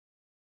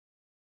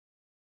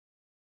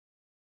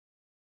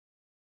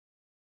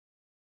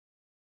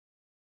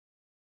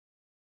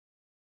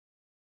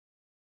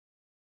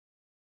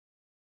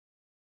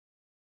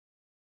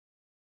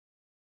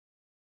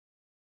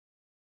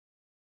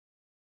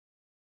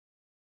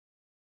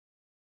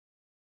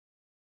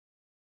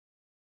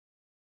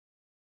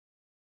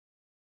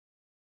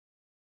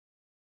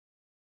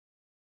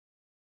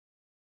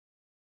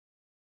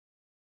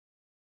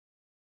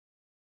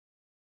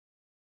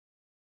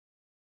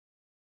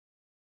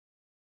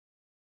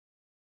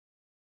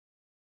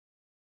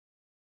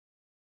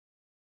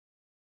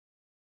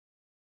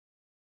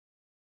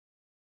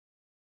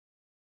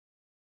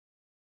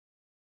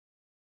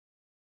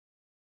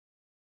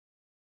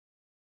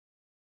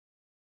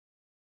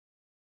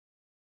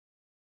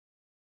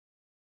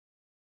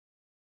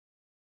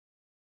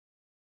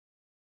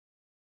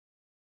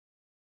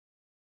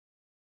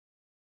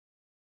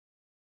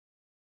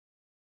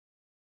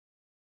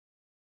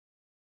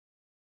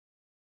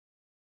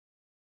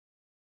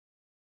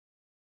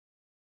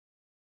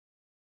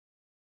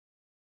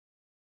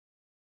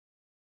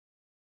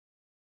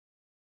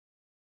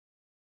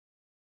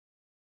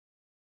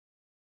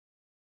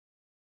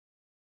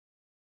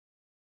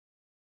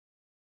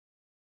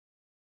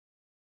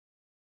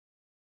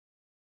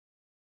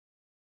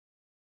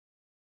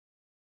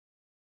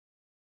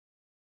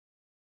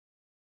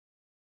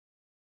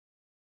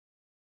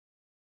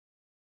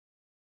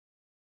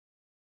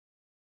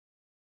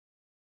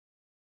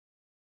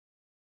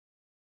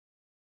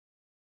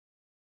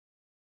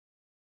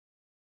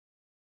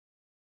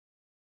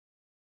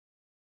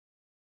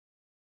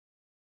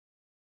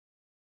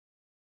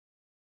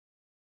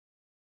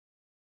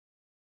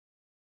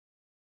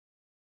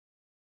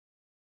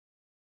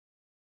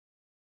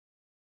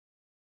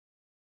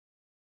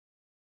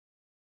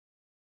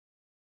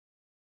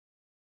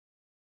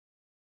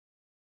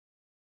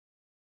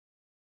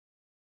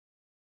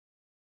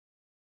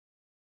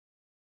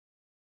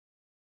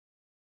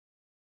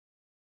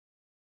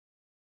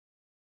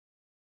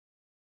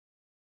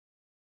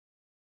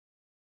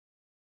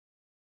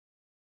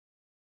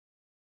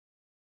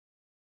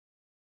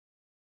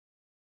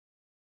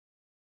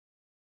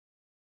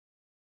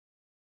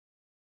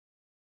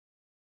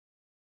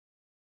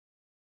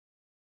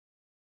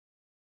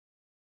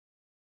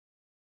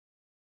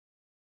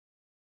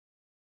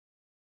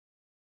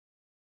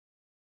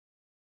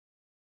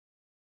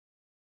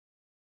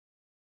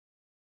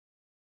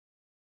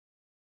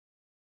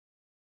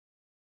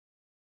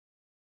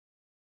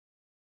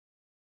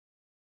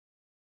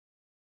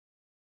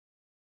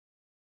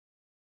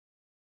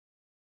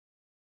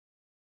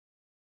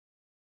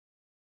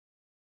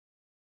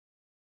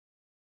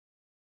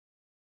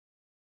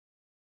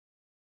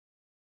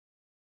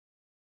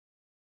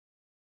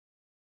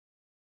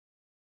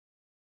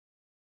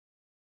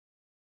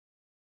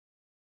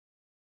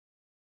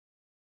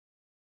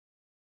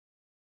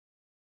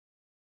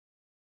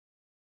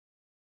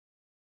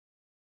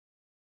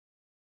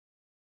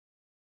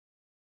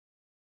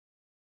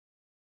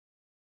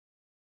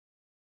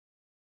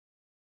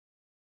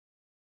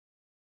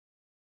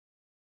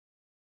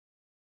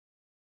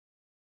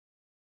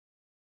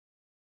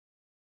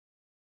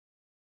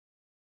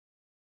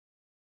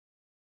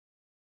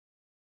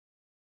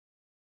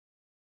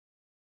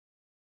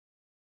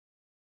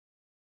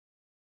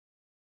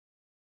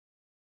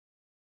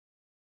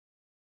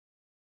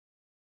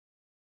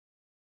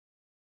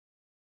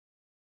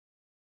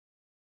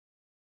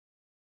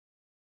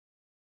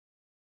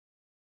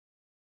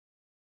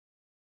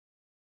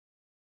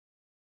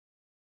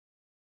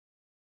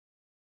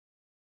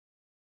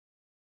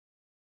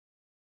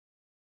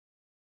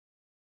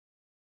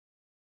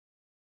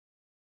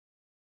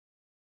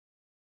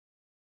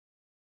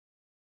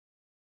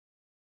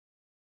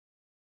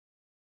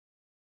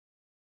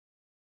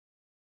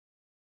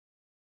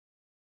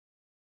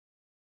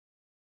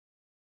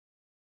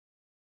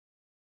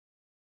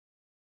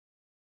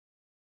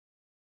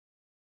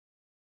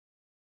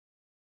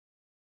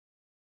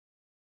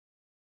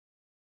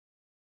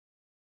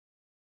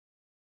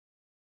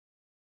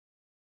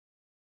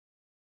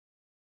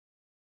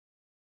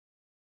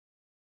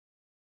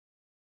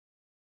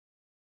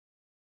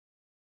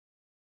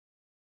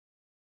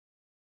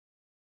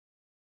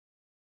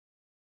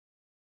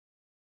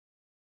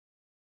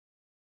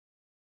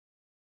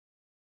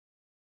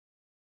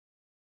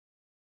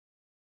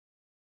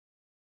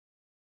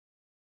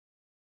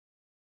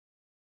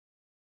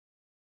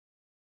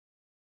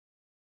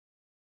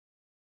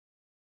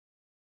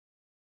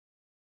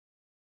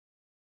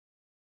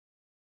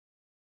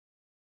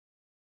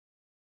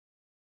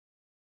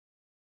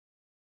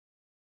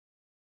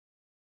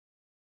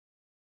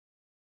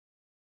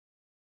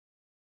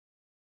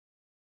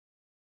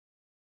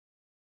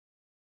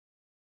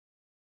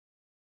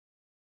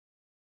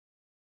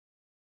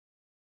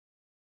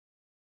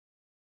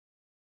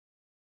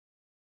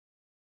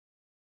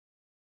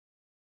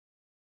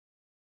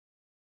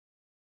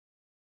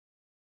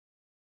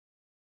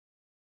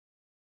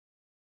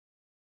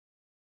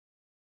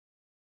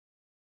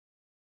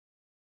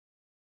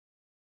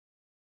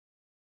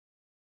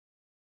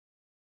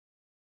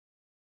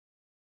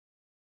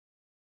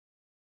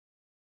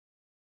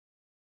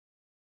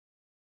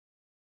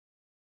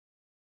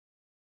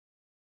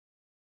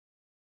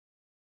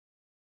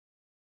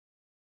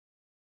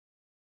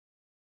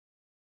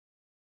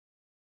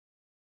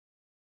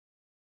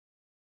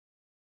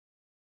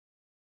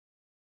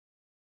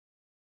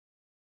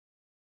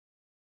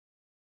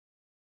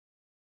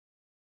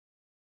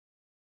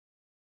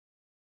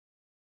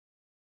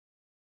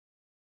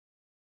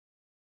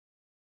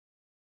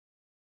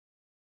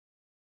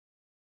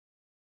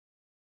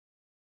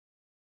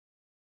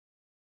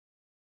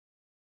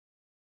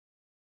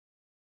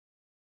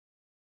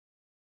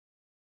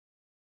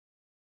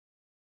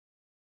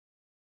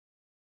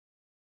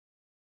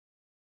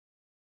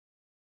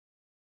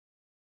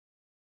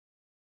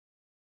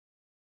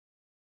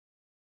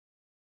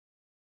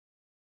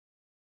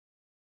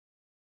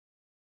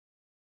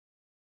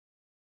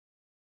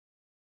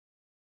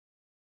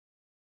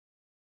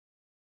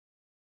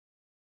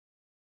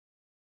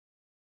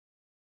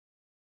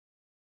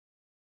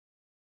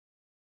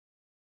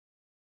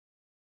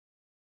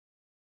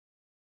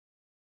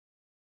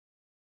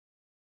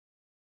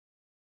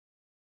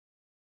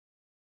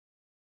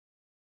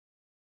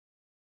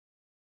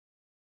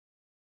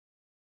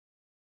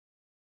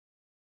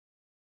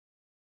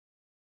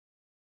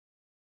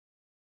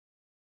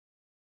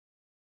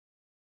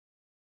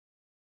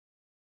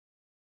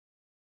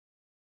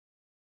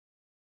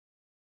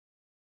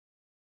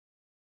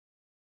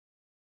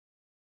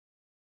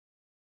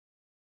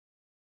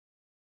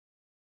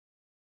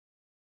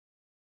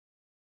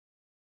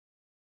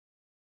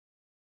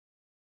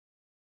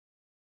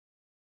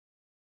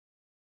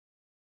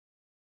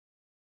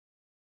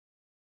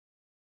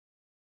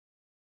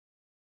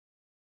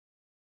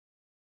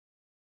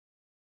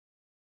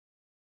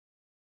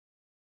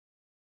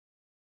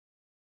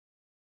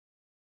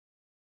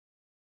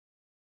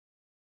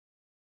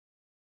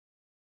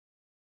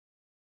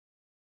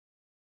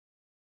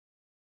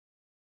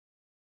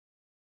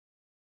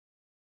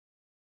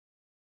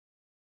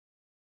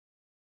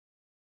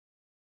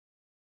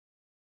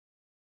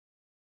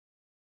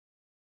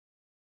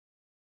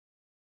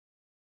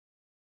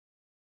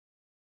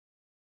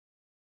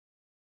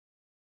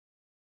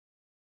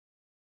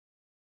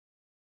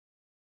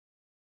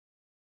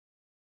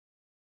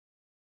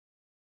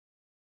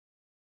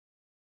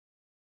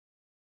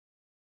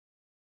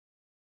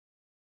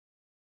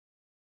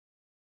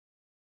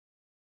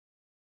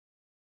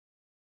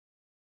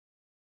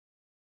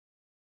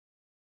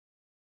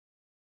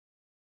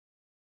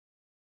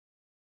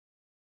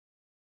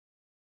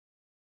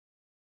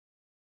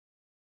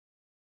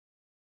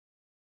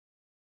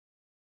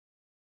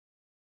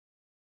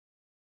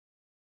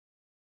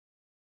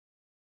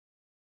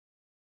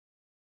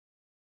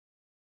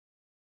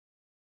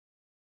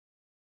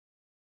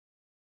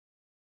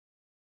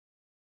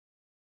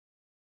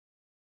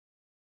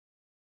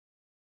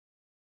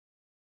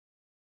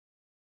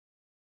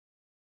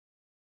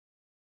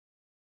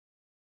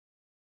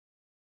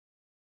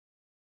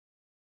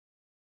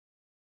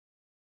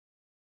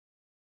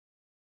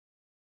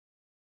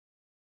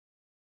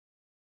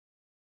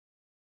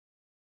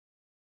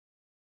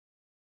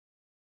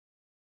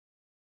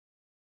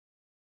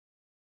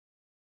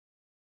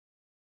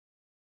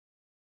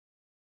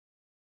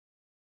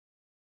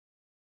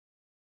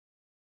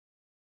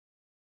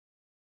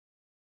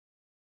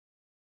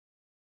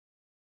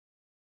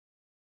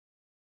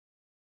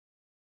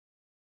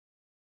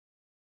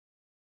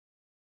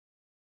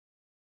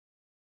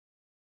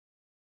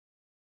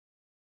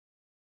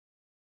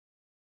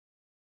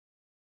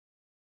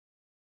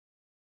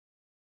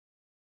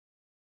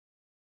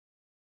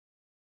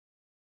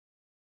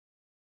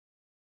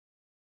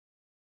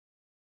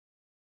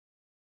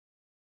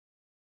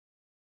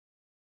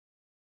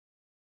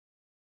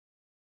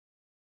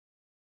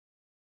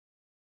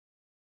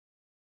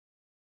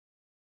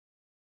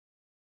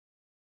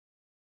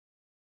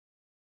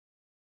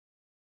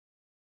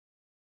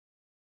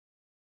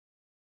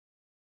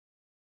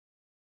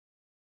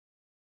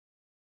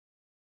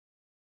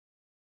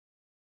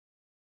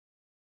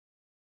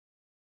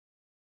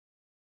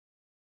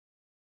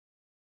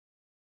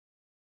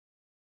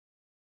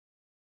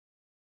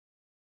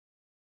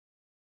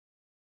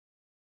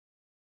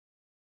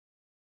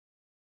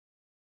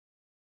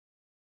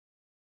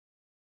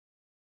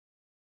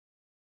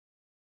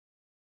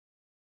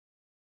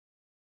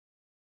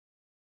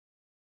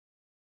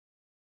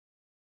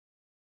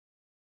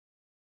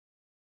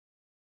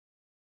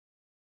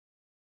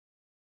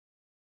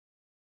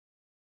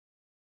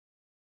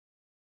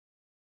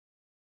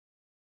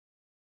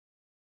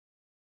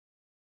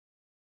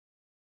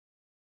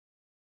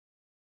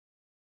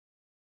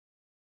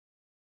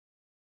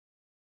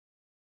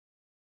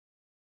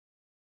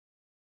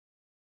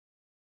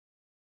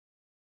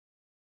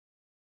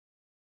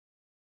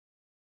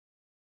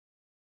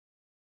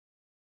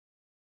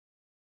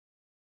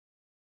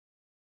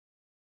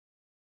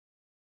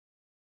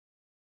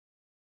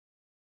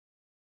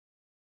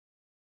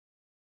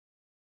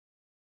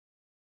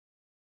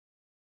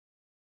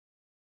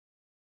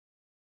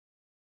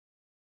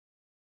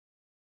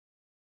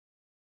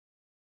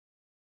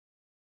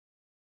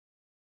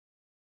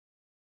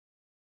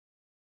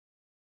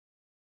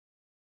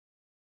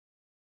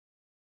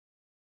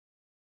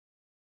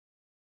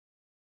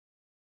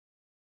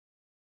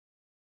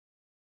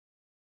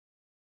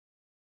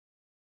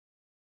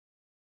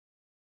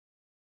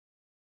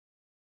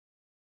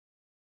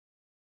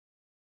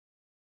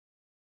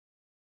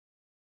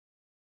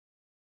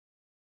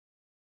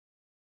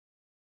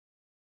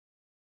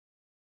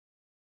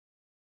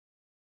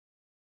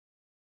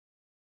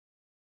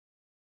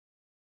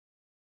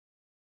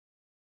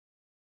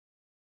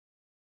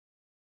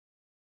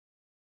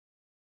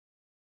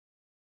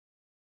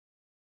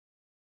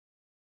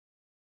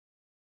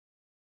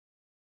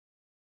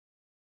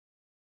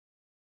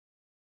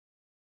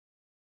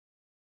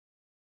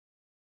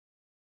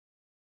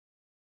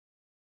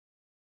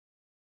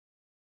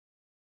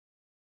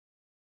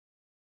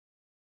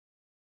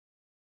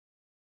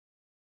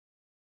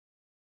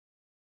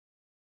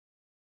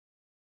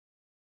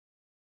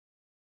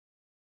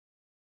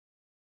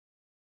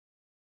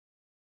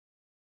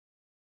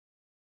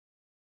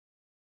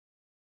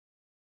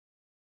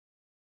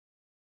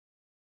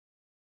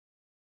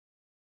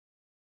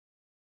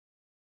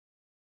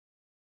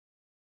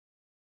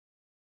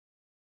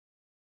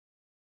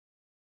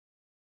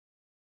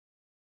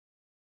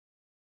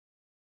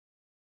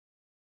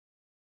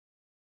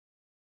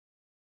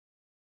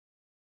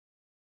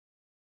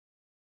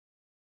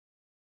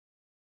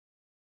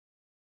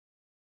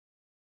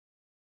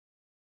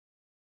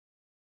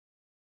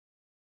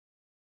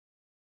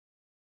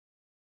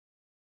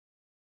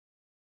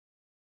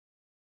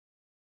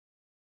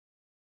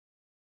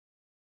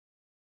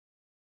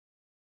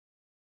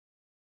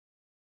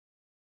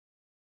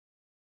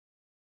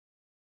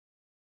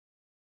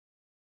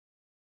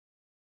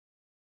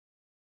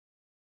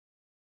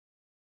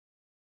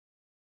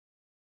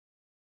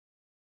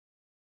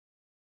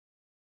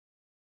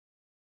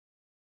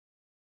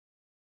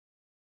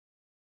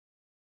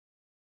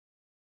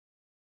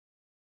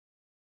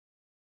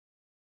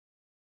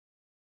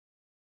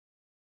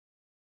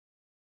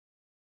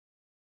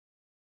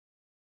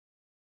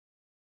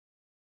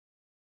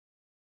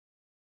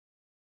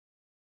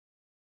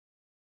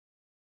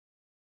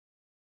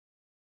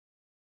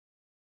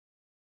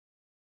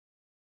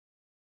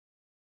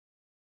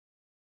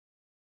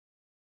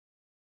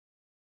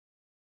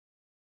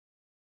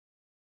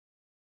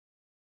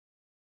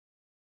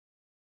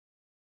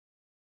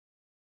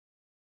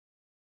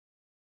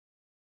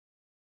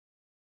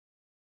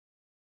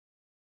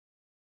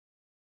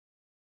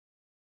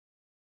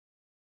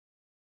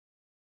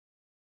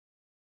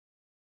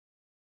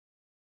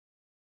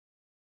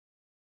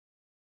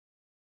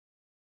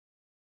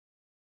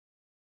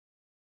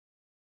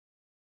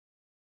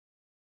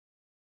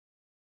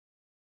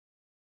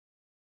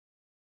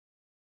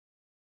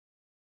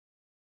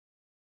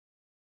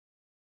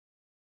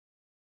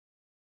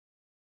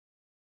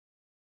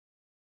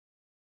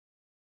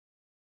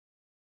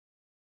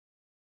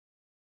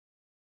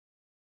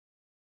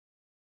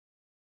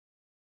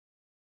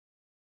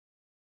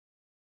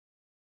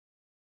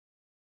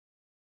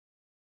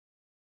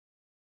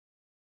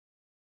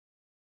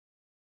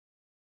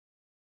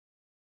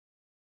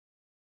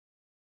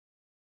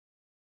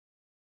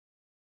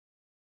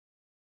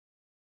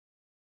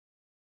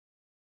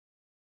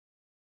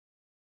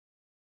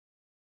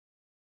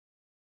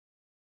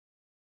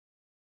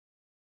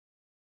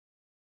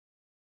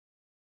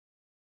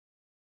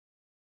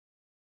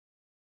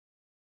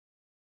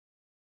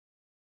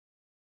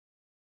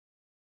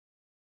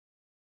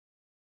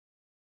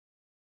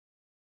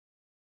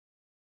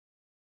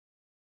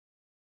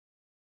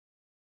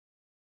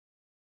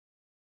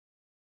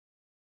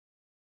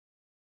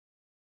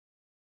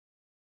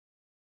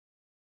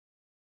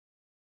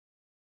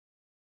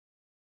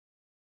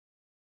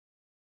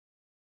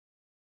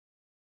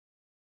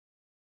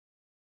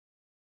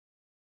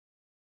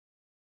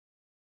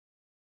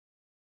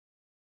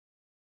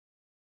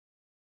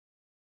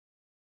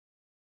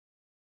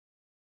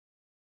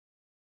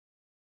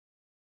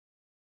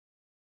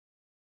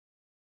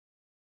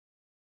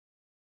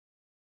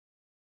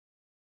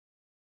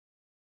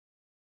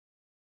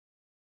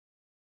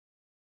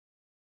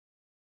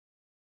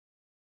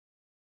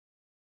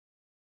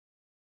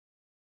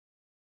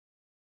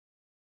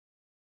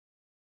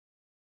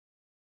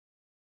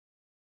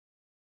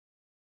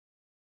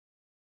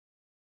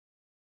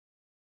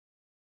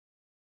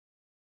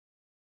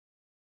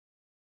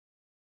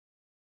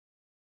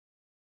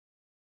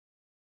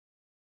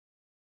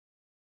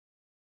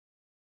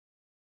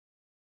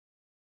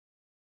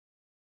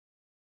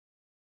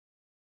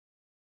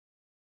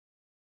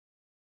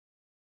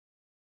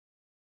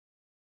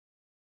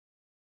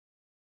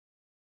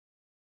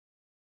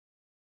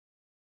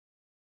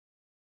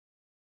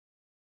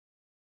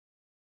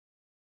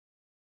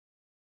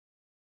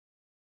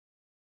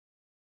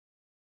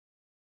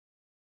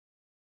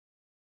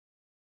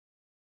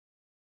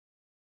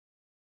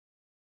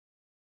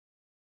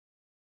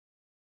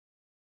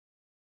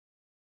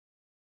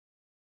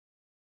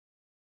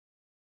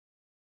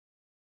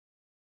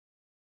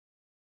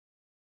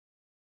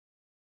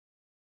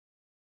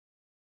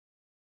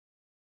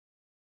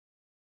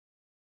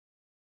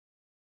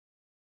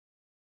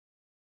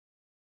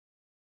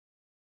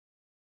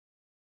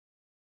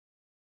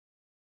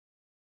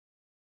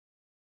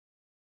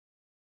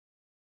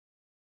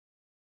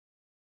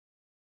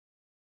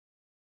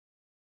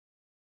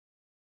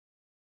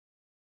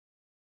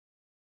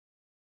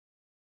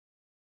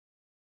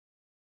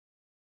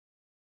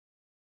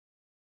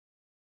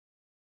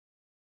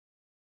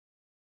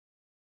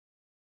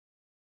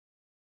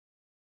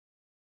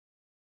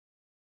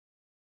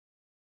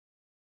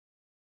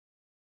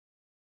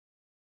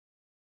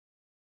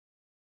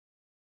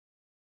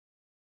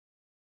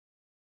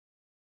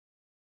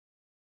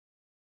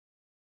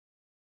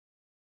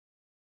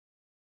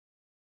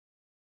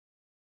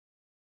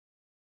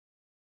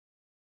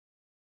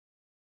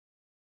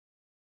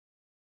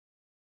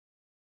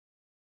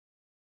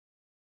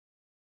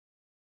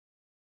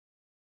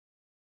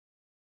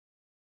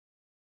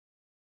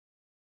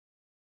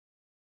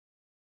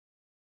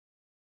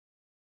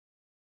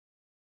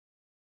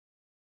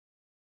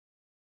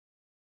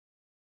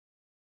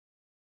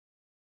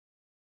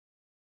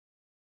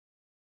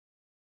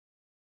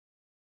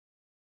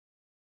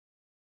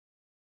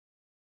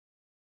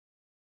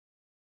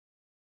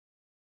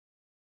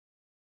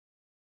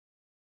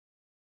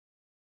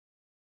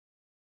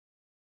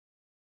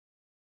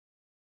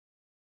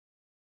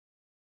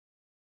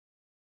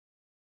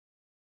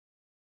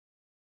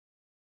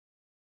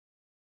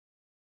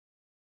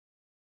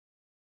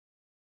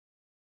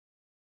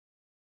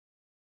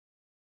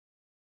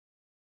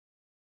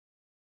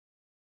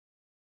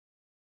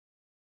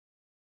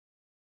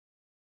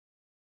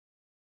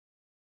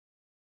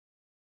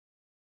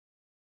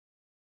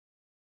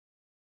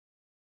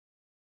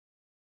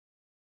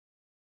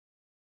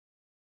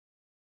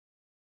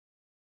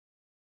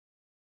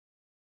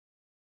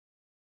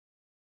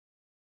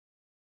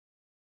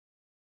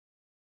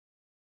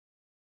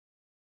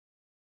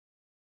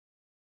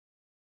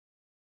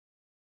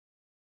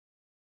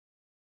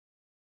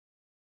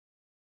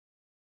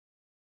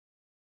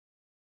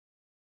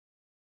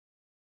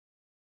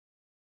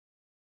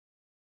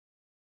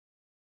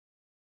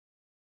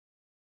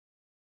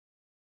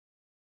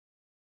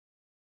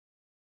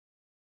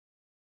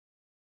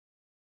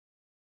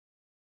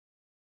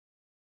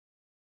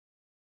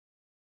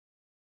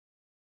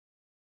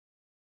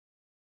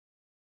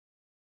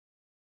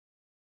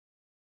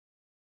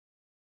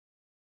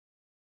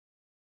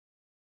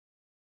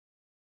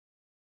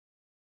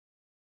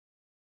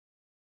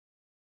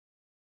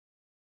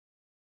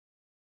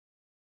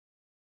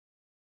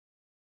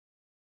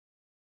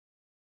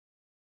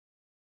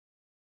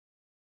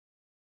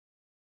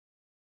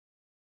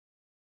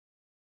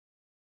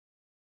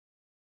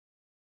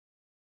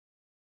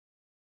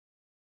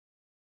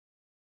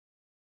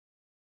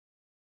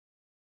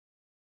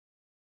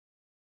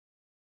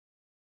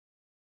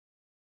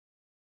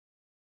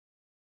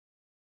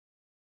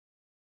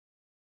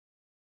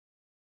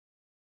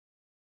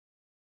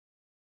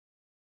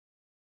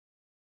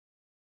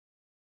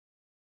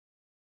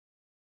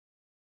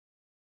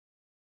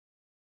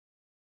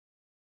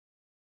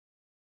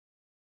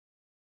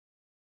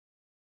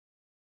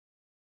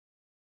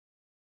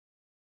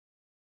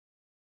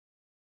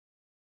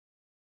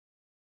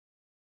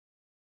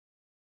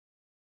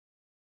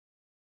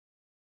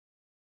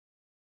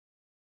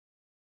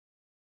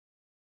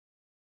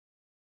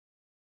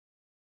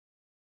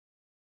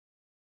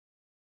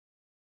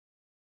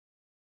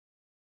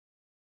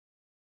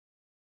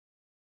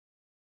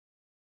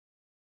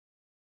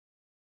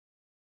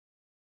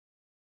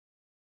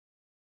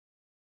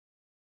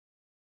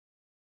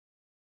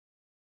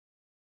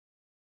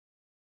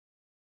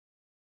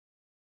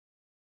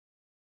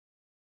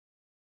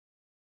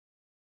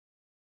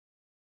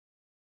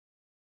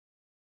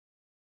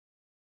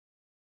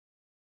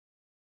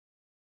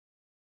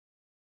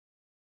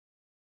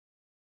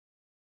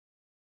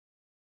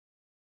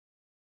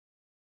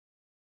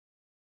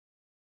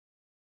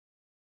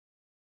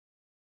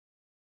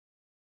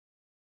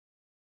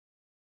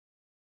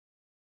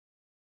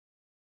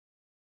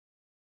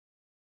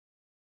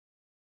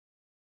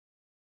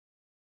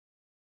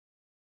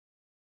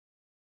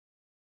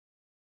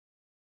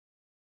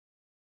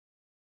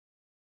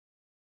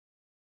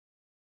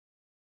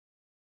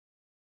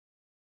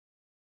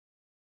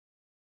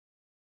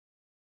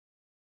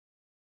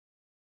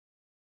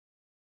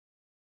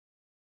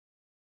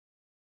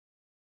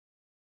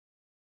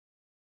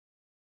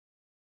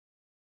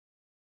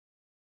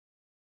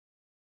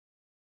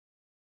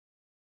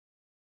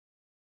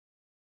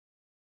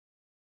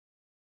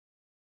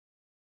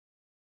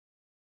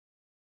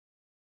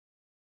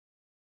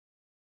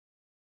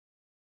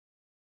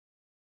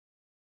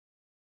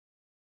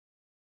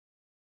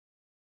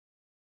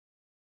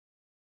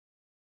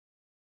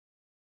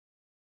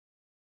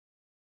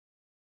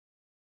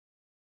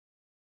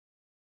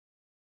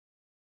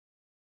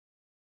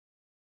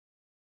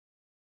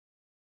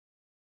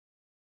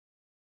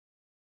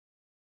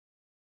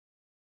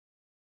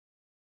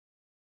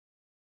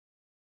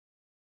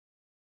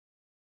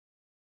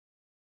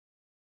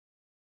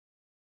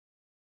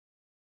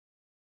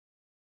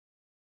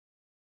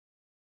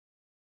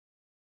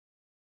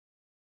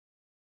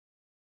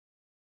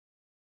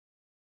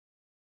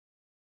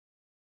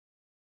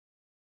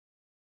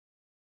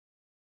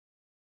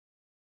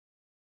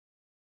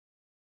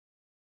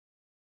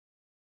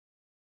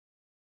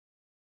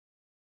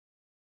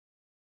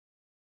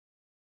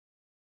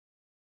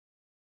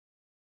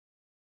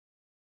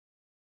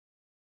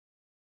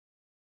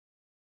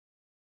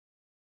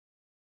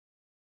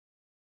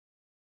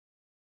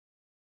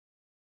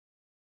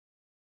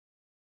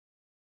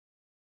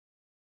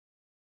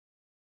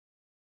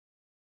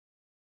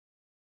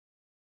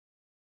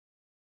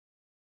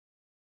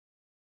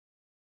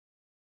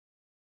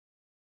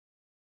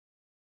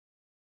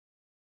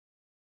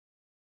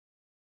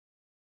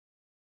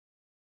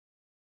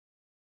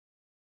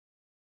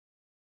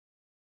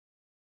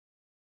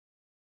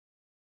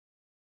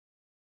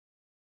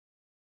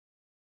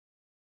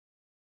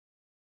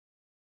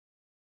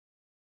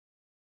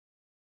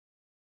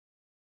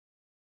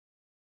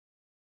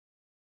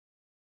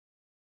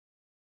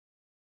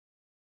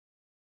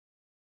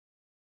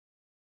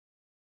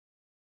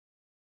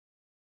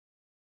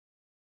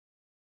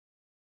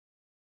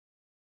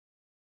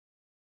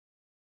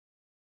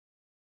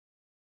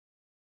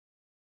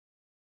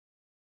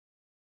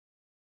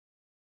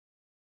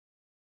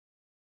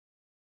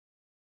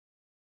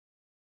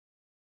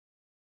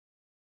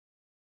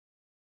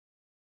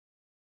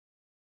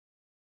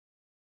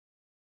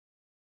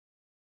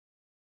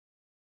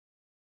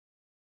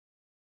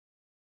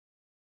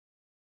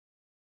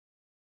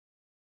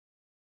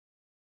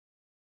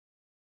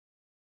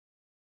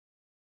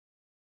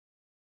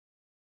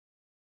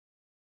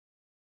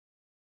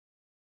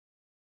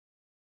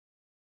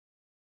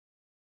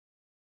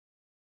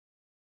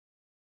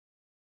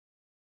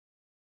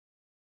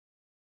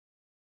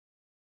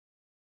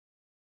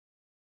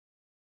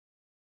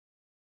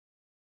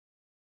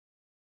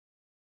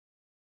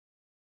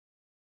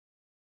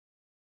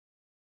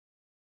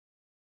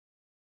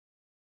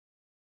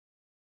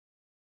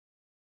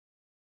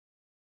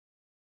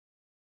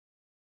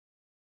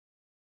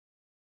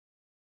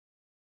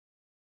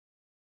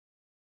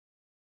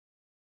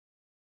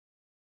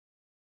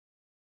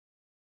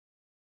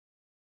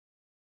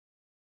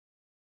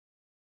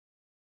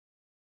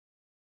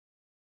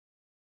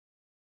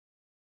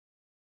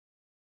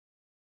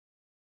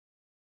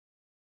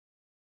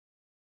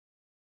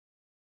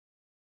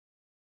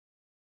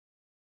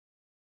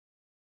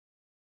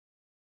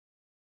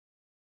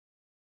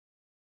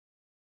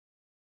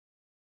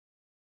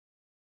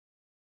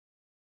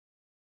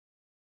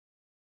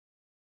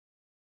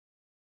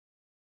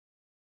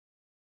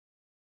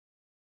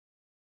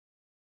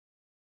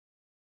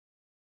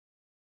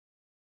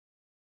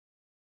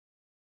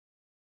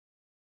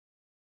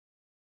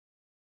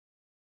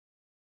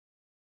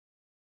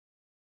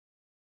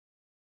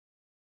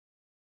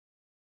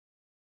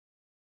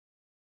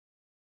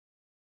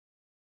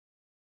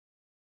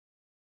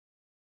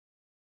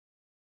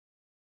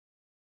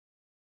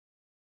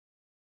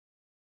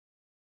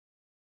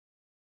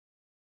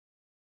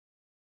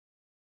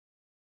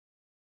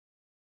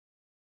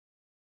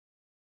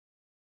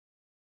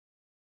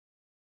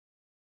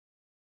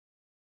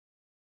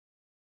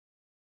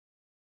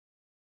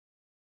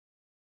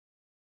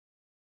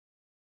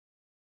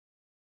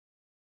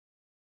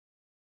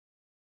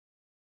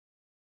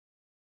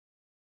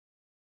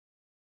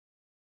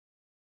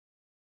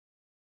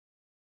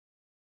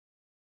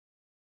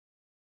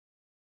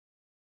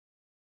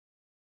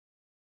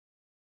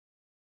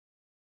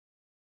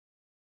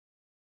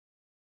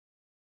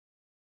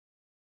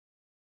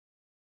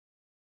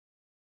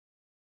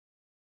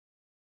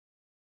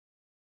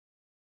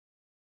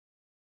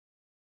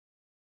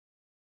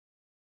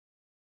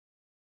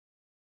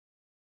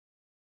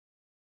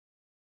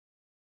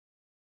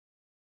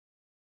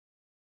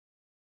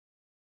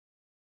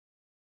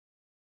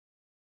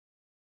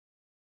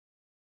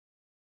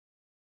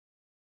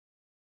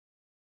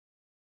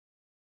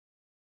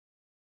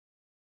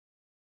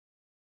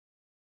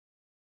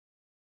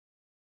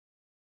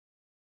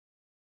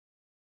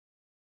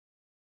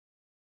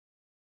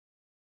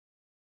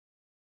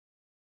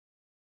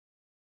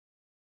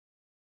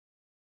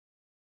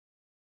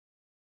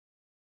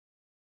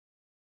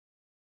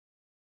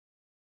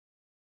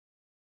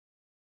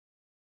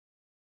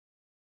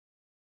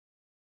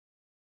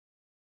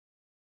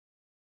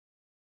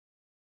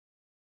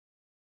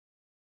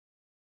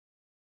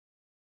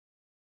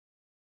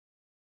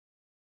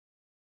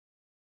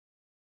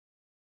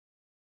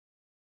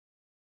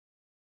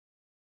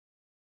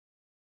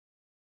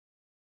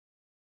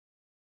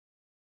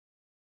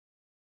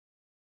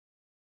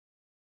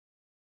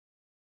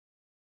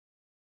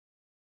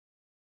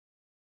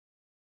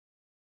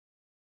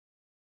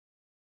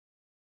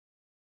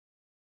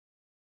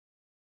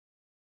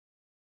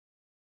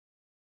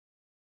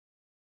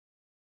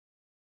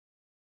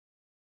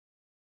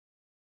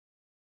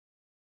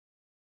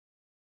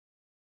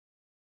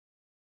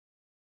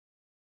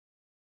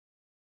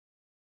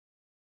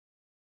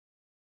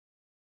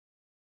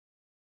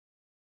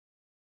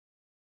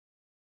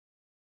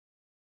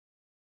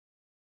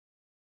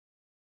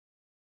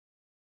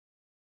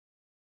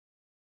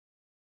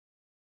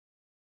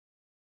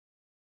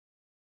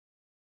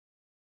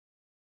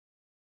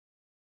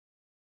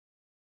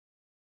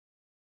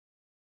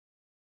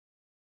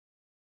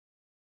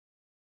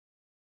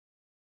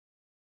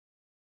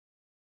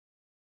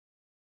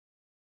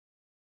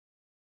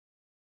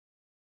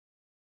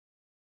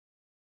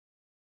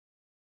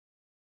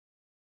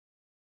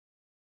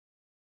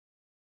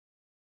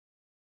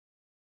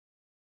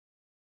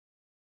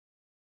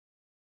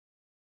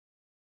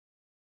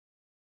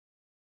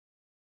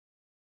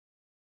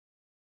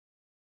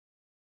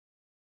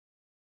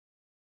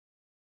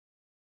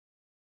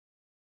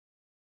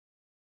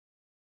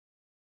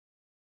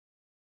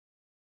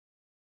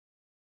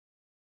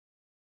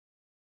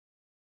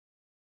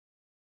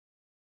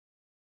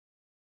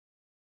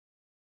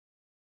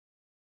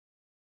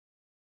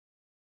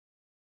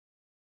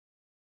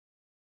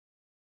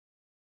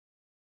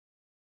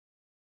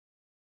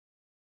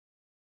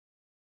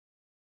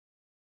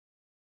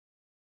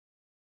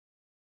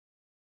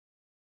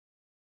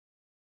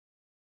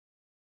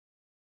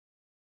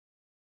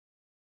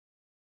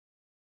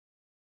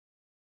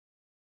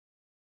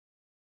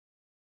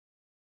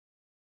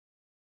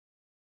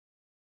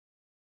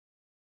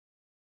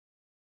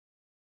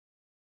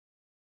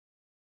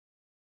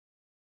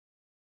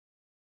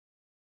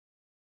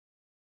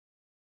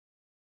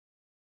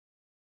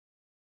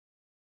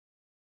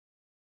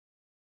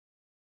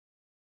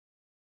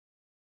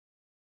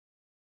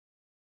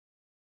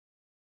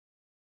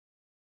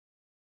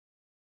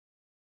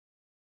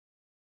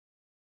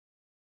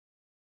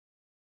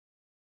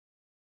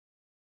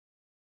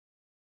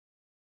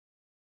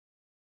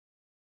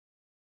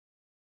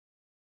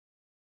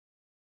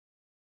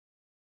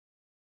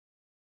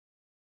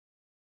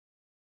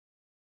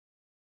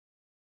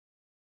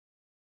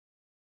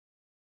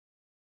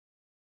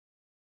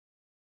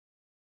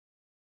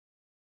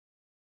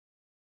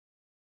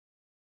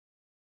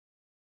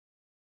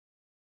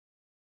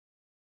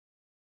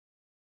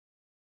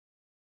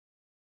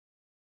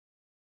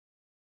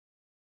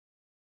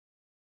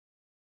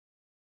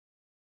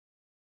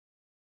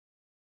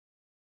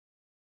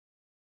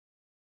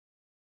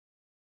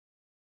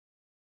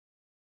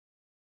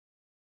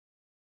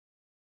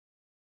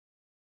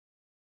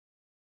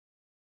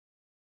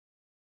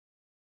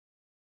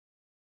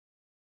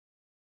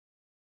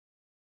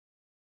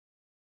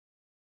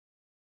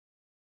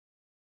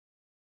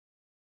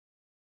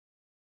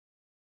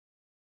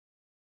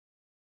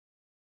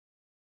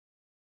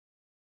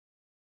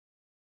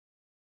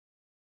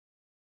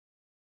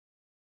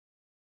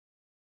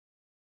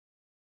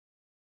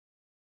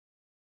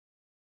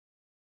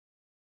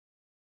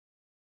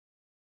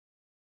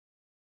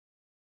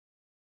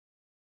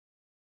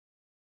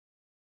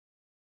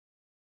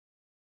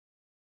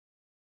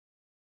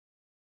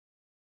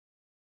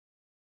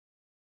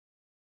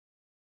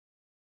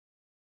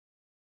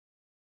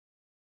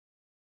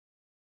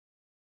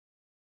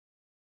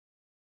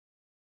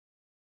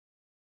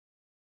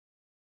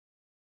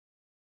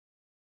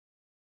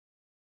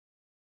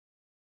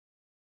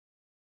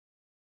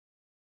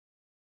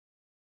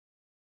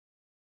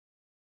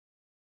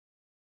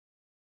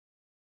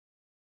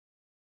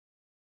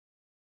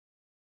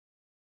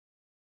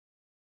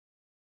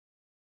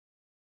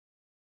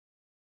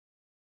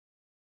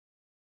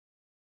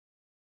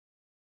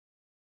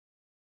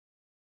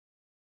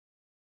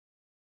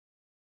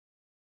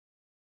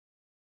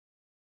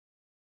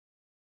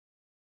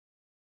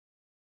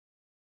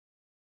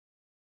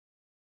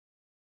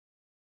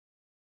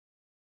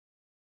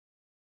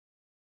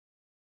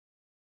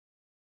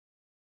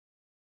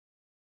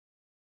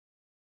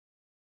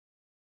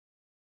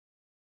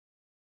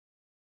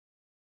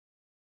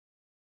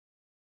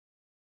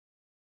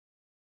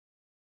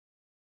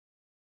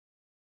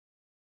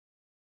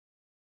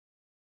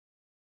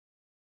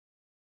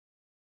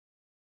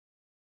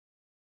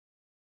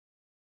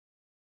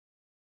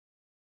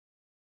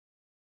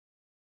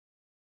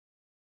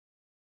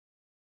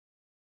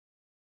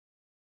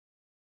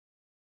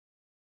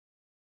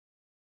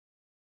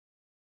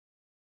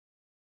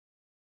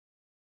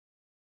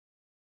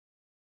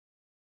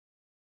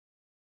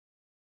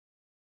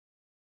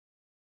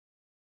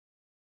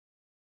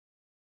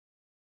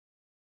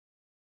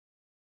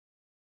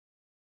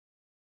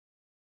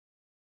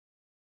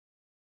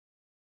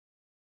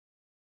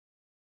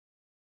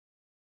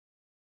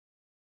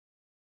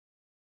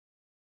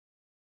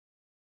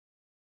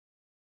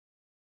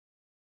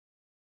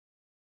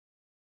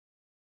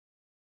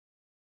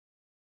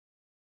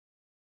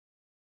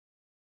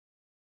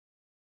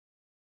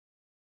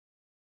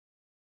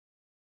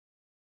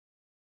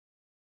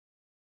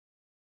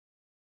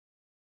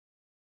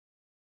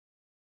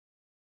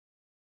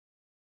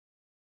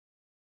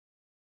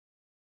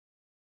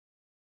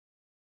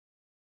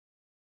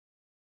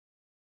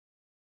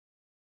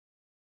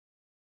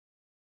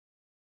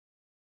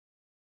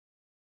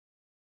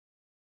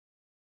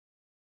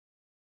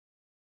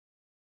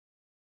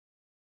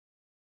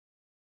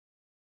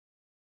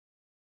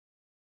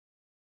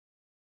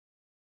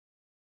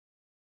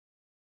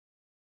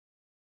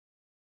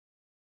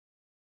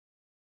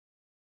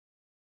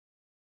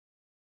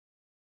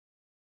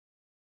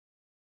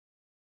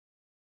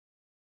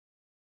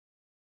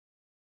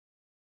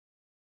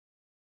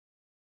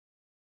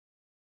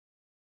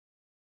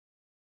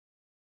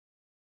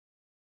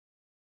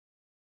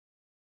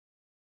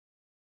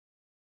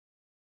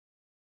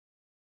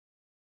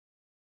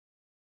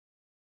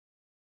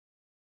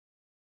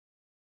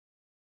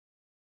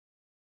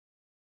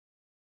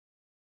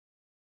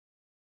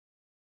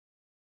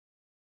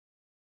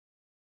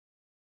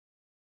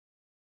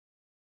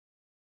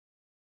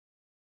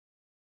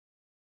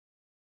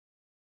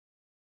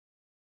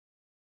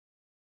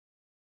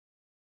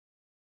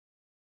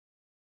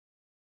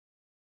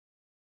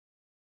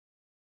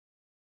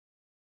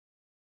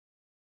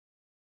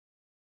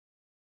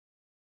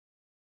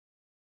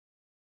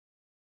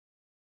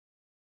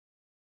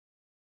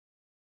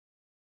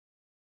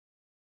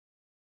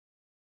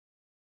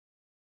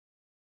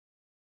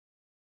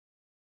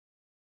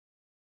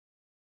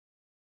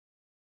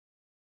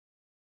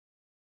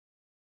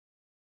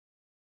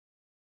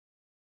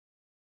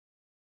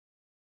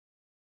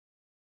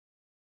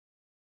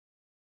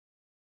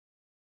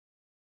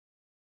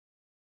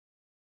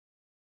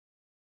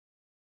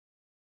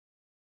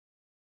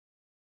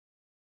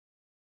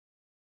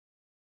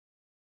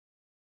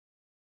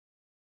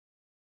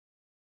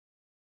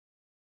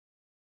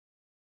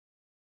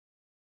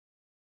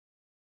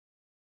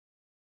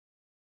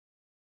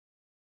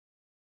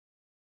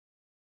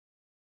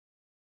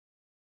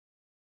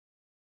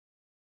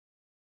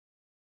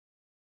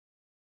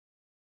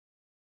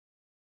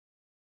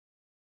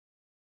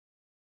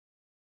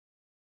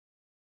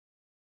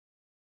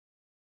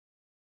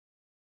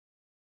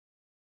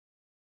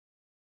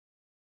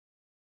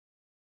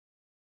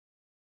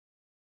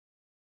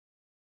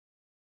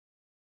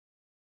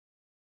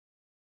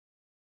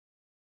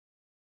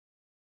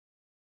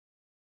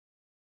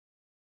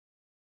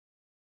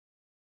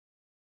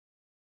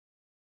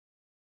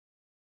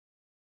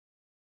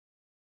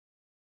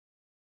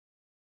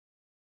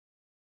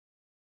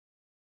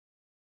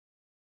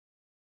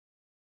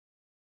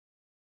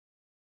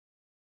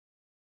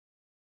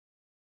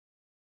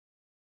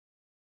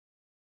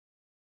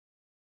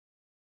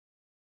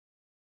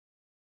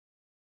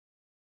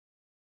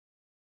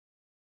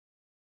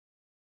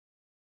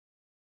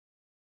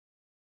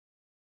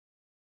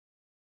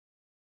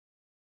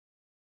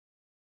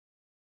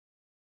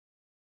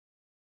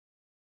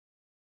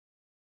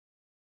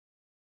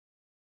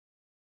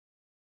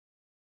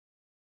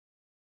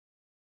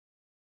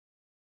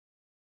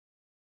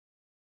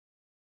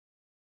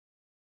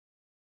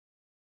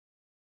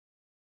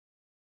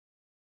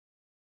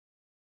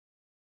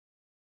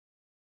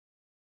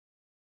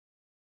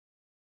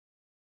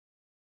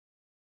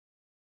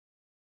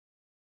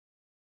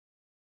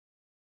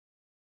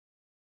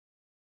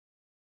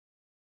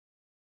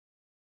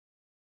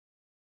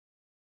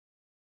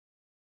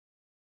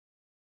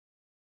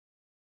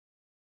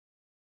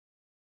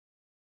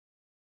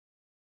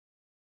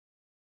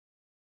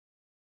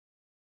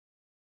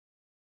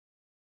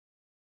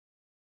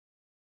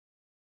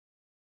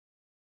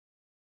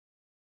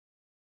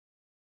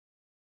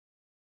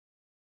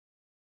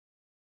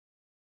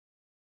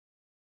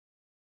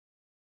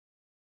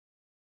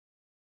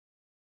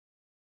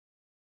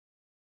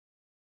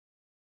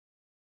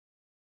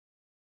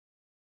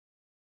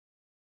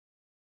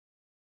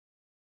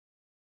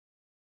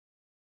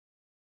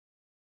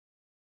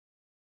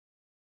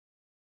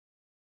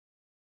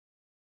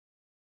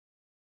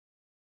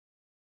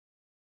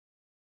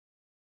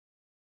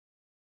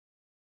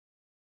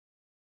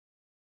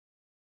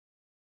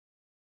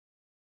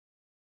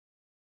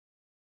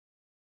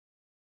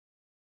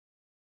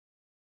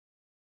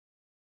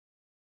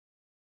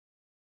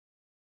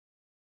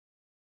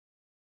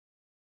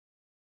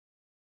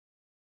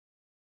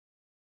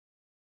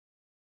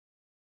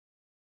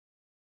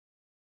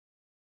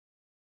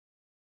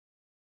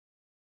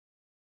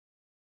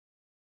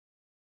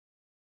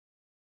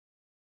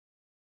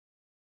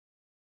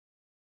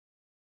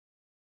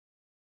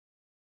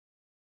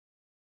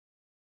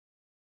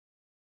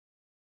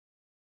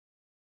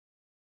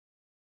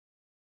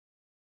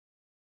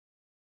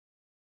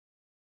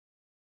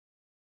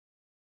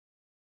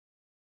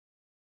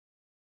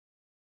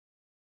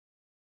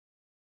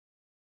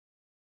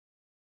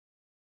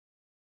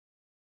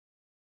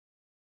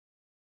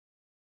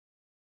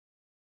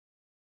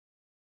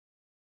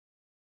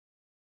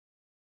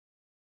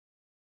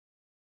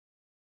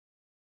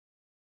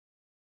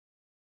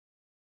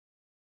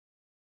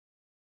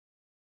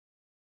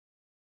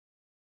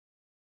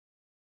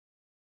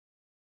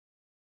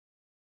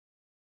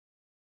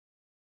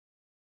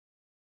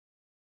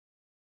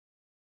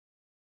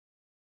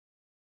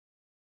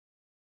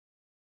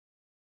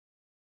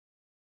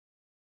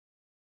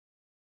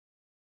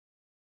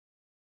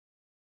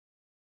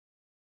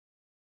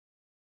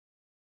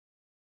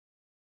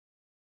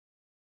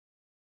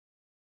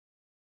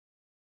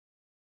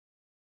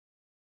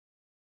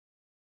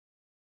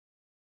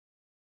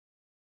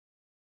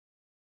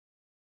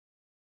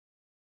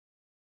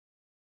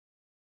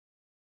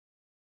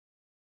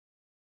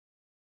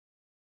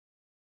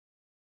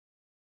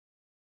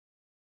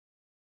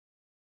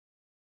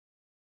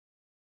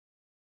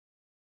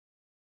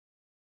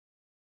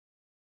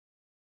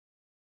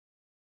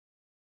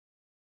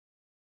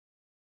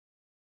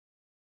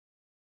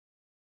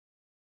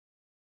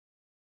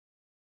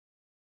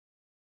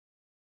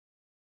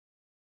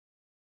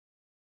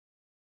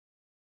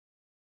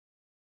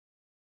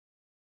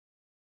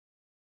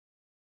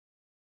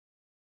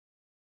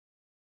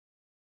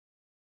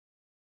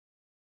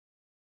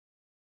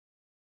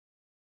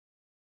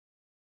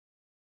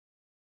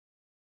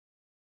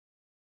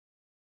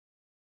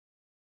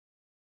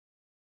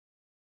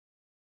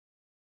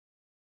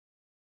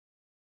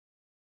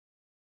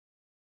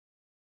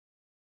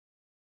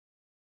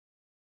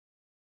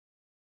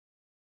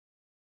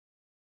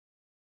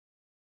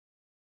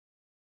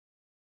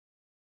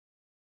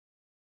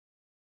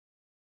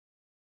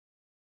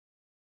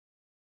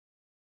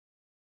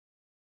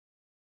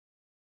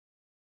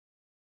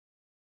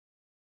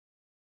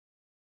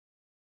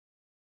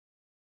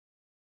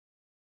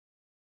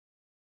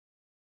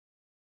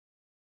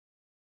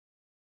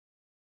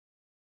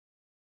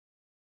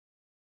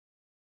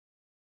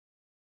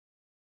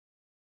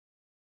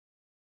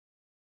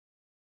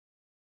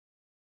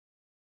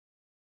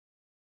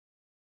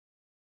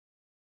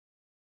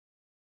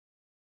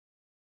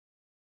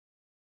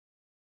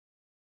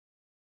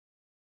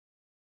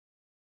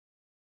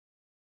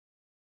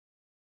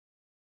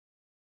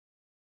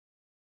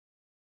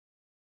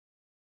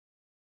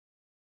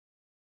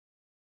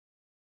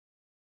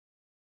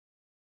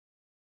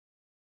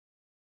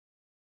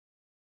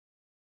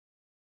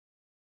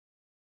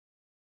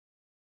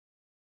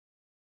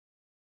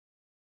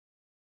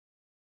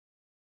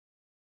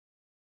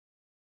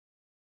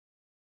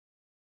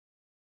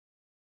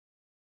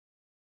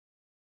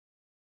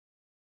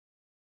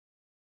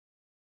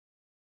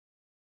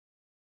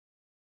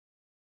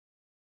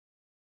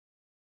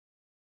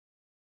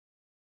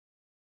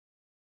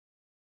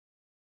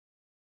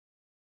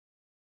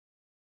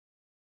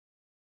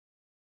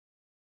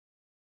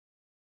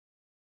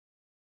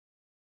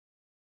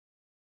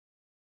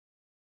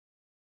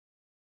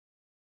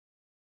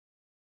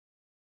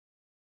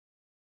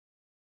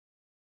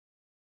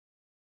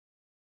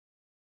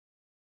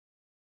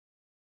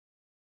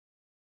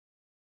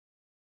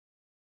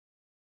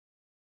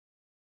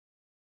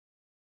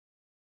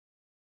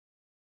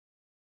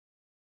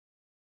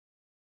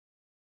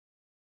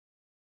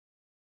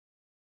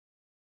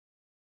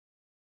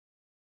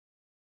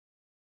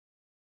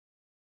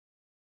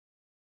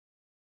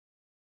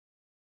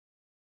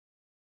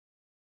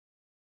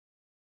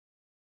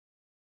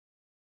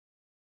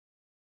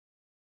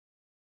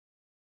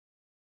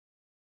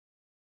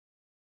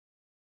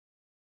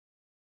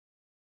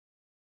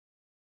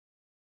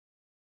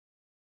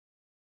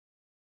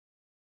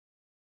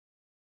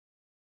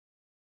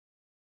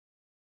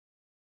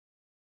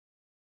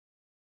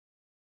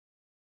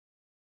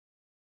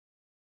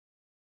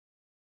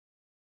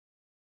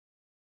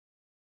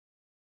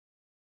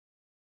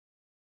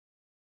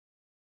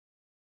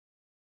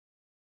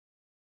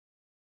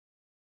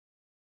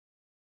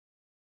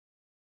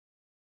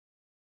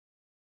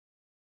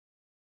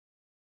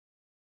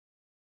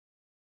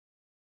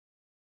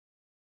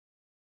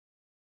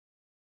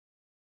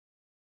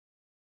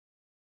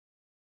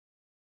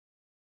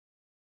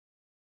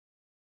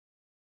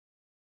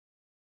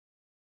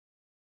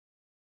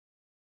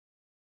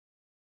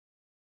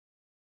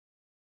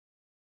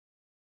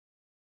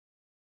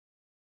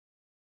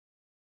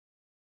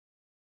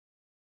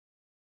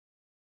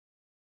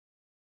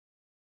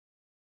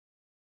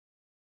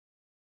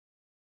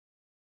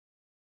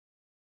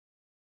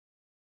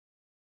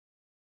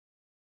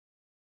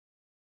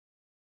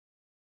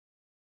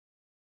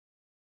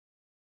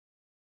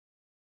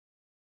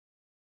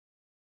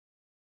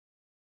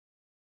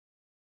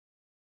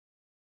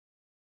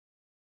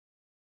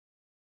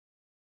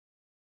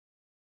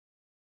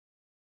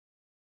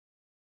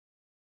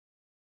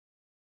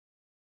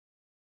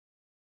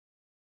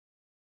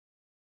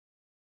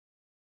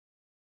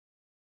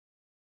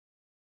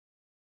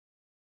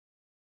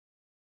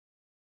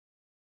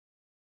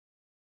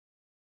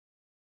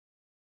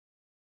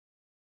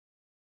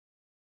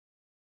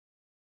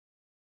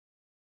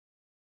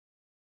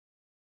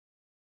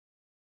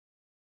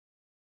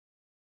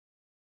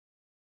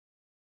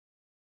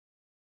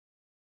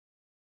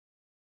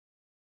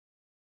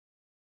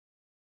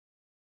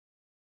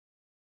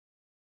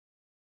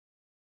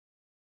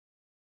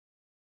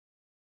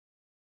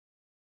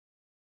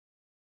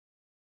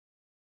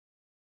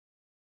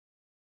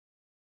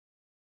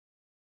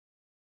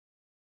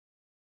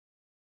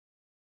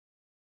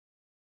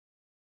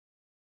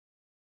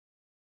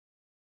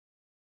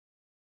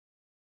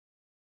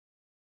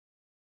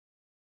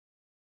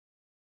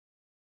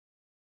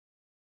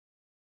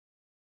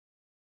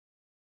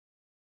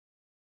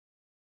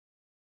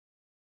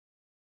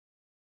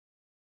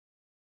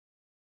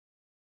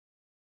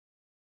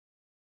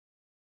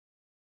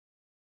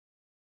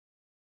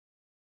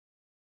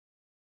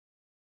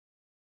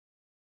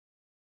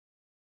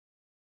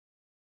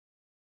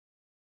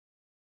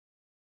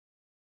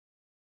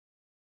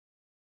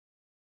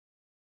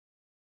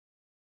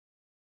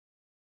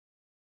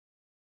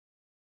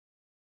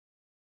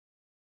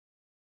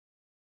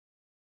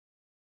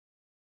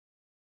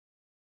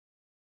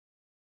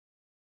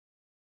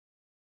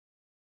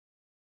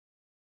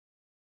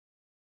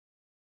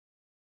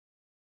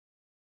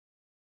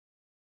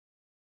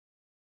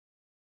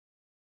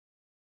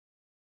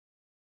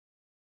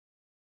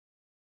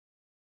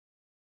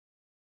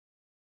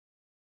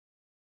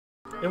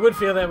 It would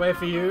feel that way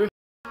for you.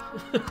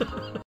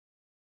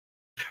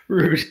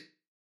 Rude,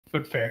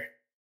 but fair.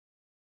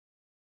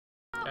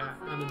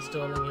 I'm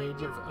installing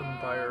Age of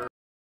Empire.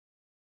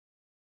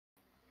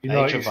 You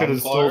know what Age you of should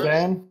install, Empires?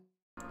 Dan?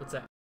 What's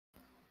that?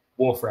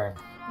 Warframe.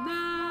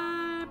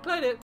 Nah,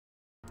 played it.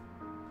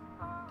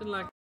 Didn't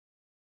like it.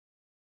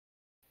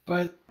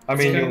 But I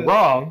mean, it's you're kinda-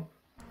 wrong,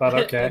 but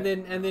okay. and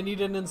then you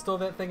didn't install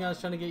that thing I was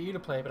trying to get you to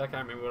play, but I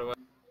can't remember what it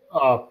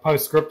was.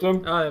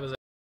 Postscriptum. Oh, that was it.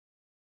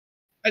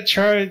 I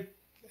tried,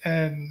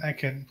 and I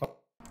couldn't.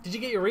 Did you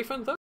get your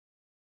refund though?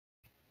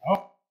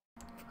 Oh,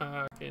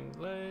 Fucking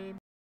lame.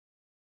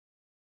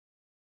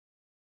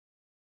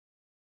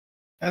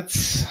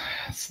 that's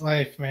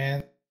life,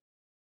 man.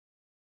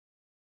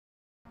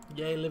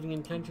 Yay, living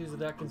in countries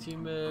without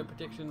consumer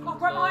protection. Oh,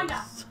 reminder!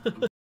 laws.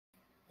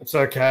 It's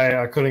okay.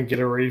 I couldn't get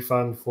a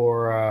refund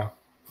for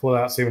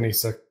Fallout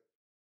 76.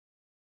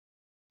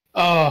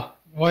 Oh,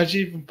 why'd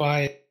you even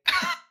buy it?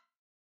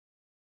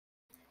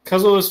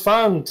 Because it was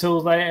fun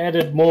until they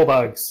added more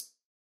bugs.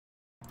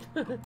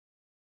 I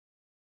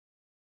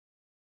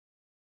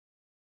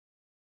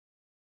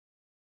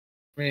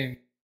mean,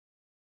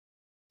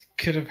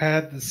 could have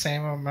had the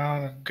same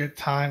amount of good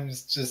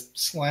times just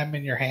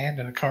slamming your hand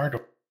in a car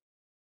door.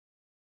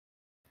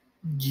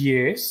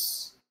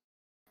 Yes.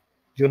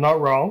 You're not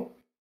wrong.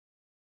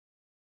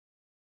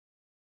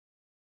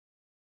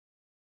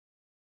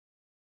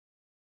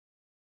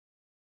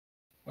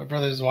 My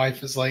brother's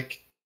wife is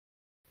like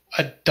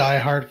a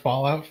diehard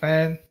Fallout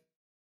fan.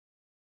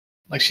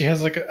 Like she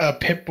has like a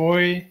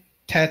Pip-Boy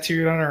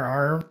tattooed on her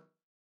arm.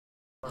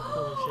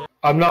 Holy shit.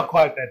 I'm not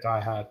quite that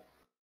diehard.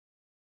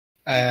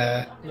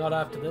 Not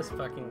after this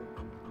fucking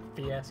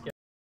fiasco.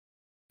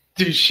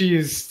 Dude, she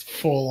is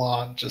full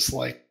on just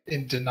like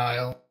in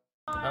denial.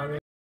 I mean,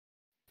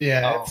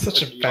 Yeah, Oh, it's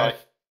such a but you bad.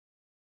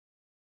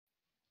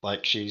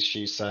 Like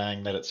she's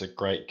saying that it's a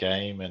great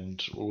game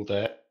and all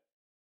that.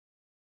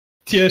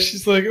 Yeah,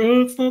 she's like,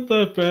 oh, it's not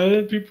that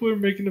bad. People are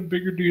making a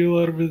bigger deal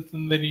out of it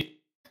than they need.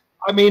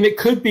 I mean, it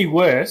could be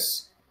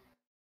worse.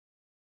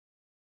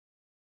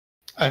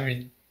 I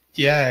mean,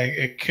 yeah,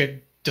 it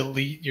could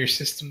delete your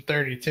System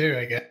 32,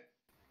 I guess.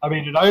 I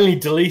mean, it only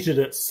deleted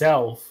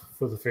itself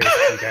for the first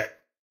few days.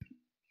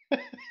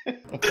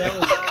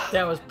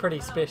 that was pretty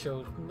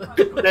special.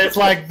 That's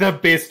like the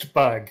best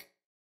bug.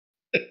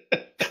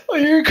 Oh,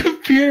 your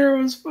computer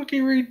was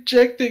fucking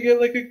rejecting it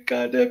like a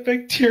goddamn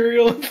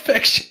bacterial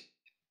infection.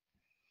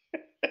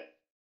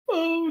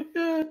 Oh my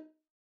god.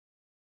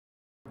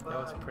 That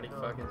was pretty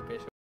fucking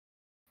special.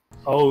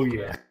 Oh,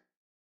 yeah.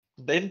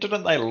 Then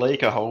didn't they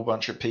leak a whole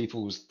bunch of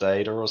people's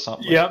data or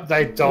something? Yep,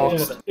 they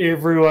doxed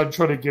everyone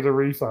trying to get a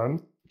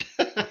refund.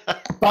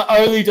 But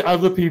only to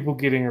other people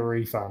getting a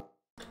refund.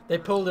 They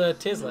pulled a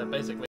Tesla,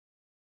 basically.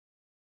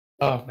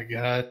 Oh my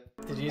god.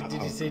 Did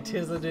you see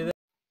Tesla do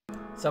that?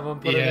 Someone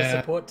put in a Yeah.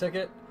 support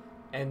ticket,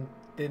 and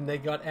then they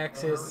got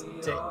access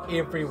to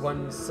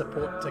everyone's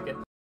support ticket,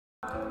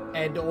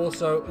 and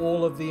also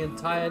all of the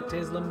entire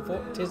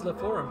Tesla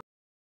forum.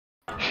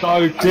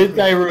 So, did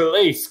they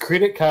release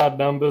credit card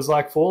numbers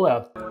like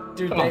Fallout?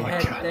 Dude, Oh they my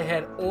God.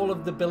 had all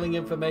of the billing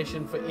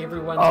information for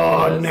everyone's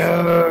Oh, orders,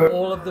 no.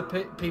 all of the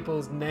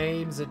people's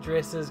names,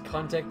 addresses,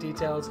 contact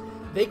details.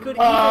 They could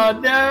Oh,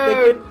 even no. they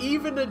could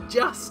even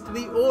adjust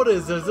the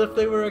orders as if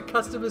they were a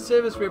customer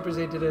service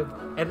representative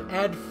and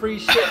add free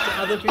shit to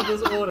other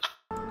people's orders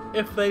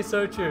if they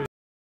so choose.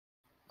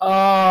 Oh,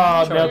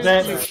 now Chose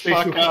that's to a special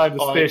Fucking kind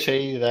of special.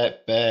 IT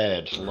that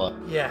bad. Like,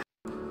 Yeah,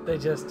 they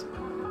just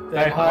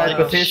They hired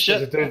Oh, Bethesda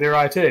shit. to do their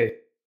IT.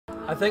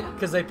 I think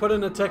because they put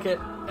in a ticket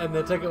and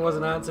the ticket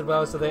wasn't answered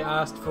well, so they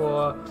asked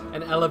for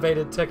an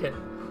elevated ticket.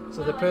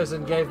 So the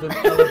person gave them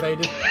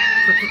elevated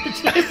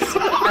privileges.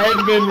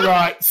 Admin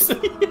rights.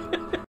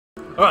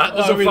 Alright,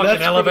 this I is mean, fucking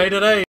that's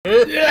elevated, eh?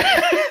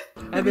 Yeah.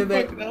 And then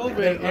they Fucking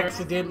elevator.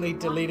 accidentally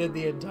deleted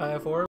the entire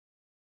forum.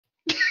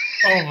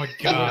 Oh my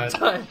The god.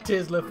 entire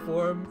Tesla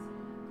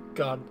forum.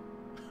 Gone.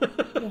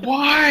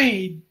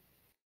 Why?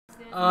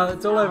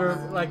 It's all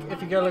over. Like,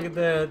 if you go look at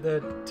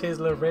the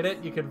Tesla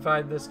Reddit, you can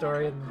find this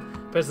story, and the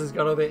person's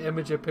got all their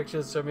imager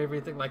pictures from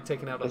everything, like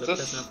taken out all Is the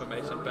this- personal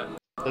information.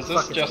 But is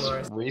this Fucking just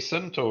glorious.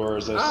 recent or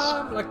is this?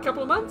 like a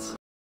couple of months.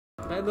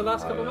 In the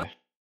last couple of Oh, months.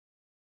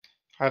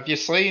 Have you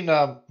seen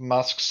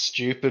Musk's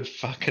stupid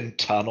fucking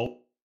tunnel?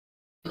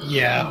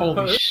 Yeah,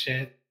 holy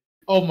shit.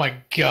 Oh my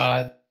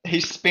god. He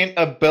spent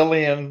 $1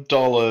 billion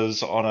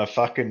on a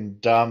fucking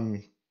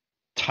dumb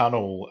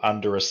tunnel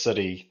under a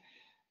city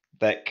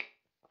that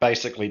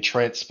basically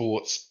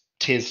transports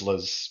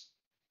Teslas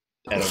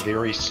at a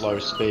very slow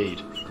speed,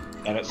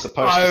 and it's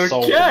supposed to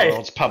solve the Okay.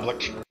 world's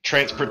public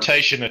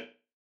transportation.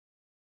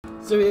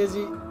 So is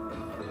he?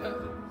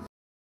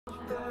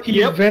 He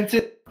Yep.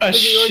 invented a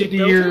Has he already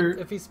built shittier. it?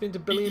 If he spent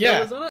 $1 billion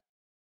Yeah. on it.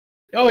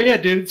 Oh yeah,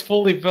 dude, it's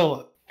fully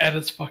built, and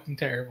it's fucking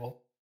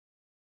terrible.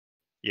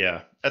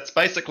 Yeah, it's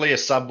basically a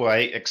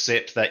subway,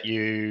 except that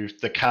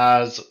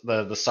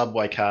the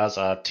subway cars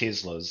are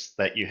Teslas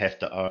that you have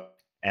to own,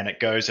 and it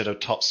goes at a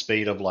top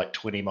speed of like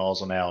 20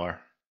 miles an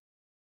hour.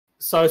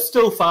 So,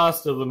 still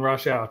faster than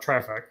rush hour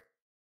traffic.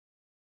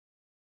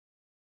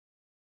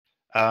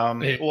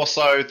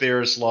 Also,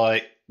 there's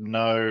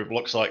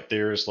looks like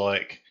there's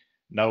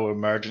no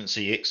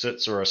emergency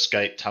exits or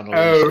escape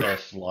tunnels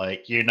if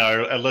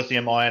a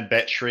lithium-ion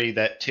battery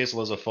that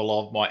Teslas are full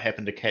of might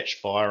happen to catch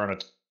fire on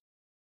it.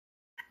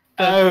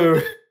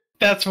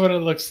 That's what it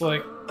looks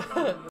like.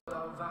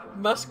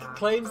 Musk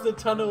claims the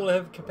tunnel will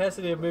have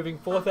capacity of moving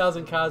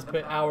 4,000 cars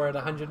per hour at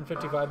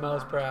 155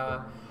 miles per hour,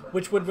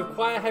 which would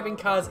require having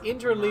cars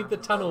enter and leave the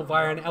tunnel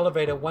via an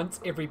elevator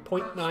once every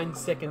 0.9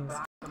 seconds.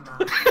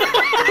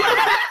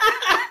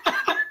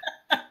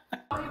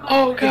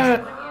 Oh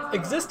god!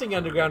 Existing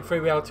underground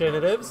freeway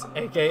alternatives,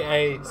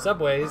 aka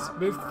subways,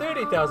 move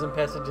 30,000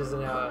 passengers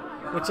an hour,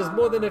 which is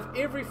more than if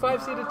every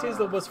 5-seater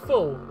Tesla was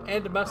full,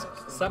 and Musk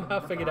somehow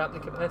figured out the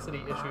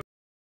capacity issue.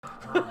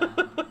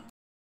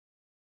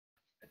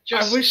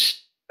 I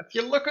wish... If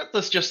you look at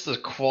just the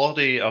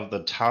quality of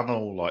the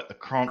tunnel, the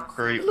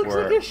concrete It looks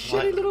work, like a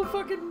shitty little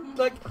fucking,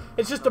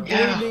 it's just a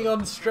blue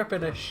neon strip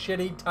in a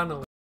shitty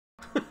tunnel.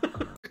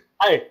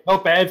 Hey,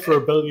 not bad for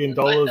 $1 billion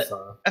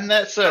though. And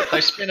that's it.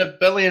 They spent $1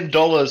 billion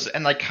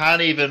and they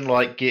can't even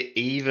get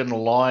even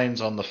lines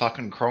on the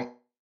fucking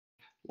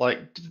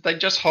did they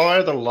just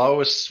hire the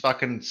lowest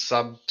fucking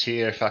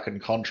sub-tier fucking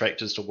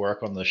contractors to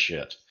work on this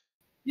shit?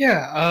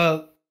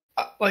 Yeah,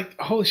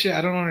 holy shit,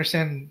 I don't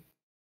understand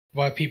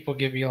why people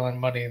give Elon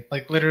money.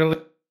 Literally,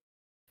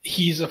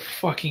 he's a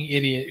fucking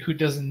idiot who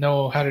doesn't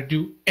know how to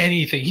do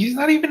anything. He's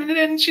not even an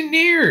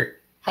engineer.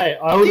 Hey,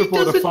 I would have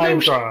bought a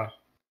flamethrower.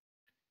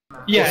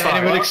 Yeah,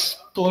 and it would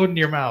explode in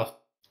your mouth.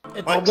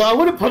 Well, I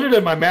would have put it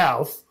in my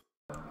mouth.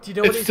 Do you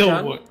know what It he's still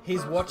done? would.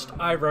 He's watched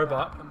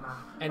iRobot,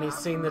 and he's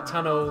seen the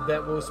tunnel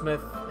that Will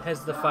Smith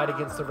has the fight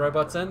against the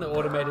robots in, the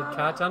automated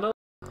car tunnel,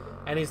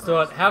 and he's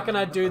thought, how can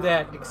I do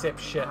that except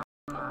shit?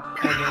 And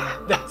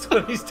then that's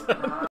what he's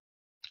done.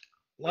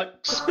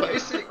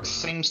 SpaceX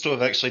seems to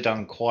have actually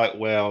done quite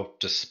well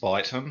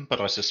despite him,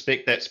 but I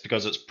suspect that's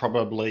because it's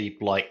probably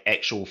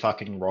actual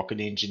fucking rocket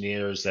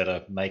engineers that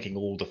are making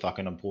all the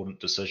fucking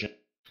important decisions.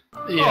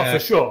 Yeah, Oh, for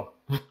sure.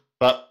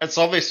 But it's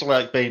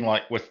obviously been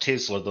with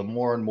Tesla, the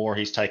more and more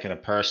he's taken a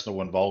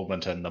personal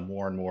involvement in, the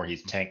more and more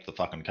he's tanked the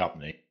fucking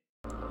company.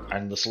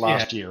 And this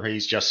last year,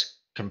 he's just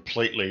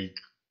completely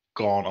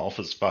gone off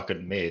his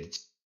fucking meds.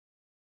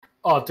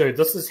 Oh, dude,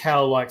 this is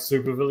how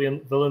super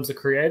villains are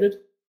created.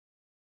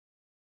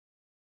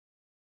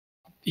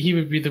 he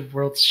would be the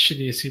world's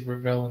shittiest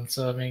supervillain.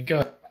 So I mean,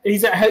 God,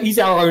 He's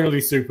our only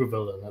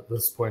supervillain at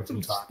this point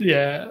in time.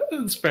 yeah,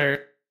 that's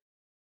fair.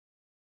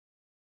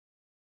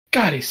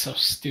 God, he's so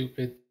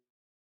stupid.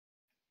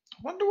 I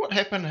wonder what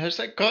happened. Is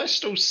that guy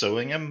still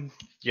suing him?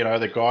 You know,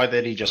 the guy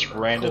that he just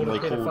randomly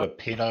called a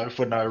pedo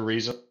for no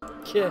reason.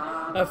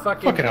 Yeah, a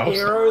fucking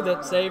hero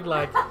that saved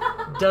like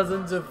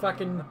dozens of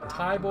fucking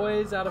Thai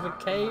boys out of a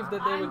cave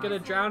that they were gonna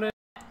drown in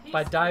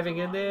by diving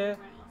in there.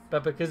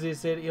 But because he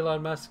said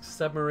Elon Musk's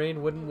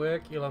submarine wouldn't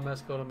work, Elon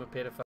Musk called him a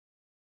pedophile.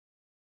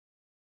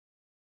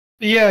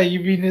 Yeah, you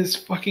mean his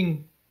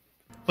fucking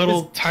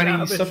little His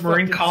tiny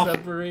submarine coffin?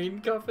 Submarine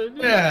coffin.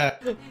 Yeah.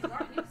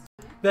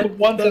 that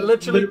one that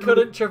literally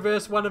couldn't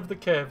traverse one of the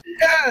curves.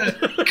 Yeah,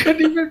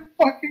 couldn't even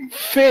fucking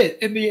fit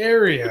in the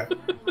area.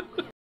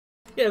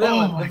 Yeah, that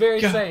one. my The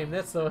very God. same.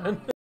 That's the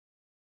one.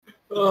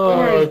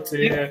 Oh Think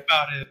dear.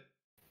 about it.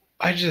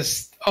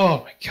 Oh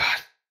my God.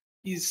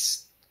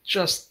 He's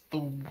just the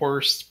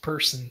worst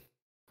person.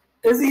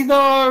 Is he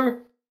though?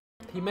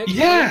 He makes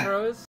Yeah.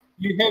 flamethrowers.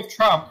 You have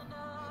Trump.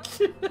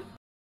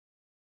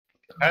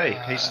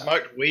 Hey, he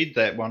smoked weed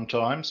that one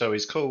time, so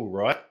he's cool,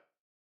 right?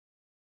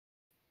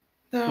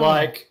 No.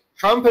 Like,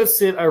 Trump has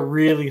set a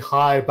really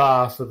high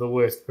bar for the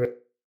worst person.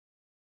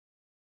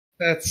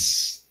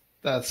 That's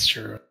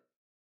true.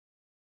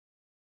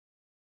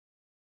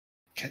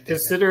 God damn it.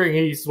 Considering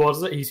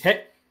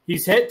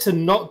he's had to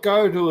not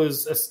go to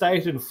his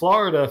estate in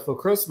Florida for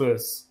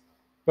Christmas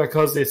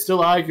because they're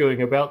still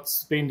arguing about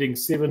spending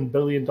 $7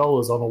 billion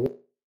on a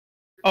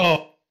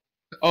war.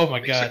 Oh my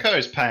God.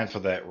 Mexico's paying for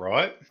that,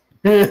 right?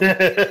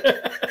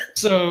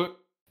 So,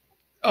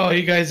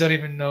 you guys don't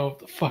even know what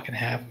the fucking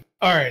happened.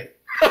 All right.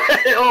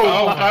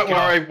 Oh, my don't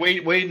God.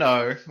 worry, we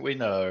know.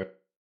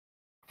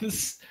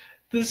 This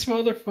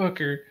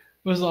motherfucker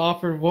was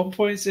offered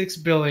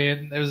 $1.6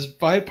 billion. It was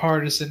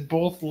bipartisan.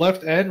 Both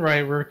left and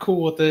right were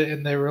cool with it,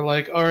 and they were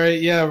like, "All right,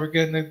 yeah, we're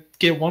gonna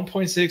get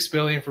 $1.6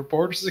 billion for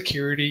border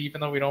security,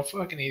 even though we don't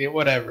fucking need it.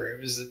 Whatever."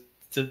 It was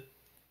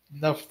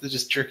enough to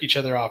just jerk each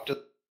other off.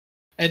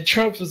 And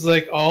Trump was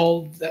like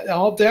all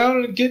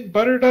down and getting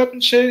buttered up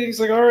and shit. He's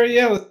like, "All right,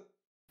 yeah."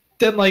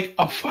 Then like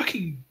a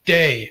fucking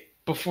day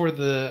before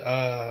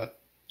the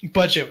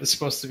budget was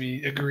supposed to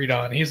be agreed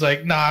on, he's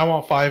like, "Nah, I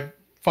want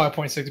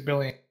 5.6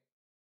 billion."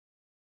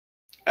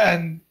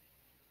 And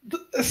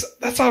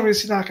that's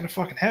obviously not going to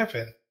fucking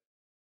happen.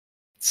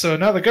 So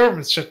now the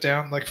government's shut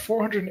down. Like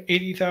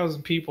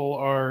 480,000 people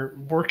are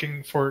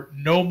working for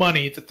no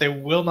money that they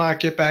will not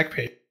get back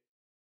paid.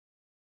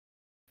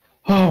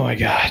 Oh my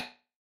God.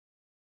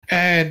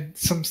 And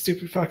some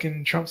stupid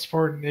fucking Trump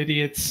supporting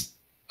idiots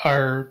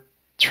are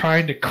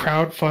trying to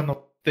crowdfund.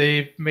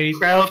 They've made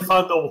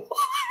Crowdfund.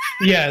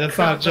 Yeah, that's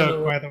not a Crowdfund.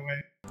 joke, by the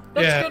way.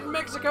 Let's Yeah. get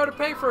Mexico to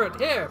pay for it.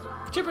 Here,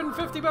 chip in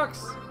 $50.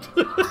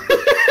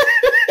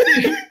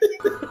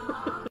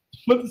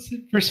 Put this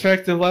in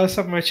perspective, last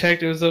time I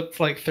checked, it was up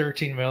to like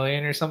 13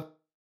 million or something.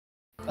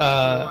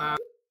 Wow.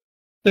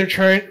 They're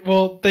trying.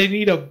 Well, they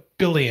need $1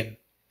 billion.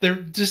 They're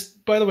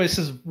just. By the way, this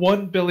is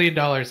 $1 billion.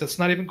 That's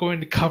not even going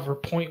to cover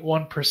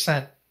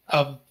 0.1%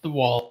 of the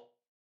wall.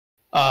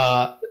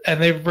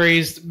 And they've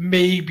raised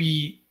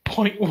maybe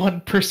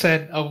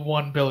 0.1% of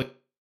 1 billion.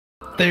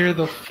 They're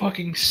the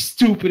fucking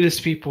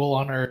stupidest people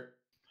on earth.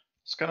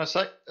 I was gonna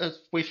say,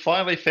 we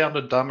finally found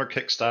a dumber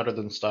Kickstarter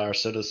than Star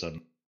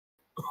Citizen.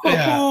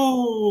 Yeah.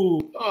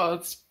 Oh, Oh,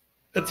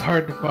 it's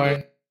hard to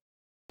find.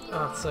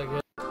 Oh, it's so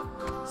good.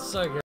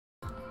 So good.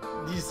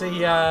 Do you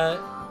see,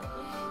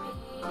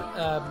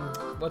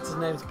 what's his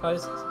name's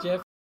post,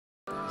 Jeff?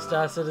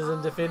 Star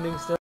Citizen defending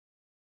still?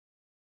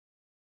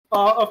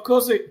 of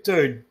course it,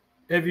 dude.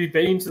 Have you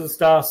been to the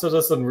Star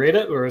Citizen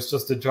Reddit where it's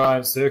just a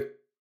giant circle?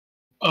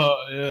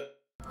 Oh yeah.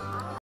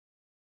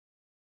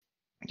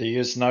 Do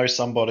you know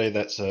somebody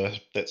that's a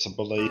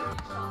believer?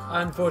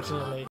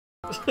 Unfortunately.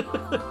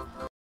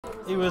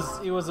 He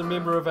was a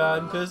member of our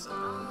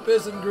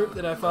in-person group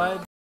that I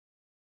fired.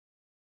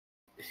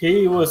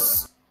 He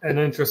was an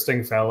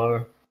interesting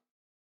fellow.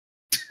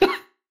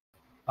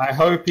 I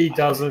hope he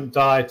doesn't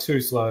die too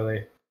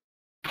slowly.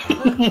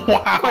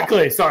 Wow.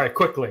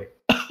 Quickly.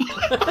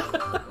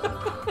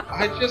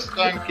 I just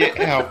don't get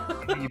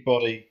how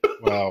anybody.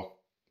 Well,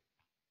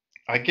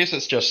 I guess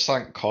it's just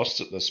sunk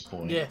cost at this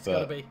point. Yeah, it's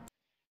gotta be.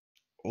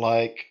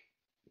 Like,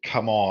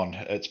 come on,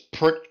 it's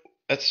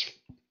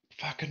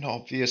fucking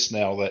obvious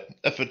now that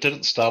if it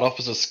didn't start off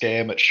as a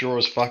scam, it sure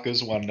as fuck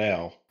is one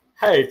now.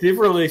 Hey, they've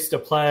released a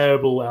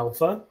playable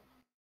alpha.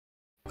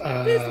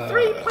 There's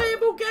 3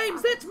 playable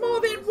games. That's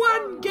more than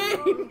 1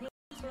 game.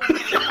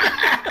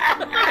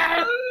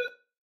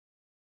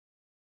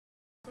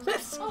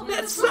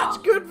 That's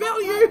such good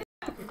value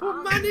for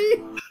money.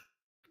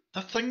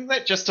 The thing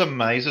that just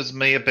amazes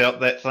me about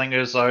that thing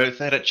is, though,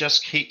 that it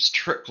just keeps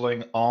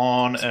trickling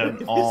on and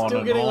They're on still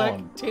and getting on.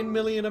 like 10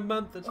 million a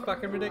month. It's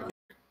fucking ridiculous.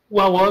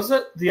 Well, was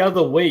it the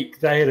other week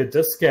they had a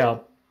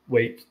discount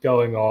week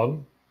going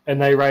on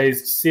and they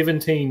raised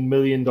 $17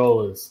 million?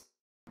 Jesus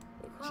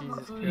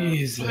Christ.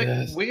 Jesus.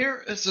 Like,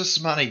 where is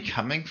this money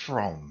coming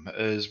from?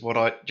 Is what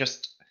I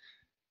just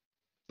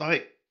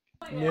like.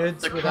 Nerds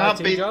There with can't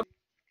IT be- jobs.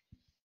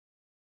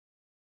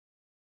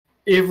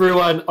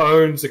 Everyone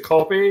owns a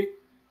copy.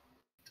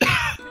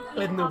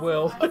 In the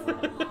world.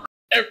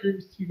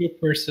 Every single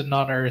person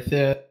on Earth,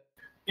 yeah.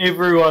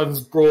 Everyone's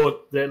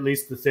brought at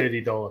least the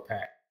 $30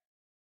 pack.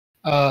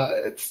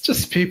 It's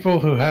just people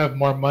who have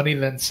more money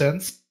than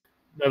sense.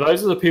 Now,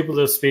 those are the people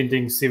that are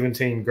spending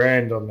 17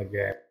 grand on the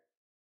game.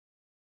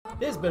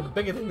 There's been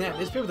bigger than that.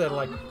 There's people that are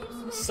like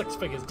 6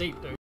 figures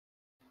deep, dude.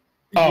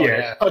 Oh,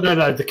 yeah. Oh,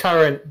 no. The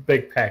current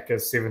big pack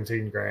is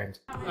 17 grand.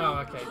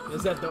 Oh, okay.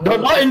 Is that the No, all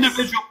not packs?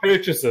 individual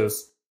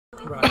purchases.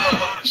 Right.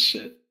 Oh,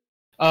 shit.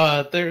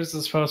 There's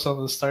this post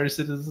on the Star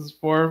Citizens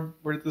forum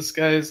where this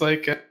guy is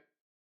like,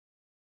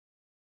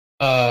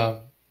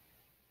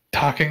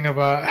 talking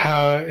about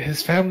how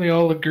his family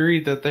all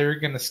agreed that they were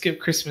gonna skip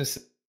Christmas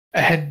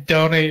and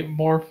donate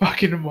more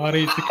fucking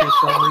money to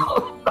Christmas.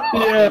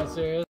 Yeah, I'm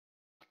serious.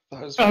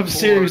 Those I'm poor-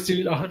 serious,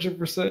 dude,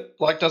 100%.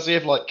 Like, does he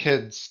have like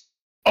kids?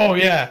 Oh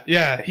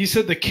yeah. He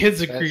said the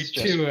kids agreed That's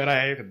just too, and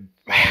I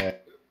bad.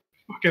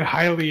 fucking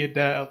highly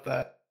doubt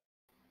that.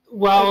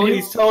 Well, And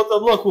he's told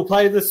them, look, we'll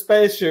play the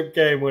spaceship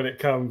game when it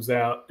comes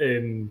out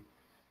in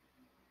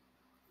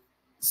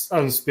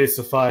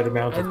unspecified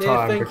amount And of they're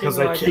time thinking because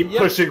they like, keep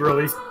yep. pushing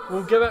release.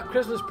 We'll give out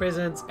Christmas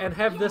presents and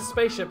have this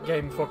spaceship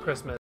game for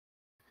Christmas.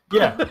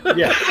 Yeah.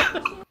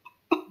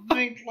 I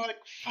mean, like,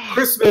 fuck.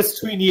 Christmas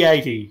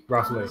 2080,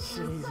 roughly.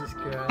 Jesus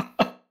Christ.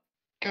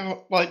 God,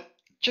 like,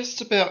 just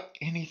about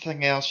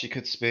anything else you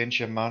could spend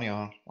your money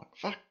on. Like,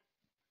 fuck.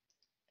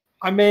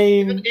 I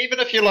mean, Even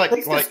if you're like,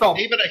 Let's just stop.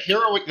 even a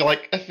heroin,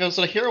 like, if it was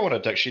a heroin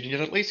addiction, you'd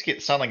at least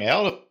get something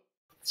out of it.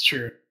 It's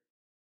true.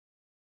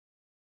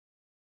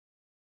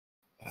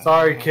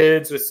 sorry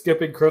kids, we're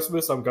skipping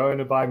Christmas, I'm going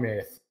to buy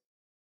meth.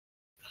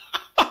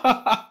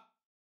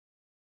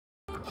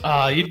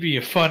 You'd be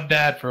a fun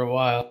dad for a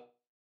while,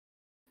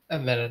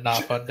 and then a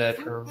not fun dad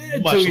for much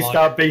Until you longer.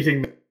 start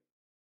beating me.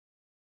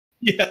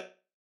 Yeah.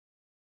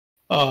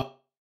 I'm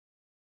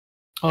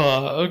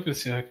gonna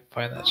see if I can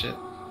find that shit.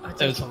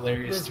 That was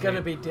hilarious. There's to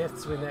gonna me. be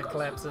deaths when that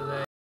collapses,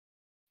 eh?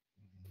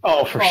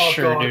 Oh, for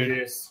sure, God, dude.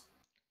 yes.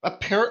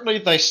 Apparently,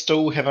 they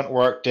still haven't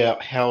worked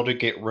out how to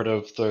get rid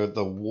of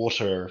the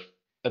water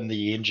in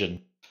the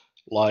engine.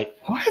 Like,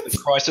 What? the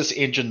Crisis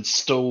engine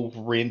still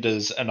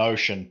renders an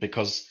ocean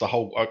because the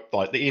whole,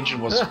 like, the engine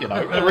was,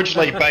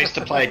 originally based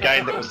to play a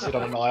game that was set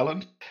on an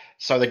island.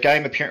 So the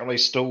game apparently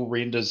still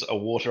renders a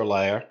water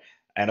layer,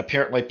 and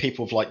apparently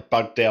people have, like,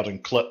 bugged out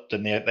and clipped,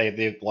 and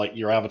they're like,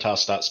 your avatar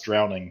starts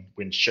drowning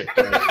when shit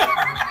goes.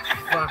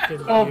 Fucking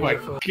Oh my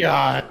beautiful.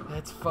 god.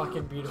 That's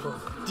fucking beautiful.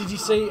 Did you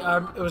see?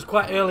 It was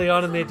quite early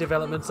on in their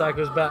development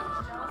cycles, but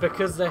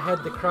because they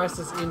had the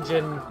Crisis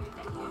Engine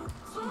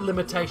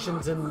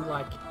limitations in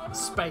like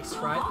space,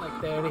 right?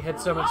 Like they only had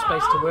so much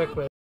space to work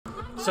with,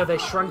 so they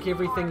shrunk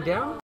everything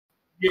down.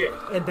 Yeah.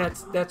 And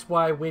that's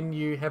why when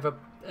you have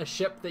a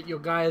ship that your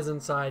guy is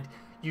inside,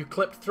 you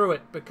clip through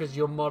it because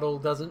your model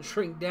doesn't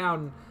shrink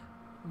down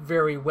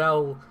very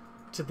well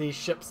to these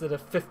ships that are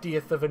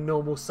 50th of a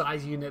normal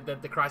size unit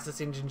that the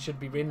Crisis Engine should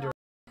be rendering.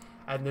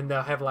 And then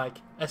they'll have like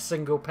a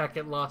single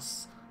packet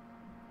loss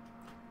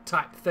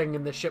type thing,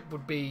 and the ship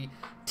would be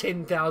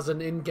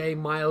 10,000 in-game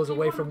miles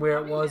away from where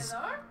it was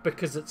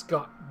because it's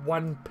got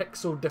 1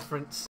 pixel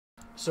difference,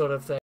 sort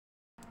of thing.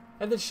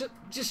 And then shit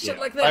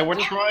like that. They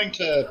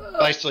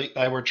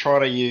were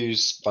trying to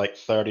use like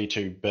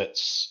 32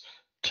 bits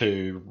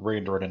to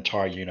render an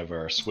entire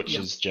universe, which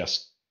is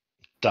just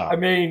dumb. I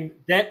mean,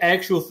 that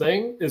actual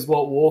thing is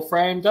what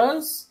Warframe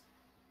does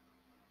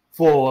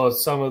for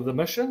some of the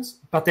missions,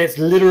 but that's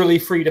literally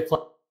free to play.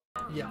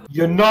 Yeah.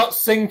 You're not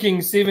sinking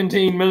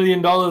 $17 million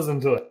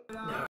into it.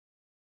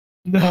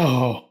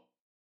 No.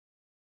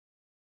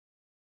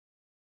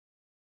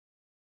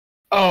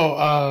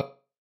 Oh,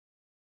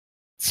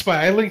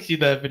 Spy, I linked you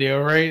that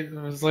video, right? It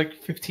was like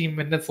 15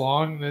 minutes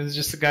long, and it was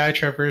just a guy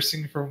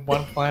traversing from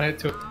one planet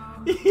to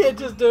Yeah,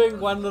 just doing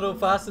one little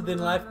faster than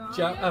light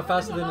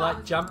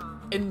jump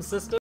in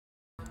system.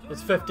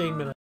 It's 15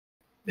 minutes.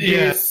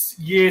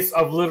 Yes,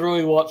 I've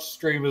literally watched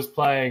streamers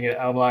playing it.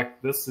 I'm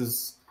like, this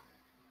is...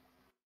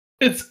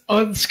 It's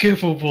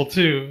unskippable,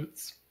 too.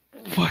 It's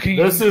fucking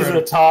This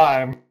incredible. is a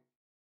time.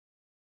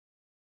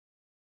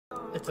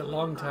 It's a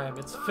long time.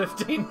 It's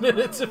 15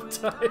 minutes of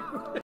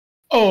time.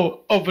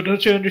 Oh, but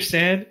don't you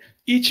understand?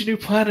 Each new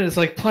planet is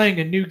like playing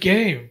a new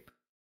game.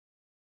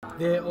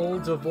 They're all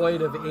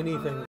devoid of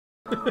anything.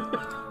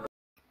 I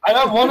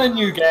don't want a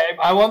new game.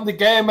 I want the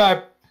game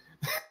I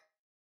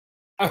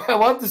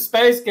want the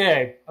space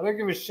game. I don't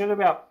give a shit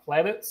about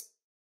planets.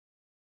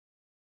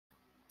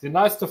 They're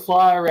nice to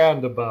fly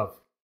around above.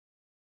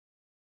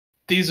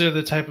 These are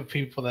the type of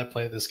people that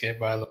play this game,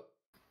 by the way.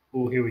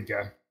 Oh, here we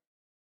go.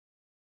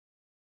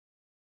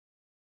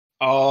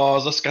 Oh,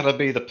 is this gonna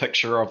be the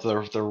picture of the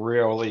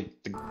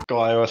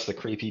guy with the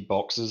creepy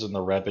boxes and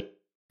the rabbit?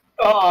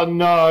 Oh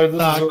no, this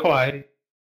Not is quite.